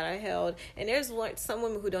conversations that are held, and there's some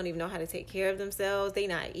women who don't even know how to take care of themselves. They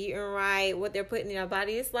not eating right. What they're putting in their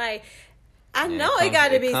body, it's like I know it got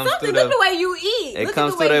to be something. Look at the way you eat. It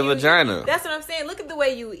comes through their vagina. That's what I'm saying. Look at the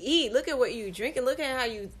way you eat. Look at what you drink, and look at how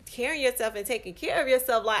you carrying yourself and taking care of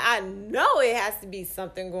yourself. Like I know it has to be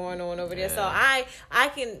something going on over there. So I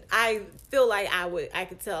feel like I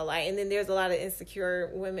could tell. Like, and then there's a lot of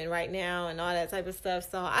insecure women right now and all that type of stuff.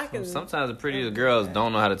 So I can. Sometimes the prettiest girls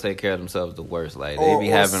don't know how to take care of themselves the worst. Like they be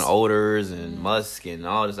having odors and musk and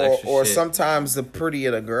all this extra shit. Or sometimes the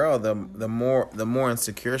prettier the girl, the more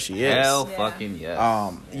insecure she is. Hell fucking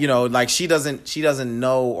yes. You know, like she doesn't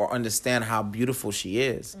know or understand how beautiful she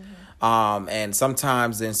is. And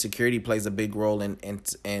sometimes the insecurity plays a big role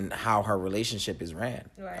in how her relationship is ran.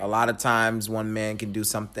 Right. A lot of times one man can do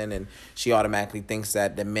something and she automatically thinks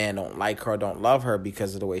that the man don't like her, don't love her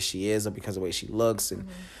because of the way she is or because of the way she looks. And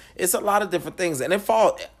it's a lot of different things. And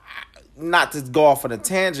not to go off on a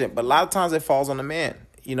tangent, but a lot of times it falls on the man.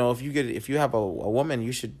 You know, if you have a woman,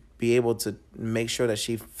 you should be able to make sure that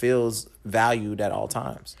she feels valued at all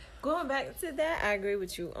times. Going back to that, I agree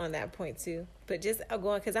with you on that point too. But just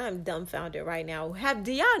going because I'm dumbfounded right now.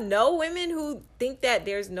 Do y'all know women who think that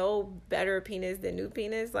there's no better penis than new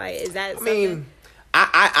penis? Like, is that? I mean,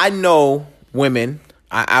 I know women.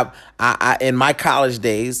 I in my college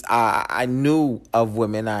days, I knew of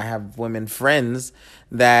women. I have women friends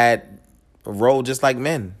that roll just like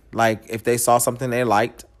men. Like if they saw something they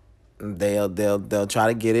liked, they'll try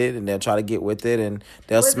to get it and they'll try to get with it and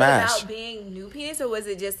they'll smash. Was it about being new penis or was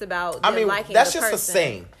it just about liking that's the just person? a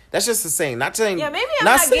saying. That's just a saying. Not saying. Yeah, maybe I'm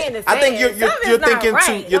not getting the saying. I think you're thinking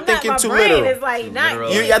right. You're thinking too literal. It's like not.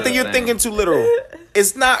 I think you're thinking too literal.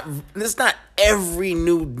 It's not every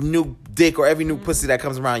new dick or every new pussy that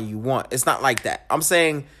comes around you want. It's not like that. I'm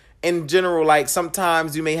saying in general, like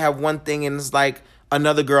sometimes you may have one thing and it's like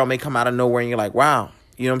another girl may come out of nowhere and you're like, wow.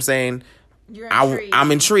 You know what I'm saying?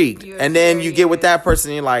 I'm intrigued. And then you get with that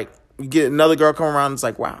person and you're like, you get another girl come around and it's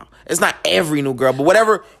like, wow. It's not every new girl, but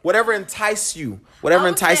whatever entices you.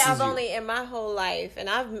 I've only in my whole life, and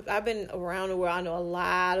I've been around the world. I know a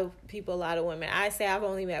lot of people, a lot of women. I say I've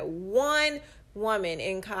only met one woman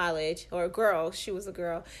in college, or a girl. She was a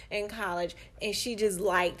girl in college, and she just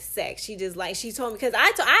liked sex. She told me because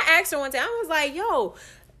I asked her one time. I was like, yo.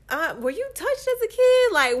 Were you touched as a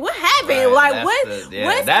kid? Like, what happened? Right, like, what?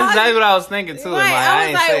 That's exactly what I was thinking too. Right, I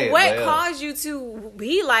was like, what it, caused you to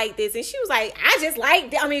be like this? And she was like, I just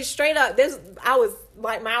like. I mean, straight up, I was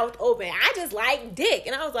like mouth open. I just like dick,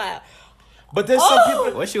 and I was like, but there's some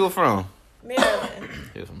people. Where she was from? Maryland.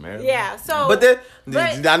 She was from Maryland. Yeah. So,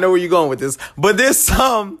 but I know where you're going with this. But there's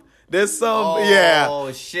some.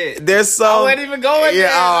 Oh shit! There's some. I wasn't even going there.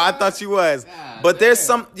 I thought you was. God, but there's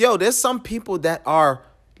some people that are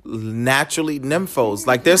naturally nymphos.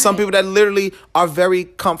 Like there's some people that literally are very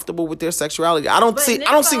comfortable with their sexuality. I don't see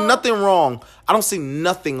nothing wrong. I don't see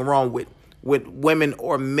nothing wrong with women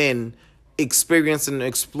or men experiencing and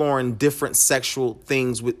exploring different sexual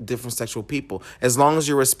things with different sexual people. As long as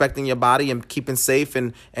you're respecting your body and keeping safe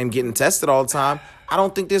and getting tested all the time, I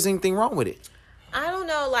don't think there's anything wrong with it. I don't don't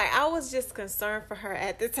know. Like, I was just concerned for her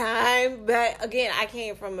at the time. But again, I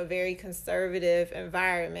came from a very conservative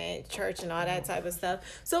environment, church and all that type of stuff.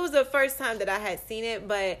 So it was the first time that I had seen it.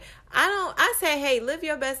 But I say, hey, live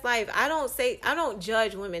your best life. I don't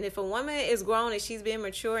judge women. If a woman is grown and she's being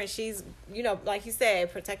mature and she's, like you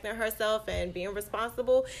said, protecting herself and being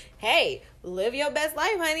responsible, hey, live your best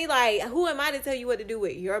life, honey. Like, who am I to tell you what to do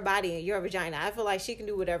with your body and your vagina? I feel like she can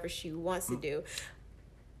do whatever she wants to do.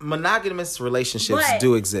 Monogamous relationships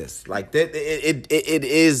do exist. Like it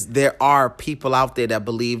is. There are people out there that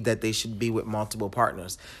believe that they should be with multiple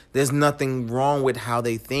partners. There's nothing wrong with how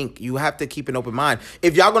they think. You have to keep an open mind.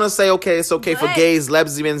 If y'all gonna say, okay, it's okay for gays,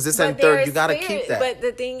 lesbians, this and third, you gotta keep that. But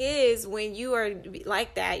the thing is, when you are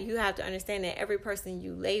like that, you have to understand that every person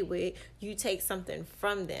you lay with, you take something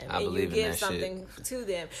from them and you give something to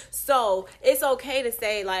them. So it's okay to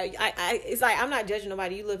say, like, it's like, I'm not judging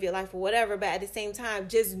nobody. You live your life or whatever, but at the same time,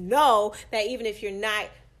 just know that even if you're not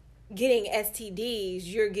getting STDs,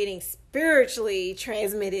 you're getting spiritually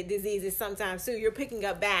transmitted diseases sometimes too. You're picking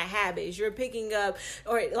up bad habits. You're picking up,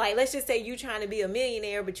 or like, let's just say you trying to be a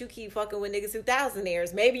millionaire, but you keep fucking with niggas who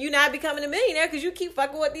thousandaires. Maybe you're not becoming a millionaire because you keep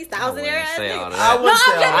fucking with these thousandaire ass niggas.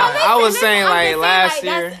 I was saying like last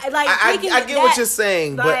year. I get what you're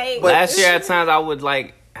saying, but last year at times I would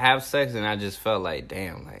like have sex and I just felt like,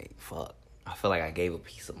 damn, like fuck. I feel like I gave a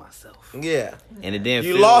piece of myself. Yeah. And it didn't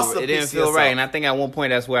feel right. And I think at one point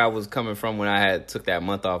that's where I was coming from when I had took that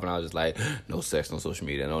month off and I was just like, no sex, no social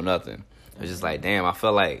media, no nothing. It was just like, damn, I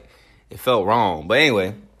felt like it felt wrong. But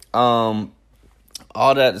anyway, all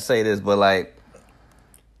that to say this, but like,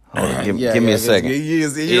 give me a second.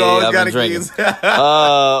 You always gotta use.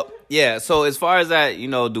 Yeah, so as far as that,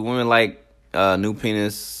 do women like new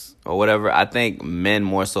penis or whatever? I think men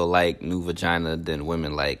more so like new vagina than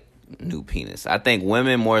women like new penis. I think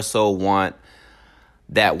women more so want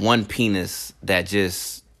that one penis that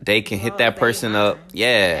just they can hit that person up.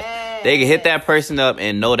 Yeah. They can hit that person up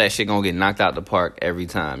and know that shit gonna get knocked out the park every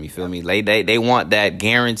time. You feel me? Like they want that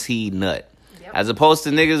guaranteed nut. Yep. As opposed to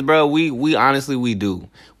niggas, bro, we honestly we do.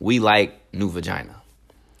 We like new vagina.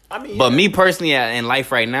 But me personally in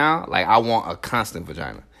life right now, like I want a constant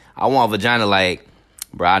vagina. I want a vagina like,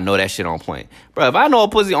 bro, I know that shit on point. Bro, if I know a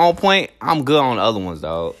pussy on point, I'm good on the other ones,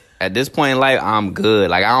 dog. At this point in life, I'm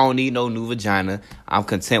good. Like, I don't need no new vagina. I'm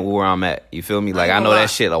content with where I'm at. You feel me? Like, I know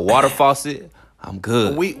that shit. A water faucet, I'm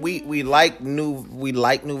good. We like new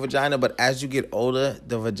vagina, but as you get older,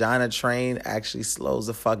 the vagina train actually slows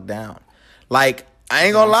the fuck down. Like, I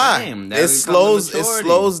ain't gonna lie. It slows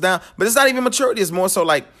down. But it's not even maturity. It's more so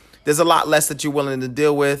like there's a lot less that you're willing to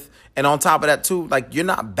deal with. And on top of that, too, like, you're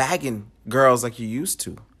not bagging girls like you used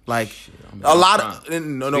to. Like a lot of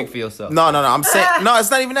Speak for yourself. No. I'm saying no. It's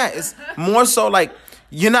not even that. It's more so like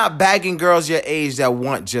you're not bagging girls your age that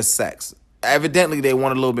want just sex. Evidently, they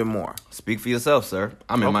want a little bit more. Speak for yourself, sir.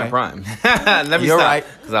 I'm in my prime. Let me stop. Right.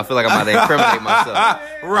 Because I feel like I'm about to incriminate myself.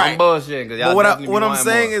 Right. I'm bullshitting. But what I'm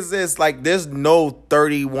saying is this. Like, there's no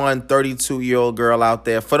 31, 32-year-old girl out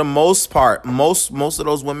there. For the most part, most of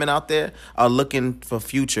those women out there are looking for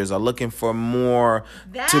futures, are looking for more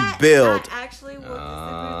to build. I actually will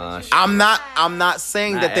disagree with you. I'm not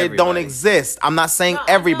saying that they don't exist. I'm not saying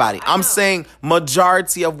everybody. I know. I'm saying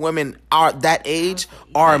majority of women are that age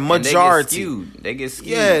are majority. They get skewed.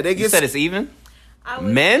 Yeah, they get. You said it's even?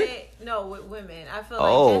 Men? No, with women. I feel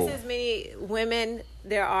like just as many women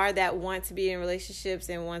there are that want to be in relationships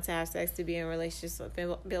and want to have sex to be in relationships,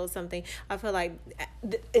 build something. I feel like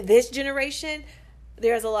this generation,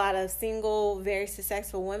 there's a lot of single, very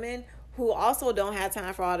successful women who also don't have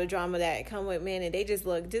time for all the drama that come with men, and they just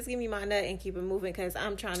just give me my nut and keep it moving because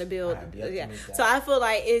I'm trying to build. Yeah. So I feel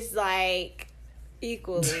like it's like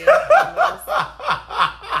equally.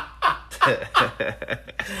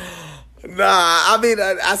 Nah, I mean,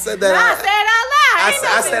 I said that. I said out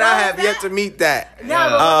loud. I said I have yet to meet that.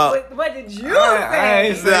 No, but what did you say?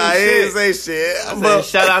 I didn't say shit. But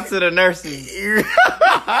shout out to the nurses.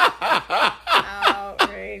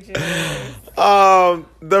 Outrageous.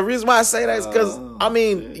 The reason why I say that is because I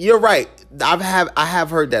mean, you're right. I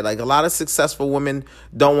have heard that like a lot of successful women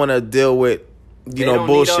don't want to deal with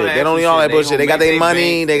bullshit. They don't need all that bullshit. They got their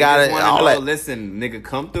money. They got it. All that. Listen, nigga,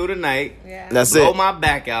 come through the night. Yeah. That's blow it. My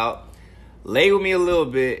back out. Lay with me a little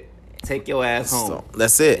bit. Take your ass home. So,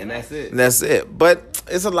 that's it. And that's it. That's it. But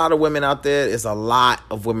it's a lot of women out there. It's a lot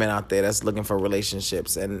of women out there that's looking for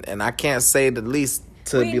relationships, and I can't say the least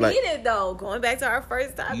to be like. We need it though. Going back to our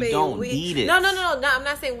first topic, you don't need it. No. I'm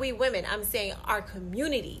not saying we women. I'm saying our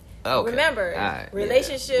community. Okay. Remember,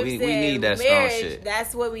 relationships we and need that marriage, strong shit.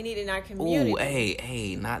 That's what we need in our community. Ooh,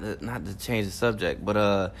 hey, not to change the subject,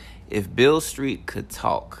 but if Bill Street could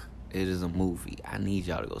talk, It is a movie. I need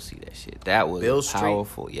y'all to go see that shit. That was Bill Street?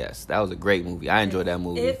 powerful. Yes, that was a great movie. I enjoyed that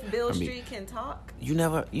movie. If Bill I mean, Street can talk, you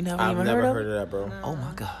never I've even never heard heard of of that, bro. Oh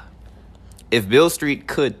my god! If Bill Street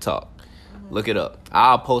could talk, look it up.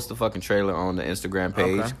 I'll post the fucking trailer on the Instagram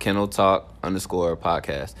page. Okay. Kendall Talk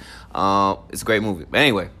 _podcast. It's a great movie. But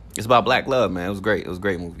anyway, it's about black love, man. It was great. It was a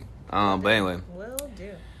great movie. But anyway, will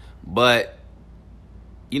do. but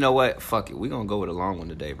you know what? Fuck it. We gonna go with a long one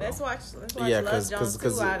today, bro. Let's watch Yeah, Love Jones 2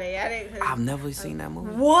 while they at it. I've never seen that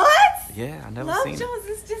movie. What? Yeah, I never Love seen Jones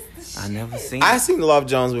is just the it. shit. I never seen I it. seen Love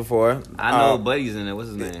Jones before. I know Buddy's in it. What's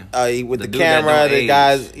his name? With the dude that camera, don't the age.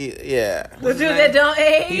 guys. Yeah. The dude that don't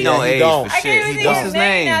age. He don't he age don't. for I can't shit. even think What's of his his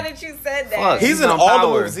name name? now that you said that. Fuck. He's He's in on all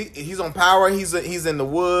Power. the movies. He's on Power. He's in The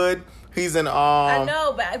Wood. He's in I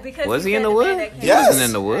know, but because Was he said in The man Wood? that came- He Yes. wasn't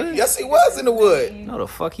in The Wood. Yes, he was in The Wood. No, the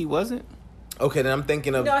fuck he wasn't. Okay, then I'm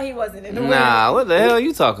thinking of. No, he wasn't in The Wood. Nah, what the hell are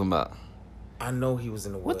you talking about? I know he was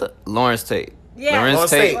in The Wood. What the Lawrence Tate? Yeah. Lawrence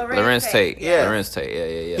Tate. Lawrence Lawrence Tate. Yeah. Lawrence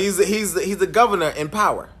Tate. Yeah. He's the governor in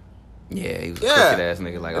Power. Yeah, he was a Yeah. crooked ass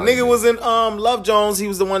nigga. Like The all nigga these was in Love Jones. He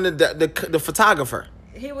was the one that the photographer.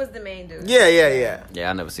 He was the main dude. Yeah. niggas. Yeah,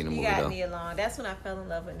 I never seen the He movie got though. Nia Long. That's when I fell in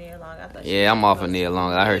love with Nia Long. I thought she Yeah, I'm was off of Nia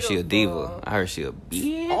Long. I heard she a diva. beautiful. I heard she a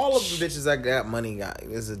bitch. All of the bitches that got money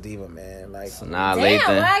is a diva, man. Like Sanaa Damn,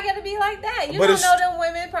 Lathan. why I gotta be like that? You But don't it's- know them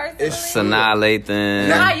women personally. Sanaa Lathan.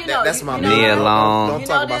 Nah, you know, that's you- my you man. know Nia them? Long. Don't You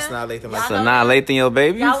talk know about them? Sanaa Lathan like Y'all that. know Sanaa Lathan, your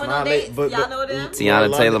baby? Y'all went Sanaa on Lathan, dates? but- Y'all know them? Tiana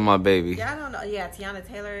London. Taylor, my baby. Y'all don't know. Yeah, Tiana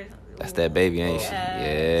Taylor. That's that baby, ain't she? She got a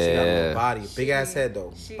little Yeah. body, big ass head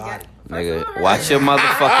though. She Body. got. Nigga, watch your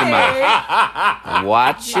motherfucking mouth.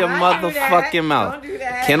 Watch your motherfucking mouth. Don't do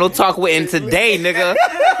that. Kendall Talk with in today, nigga.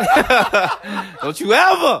 Don't you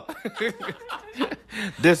ever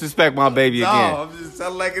disrespect my baby No, again. I'm just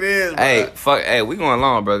telling like it is. Hey, bro. fuck. Hey, we going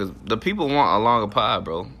long, bro. 'Cause the people want a longer pod,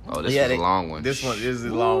 bro. Oh, this is a long one. This one is a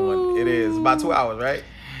long one. It is about 2 hours, right?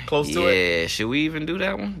 Close to it. Yeah, should we even do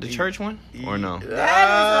that one? The church one? Or no?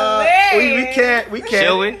 That is hilarious. We can't.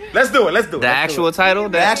 Shall we? Let's do it. Let's do it. The Let's do actual it. title?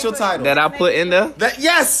 The actual title. That I put in there?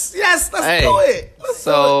 Yes. Let's Hey, do it. Let's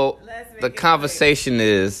So, Let's make the it conversation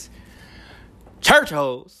is church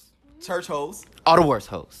hoes do it. Church hoes are the worst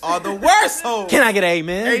hoes. are the worst hoes. Can I get an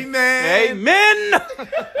amen? Amen. Amen.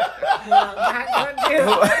 I'm not gonna do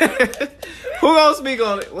it. Who gonna speak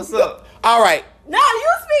on it? What's up? All right. No,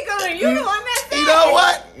 you speak on it. You the one that said You know it.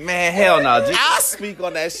 what? Man, hell no. Just- I speak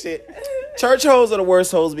on that shit. Church hoes are the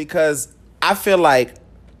worst hoes because I feel like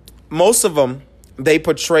most of them they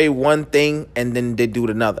portray one thing and then they do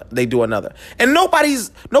another. They do another, and nobody's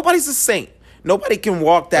a saint. Nobody can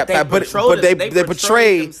walk that path, but they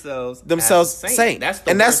portray themselves saint.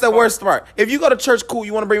 That's the worst part. If you go to church, cool.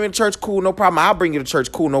 You want to bring me to church, cool, no problem. I'll bring you to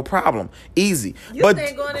church, cool, no problem, easy. You But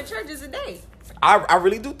think going to church is a date? I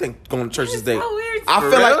really do think going to church is a date. so weird. I For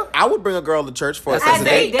feel real? like I would bring a girl to church for That's as a a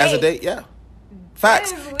date. date. As a date, yeah.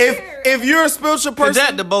 Facts. That is If weird. if you're a spiritual Cause person,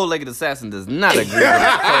 that the bow-legged assassin does not agree with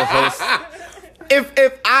co-host.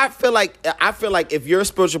 if I feel like if you're a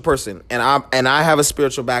spiritual person and I have a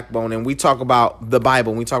spiritual backbone and we talk about the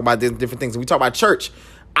Bible and we talk about different things and we talk about church,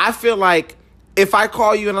 I feel like if I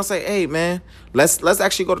call you and I say, hey man, let's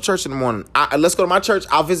actually go to church in the morning. Let's go to my church.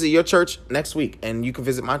 I'll visit your church next week and you can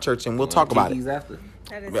visit my church and we'll talk about it. After.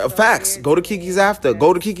 That is so Facts. weird Go to me. Kiki's after.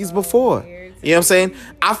 Go to Kiki's so before. weird to You know what I'm me. saying?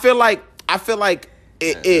 I feel like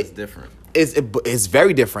It's it different. it's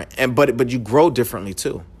very different, but you grow differently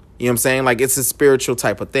too. You know what I'm saying? Like it's a spiritual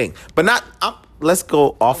type of thing, but not. Let's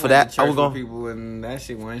go off of that. I was going, people and that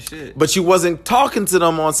shit wasn't shit. but you wasn't talking to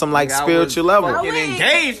them on some like spiritual level. I Fucking wouldn't-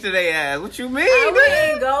 engaged to their ass. What you mean? I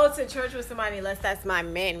wouldn't go to church with somebody unless that's my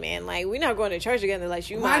man. Like, we're not going to church together unless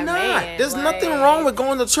you Why my not? man. There's Like, nothing wrong with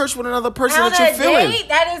going to church with another person on that you're a feeling. date?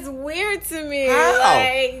 That is weird to me. How?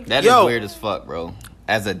 Like, That is Yo. weird as fuck, bro.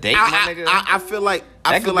 As a date, my nigga. I feel like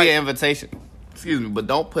I that feel could like be an invitation. Excuse me, but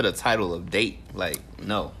don't put a title of date. Like,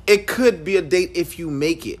 no. it could be a date if you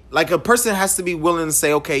make it. Like a person has to be willing to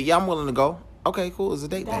say, okay, yeah, I'm willing to go. Okay, cool, it's a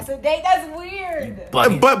date. that's Then. a date. That's weird.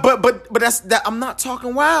 Bugging. But that's that. I'm not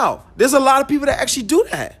talking wow. There's a lot of people that actually do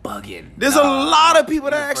that. Bugging. There's a lot of people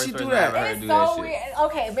that You're the actually first do person I ever that. heard It's do that so shit.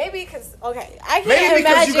 weird. Okay, maybe because I can't Maybe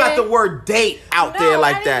because imagine. you got the word date out there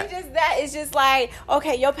like not that. even just that. It's just like,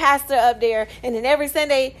 okay, your pastor up there, and then every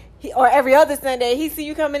Sunday or every other Sunday, he see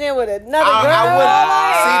you coming in with another girl. I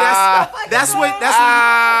would see that's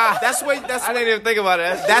I didn't even think about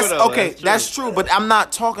it. That's true, though. okay. That's true, but I'm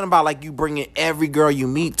not talking about like you bringing every girl you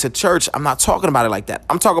meet to church. I'm not talking about it like that.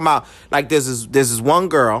 I'm talking about like there's this one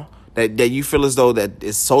girl that you feel as though that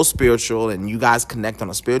is so spiritual and you guys connect on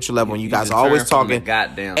a spiritual level and you guys are always deterred from talking the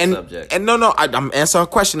goddamn and subject. and no, I'm answering a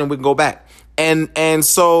question and we can go back. And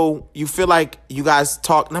so you feel like you guys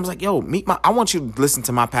talk, and I was like, yo, I want you to listen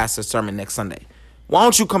to my pastor's sermon next Sunday. Why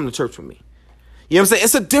don't you come to church with me? You know what I'm saying?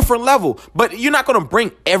 It's a different level, but you're not gonna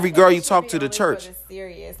bring every girl you talk to the church. For the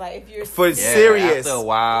serious, like if you're serious. After a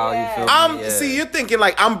while, Yeah. you feel me? See, you're thinking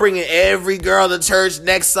like I'm bringing every girl to church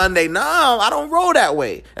next Sunday. No, I don't roll that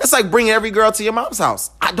way. That's like bringing every girl to your mom's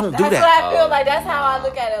house. I don't do That's that. what I feel like. That's how I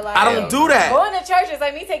look at it. Like I don't do that. Going to church is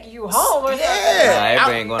like me taking you home or something. Yeah. Nah,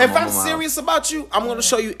 everybody ain't going to If I'm mama's house. serious about you, I'm going to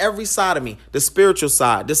show you every side of me. The spiritual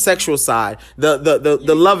side, the sexual side,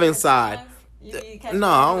 the loving side. No,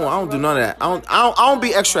 I don't do none of that. I don't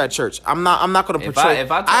be extra at church. I'm not going to portray.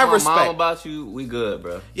 If I have tell my respect. mom about you, we good,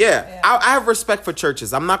 bro. Yeah. I have respect for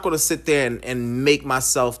churches. I'm not going to sit there and make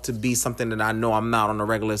myself to be something that I know I'm not on a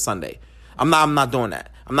regular Sunday. I'm not doing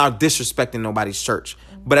that. I'm not disrespecting nobody's church.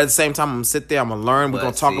 But at the same time, I'm going to sit there. I'm going to learn. We're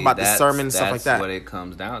going to talk about the sermon and stuff like that. That's what it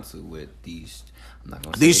comes down to with these. I'm not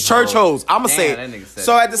gonna These say church hoes. I'm gonna say that nigga it. said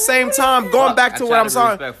So it. at the same time, going back to I what try I'm to be saying,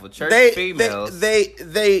 respectful. Church females.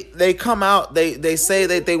 they come out. They say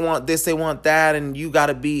that they want this, they want that, and you got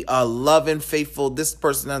to be a loving, faithful this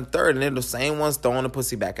person and third. And they're the same ones throwing the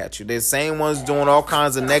pussy back at you. They're the same ones doing all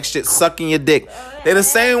kinds of next shit, sucking your dick. They're the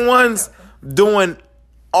same ones doing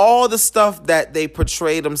all the stuff that they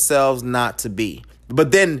portray themselves not to be.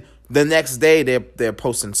 But then the next day they're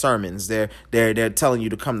posting sermons. They're telling you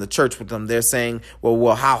to come to church with them. They're saying,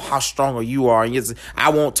 well, how strong you are. And I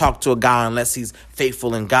won't talk to a guy unless he's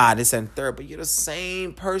faithful in God. This and third. But you're the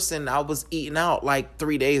same person I was eating out like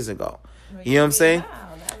 3 days ago. You know what I'm saying?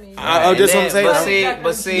 That's what I'm saying.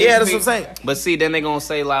 But see, Yeah, that's what I'm saying. But see, then they gonna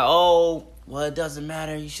say like, oh, well, it doesn't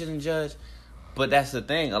matter. You shouldn't judge. But that's the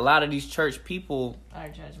thing. A lot of these church people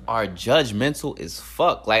are judgmental as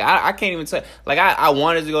fuck. Like I can't even tell. Like I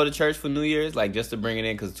wanted to go to church for New Year's, like just to bring it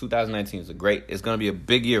in, because 2019 is it's gonna be a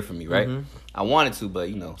big year for me, right? Mm-hmm. I wanted to, but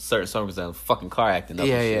certain circumstances, fucking car acting up.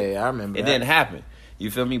 Yeah. I remember. It didn't happen.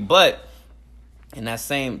 You feel me? But in that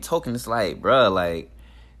same token, it's like, bruh, like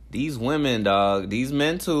these women, dog, these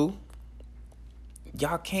men too.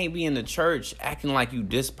 Y'all can't be in the church acting like you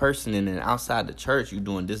this person, and then outside the church you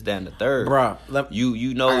doing this, that, and the third. Bruh,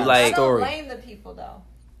 I don't blame the people though.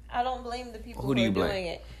 I don't blame the people who are doing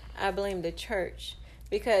it. I blame the church,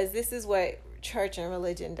 because this is what church and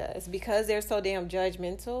religion does. Because they're so damn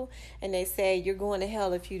judgmental, and they say you're going to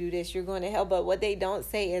hell if you do this, you're going to hell. But what they don't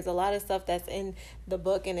say is a lot of stuff that's in the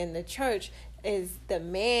book and in the church is the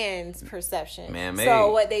man's perception. Man-made.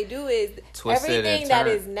 So what they do is Twisted everything and that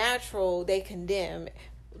turned. is natural, they condemn.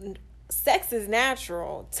 Sex is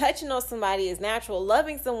natural. Touching on somebody is natural.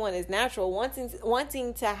 Loving someone is natural.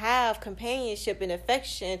 Wanting to have companionship and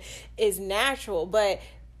affection is natural. But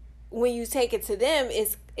when you take it to them,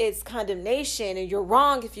 it's condemnation, and you're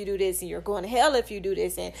wrong if you do this, and you're going to hell if you do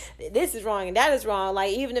this, and this is wrong and that is wrong.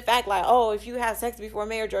 Like even the fact, like, oh, if you have sex before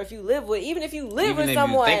marriage, or if you live with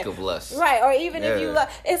someone, you think of lust, right? Or even if you love,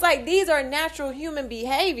 it's like these are natural human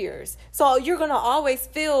behaviors. So you're gonna always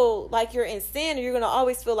feel like you're in sin, or you're gonna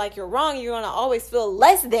always feel like you're wrong. You're gonna always feel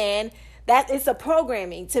less than. That it's a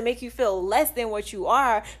programming to make you feel less than what you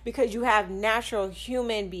are, because you have natural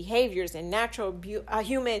human behaviors and natural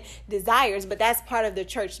human desires. But that's part of the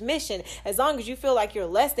church mission. As long as you feel like you're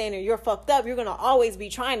less than or you're fucked up, you're going to always be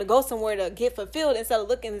trying to go somewhere to get fulfilled, instead of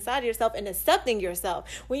looking inside of yourself and accepting yourself.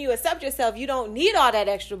 When you accept yourself, you don't need all that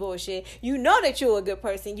extra bullshit. You know that you're a good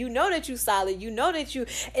person. You know that you're solid. You know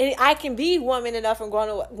that I can be woman enough and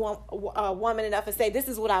grown woman enough and say, this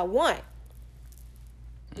is what I want.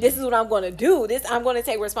 This is what I'm going to do. I'm going to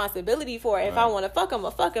take responsibility for it. If I want to fuck, I'm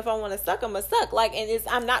going to fuck. If I want to suck, I'm going to suck. Like, and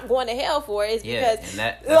I'm not going to hell for it. It's because and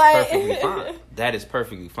that's perfectly fine. That is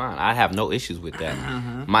perfectly fine. I have no issues with that.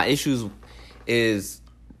 Mm-hmm. My issues is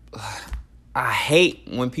I hate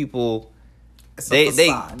when people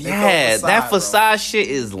that facade shit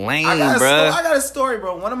is lame, bro. I got a story,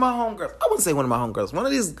 bro. One of my homegirls. I wouldn't say one of my homegirls. One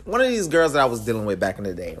of these girls that I was dealing with back in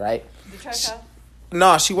the day, right? the church house.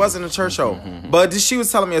 No, she wasn't a church hoe. But she was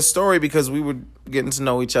telling me a story because we were getting to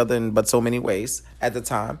know each other in but so many ways at the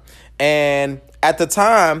time. And at the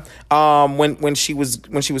time, when she was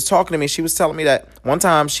talking to me, she was telling me that one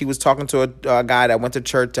time she was talking to a guy that went to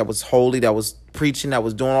church, that was holy, that was preaching, that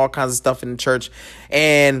was doing all kinds of stuff in the church.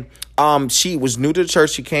 And she was new to the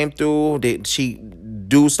church. She came through.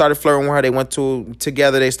 Dude started flirting with her. They went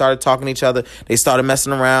together. They started talking to each other. They started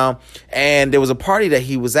messing around. And there was a party that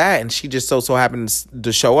he was at, and she just so happened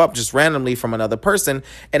to show up just randomly from another person.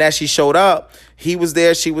 And as she showed up, he was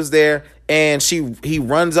there, she was there, and he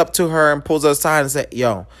runs up to her and pulls her aside and said,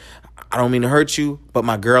 "Yo, I don't mean to hurt you, but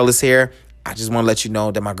my girl is here. I just want to let you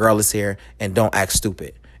know that my girl is here, and don't act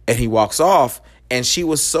stupid." And he walks off. And she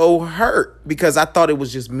was so hurt because I thought it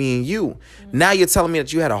was just me and you. Now you're telling me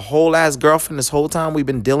that you had a whole ass girlfriend this whole time. We've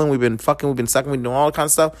been dealing, we've been fucking, we've been sucking, we've been doing all kind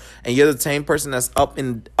of stuff. And you're the same person that's up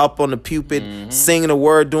on the pulpit, singing the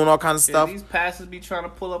word, doing all kinds of stuff. These pastors be trying to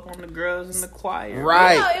pull up on the girls in the choir.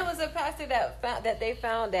 Right. You know, it was a pastor that they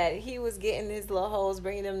found that he was getting his little hoes,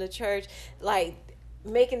 bringing them to church, like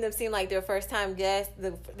making them seem like their first time guests.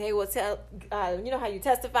 They will tell, you know how you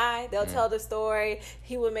testify? They'll tell the story.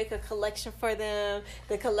 He would make a collection for them.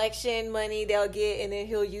 The collection money they'll get, and then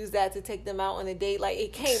he'll use that to take them out on a date. Like,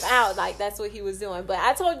 it came out like that's what he was doing. But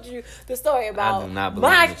I told you the story about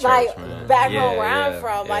my church, back home where I'm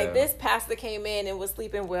from. Yeah. Like, this pastor came in and was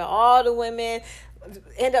sleeping with all the women,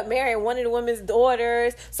 end up marrying one of the women's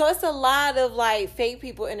daughters. So it's a lot of like fake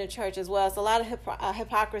people in the church as well. It's a lot of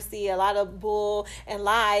hypocrisy, a lot of bull and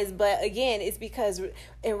lies. But again, it's because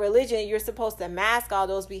in religion you're supposed to mask all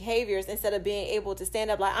those behaviors instead of being able to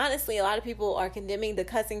stand up. Like, honestly, a lot of people are condemning the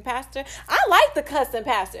cussing pastor. I like the cussing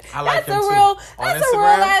pastor. That's a real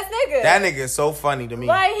ass nigga. That nigga is so funny to me.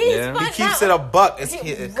 Like, he's funny. He keeps it a buck.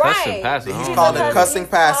 Cussing pastor. He's called a cussing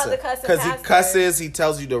pastor because he cusses. He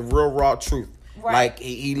tells you the real raw truth. Right. Like,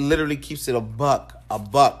 he literally keeps it a buck.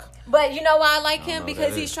 But you know why I like him?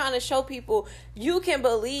 Because he's trying to show people you can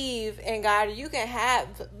believe in God, or you can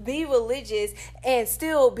be religious and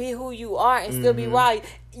still be who you are and still be wild.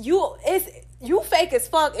 You fake as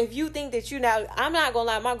fuck if you think that I'm not gonna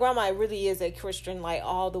lie, my grandma really is a Christian, like,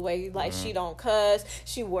 all the way. Like, she don't cuss.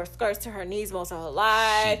 She wore skirts to her knees most of her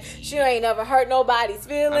life. She ain't never hurt nobody's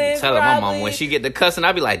feelings. I be telling my mom when she get to cussing,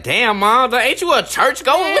 I be like, damn, mom, ain't you a church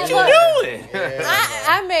goer? What you doing?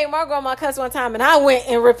 I made my grandma cuss one time and I went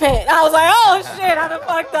and repent. I was like, oh shit, I done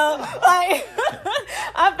fucked up. Like,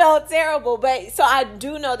 I felt terrible. But so I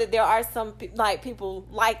do know that there are some like people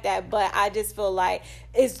like that, but I just feel like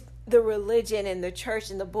it's the religion and the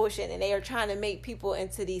church and the bullshit, and they are trying to make people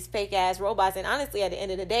into these fake ass robots. And honestly, at the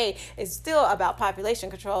end of the day, it's still about population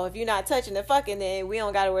control. If you're not touching the fucking, then we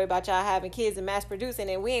don't got to worry about y'all having kids and mass producing,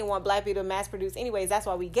 and we ain't want black people to mass produce anyways. That's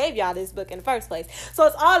why we gave y'all this book in the first place. So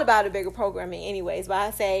it's all about a bigger programming anyways. But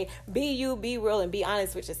I say, be you, be real, and be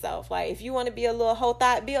honest with yourself. Like, if you want to be a little whole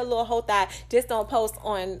thought, be a little whole thought. Just don't post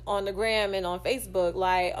on the gram and on Facebook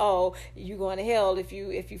like, oh, you going to hell if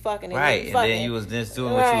you fucking, right? And then you was just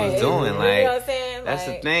doing what you was doing. Like, you know what I'm saying? That's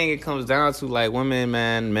the thing. It comes down to, like,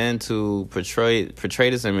 men to portray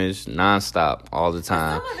this image nonstop all the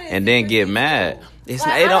time, and then get mad. It's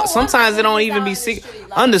like, sometimes it don't even be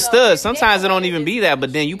understood. Sometimes it don't even be that,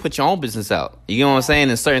 but then you put your own business out. You know what I'm saying?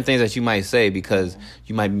 There's certain things that you might say because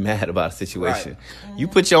you might be mad about a situation. Right. You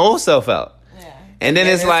put your own self out. And then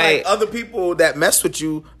it's like other people that mess with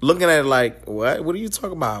you looking at it like, what? What are you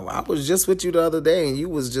talking about? I was just with you the other day and you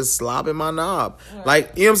was just slobbing my knob. Right.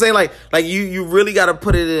 Like, you know what I'm saying? Like you really got to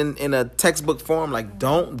put it in a textbook form. Like,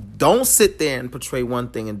 don't sit there and portray one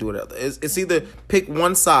thing and do it other. It's either pick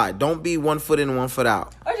one side. Don't be 1 foot in, 1 foot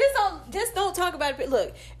out. Or just don't talk about it.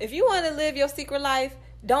 Look, if you want to live your secret life,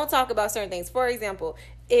 don't talk about certain things. For example,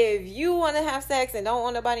 if you want to have sex and don't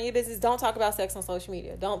want nobody in your business, don't talk about sex on social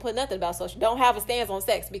media. Don't put nothing about social. Don't have a stance on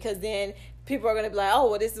sex, because then people are going to be like, oh,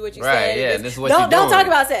 well, this is what you said. Right, yeah, this is what you're doing. Don't talk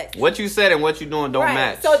about sex. What you said and what you're doing don't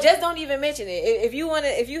match. So just don't even mention it. If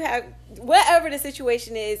you have, whatever the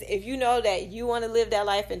situation is, if you know that you want to live that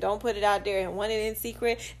life and don't put it out there and want it in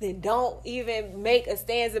secret, then don't even make a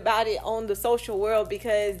stance about it on the social world,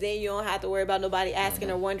 because then you don't have to worry about nobody asking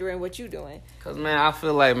or wondering what you doing. Because, man, I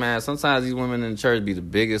feel like, man, sometimes these women in the church be the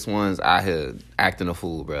biggest ones out here acting a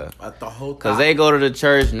fool, bro. Because they go to the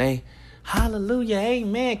church and they, hallelujah,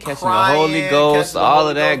 amen, catching the Holy Ghost, all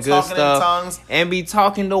of that good stuff, and be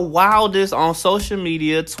talking the wildest on social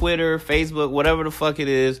media, Twitter, Facebook, whatever the fuck it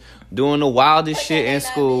is, doing the wildest shit in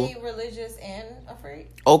school. Be religious and afraid.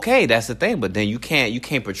 Okay, that's the thing, but then you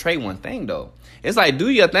can't portray one thing though. It's like, do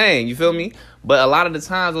your thing, you feel me? But a lot of the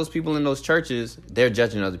times, those people in those churches, they're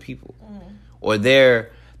judging other people, or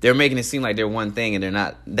they're making it seem like they're one thing and they're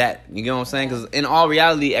not that. You know what I'm saying? Because in all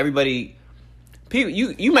reality, everybody.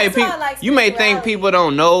 You may think people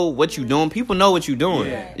don't know what you're doing. People know what you're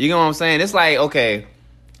doing. Yeah. You know what I'm saying? It's like, okay,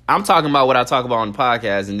 I'm talking about what I talk about on the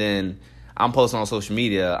podcast, and then I'm posting on social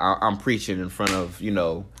media. I'm preaching in front of,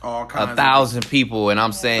 1,000 people, and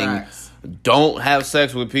I'm saying, don't have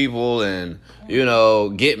sex with people, and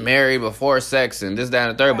get married before sex, and this, that,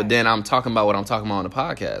 and the third. Right. But then I'm talking about what I'm talking about on the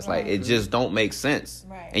podcast. Like, it just don't make sense,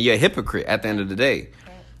 and you're a hypocrite at the end of the day.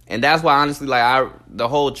 And that's why, honestly, like, the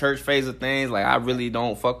whole church phase of things. Like, I really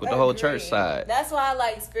don't fuck with the whole church side. That's why I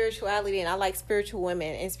like spirituality and I like spiritual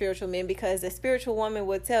women and spiritual men, because the spiritual woman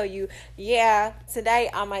will tell you, yeah, today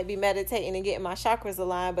I might be meditating and getting my chakras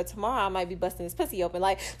aligned, but tomorrow I might be busting this pussy open.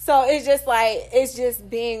 Like, so it's just like, it's just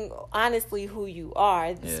being honestly who you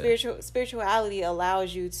are. Yeah. Spirituality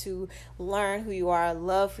allows you to learn who you are,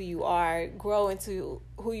 love who you are, grow into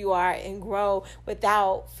who you are, and grow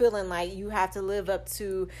without feeling like you have to live up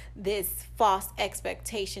to this false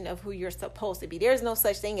expectation of who you're supposed to be. There's no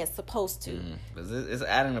such thing as supposed to. It's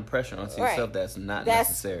adding the pressure onto yourself that's not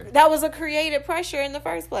necessary. That was a created pressure in the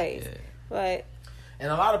first place. Yeah. But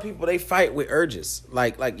And a lot of people, they fight with urges.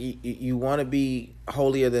 Like you want to be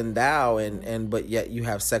holier than thou, but yet you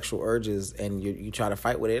have sexual urges and you try to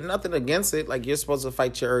fight with it. And nothing against it. Like, you're supposed to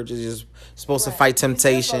fight your urges. You're supposed to fight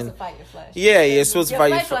temptation. You're supposed to fight your flesh. Yeah, you're supposed to fight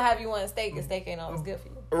your flesh. Your flesh will have you want steak, and steak ain't always good for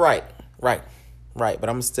you. Right. But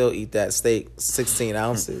I'm still eat that steak 16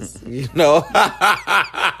 ounces. You know. That's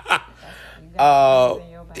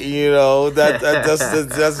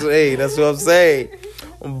what I'm saying.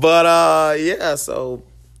 But yeah, so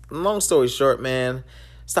long story short, man,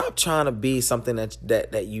 stop trying to be something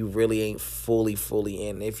that you really ain't fully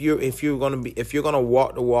in. If you're gonna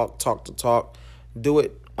walk the walk, talk the talk, do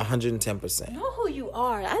it 110%. Know who you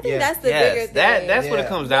are. I think that's the bigger thing. That's what it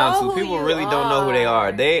comes down to. People really don't know who they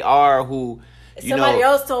are. They are who somebody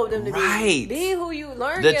else told them to be. Right. Be who you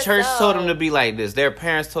learn. The church told them to be like this. Their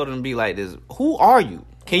parents told them to be like this. Who are you?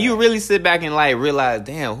 Can you really sit back and like realize,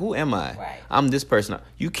 damn, who am I? Right. I'm this person.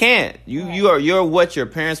 You can't. You're what your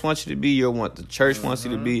parents want you to be. You're what the church wants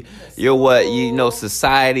you to be. You're what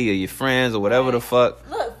society or your friends or whatever the fuck.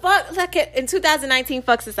 Look, fuck. Like in 2019,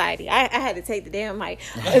 fuck society. I had to take the damn mic.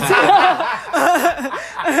 In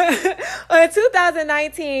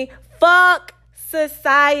 2019, fuck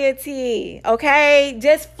society. Okay,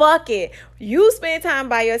 just fuck it. You spend time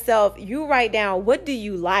by yourself. You write down, what do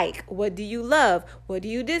you like? What do you love? What do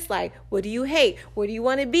you dislike? What do you hate? Where do you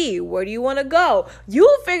want to be? Where do you want to go?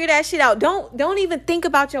 You figure that shit out. Don't even think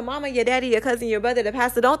about your mama, your daddy, your cousin, your brother, the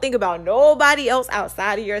pastor. Don't think about nobody else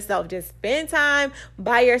outside of yourself. Just spend time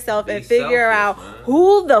by yourself and figure out,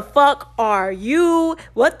 who the fuck are you?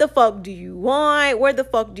 What the fuck do you want? Where the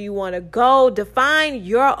fuck do you want to go? Define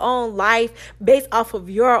your own life based off of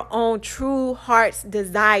your own true heart's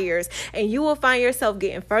desires, and you will find yourself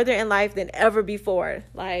getting further in life than ever before.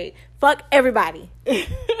 Like, fuck everybody.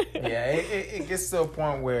 Yeah, it gets to a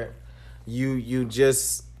point where you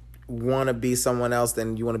just want to be someone else,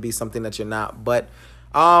 then you want to be something that you're not. But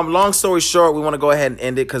long story short, we want to go ahead and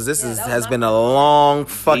end it because this has been a long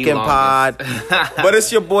fucking pod. But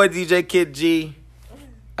it's your boy DJ Kid G.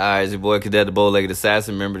 All right, it's your boy Cadet the Bow-Legged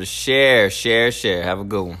Assassin. Remember to share. Have a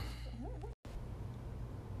good one.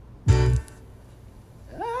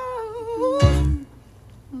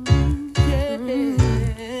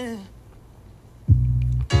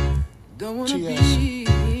 Don't wanna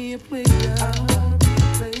be a player. I don't wanna be a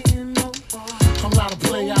player no more. I'm not a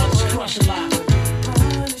player, I just crush a lot.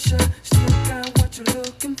 Punisher, still got what you're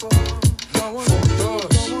looking for. Don't wanna be a thug.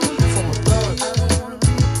 I don't wanna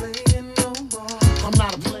be a player no more. I'm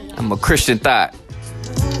not a player. I'm a Christian thought.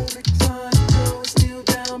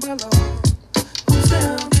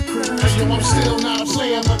 I'm still not a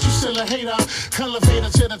player, but you still a hater. Elevator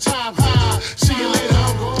to the top high. See you later,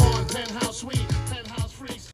 I'm gone. Penthouse suite.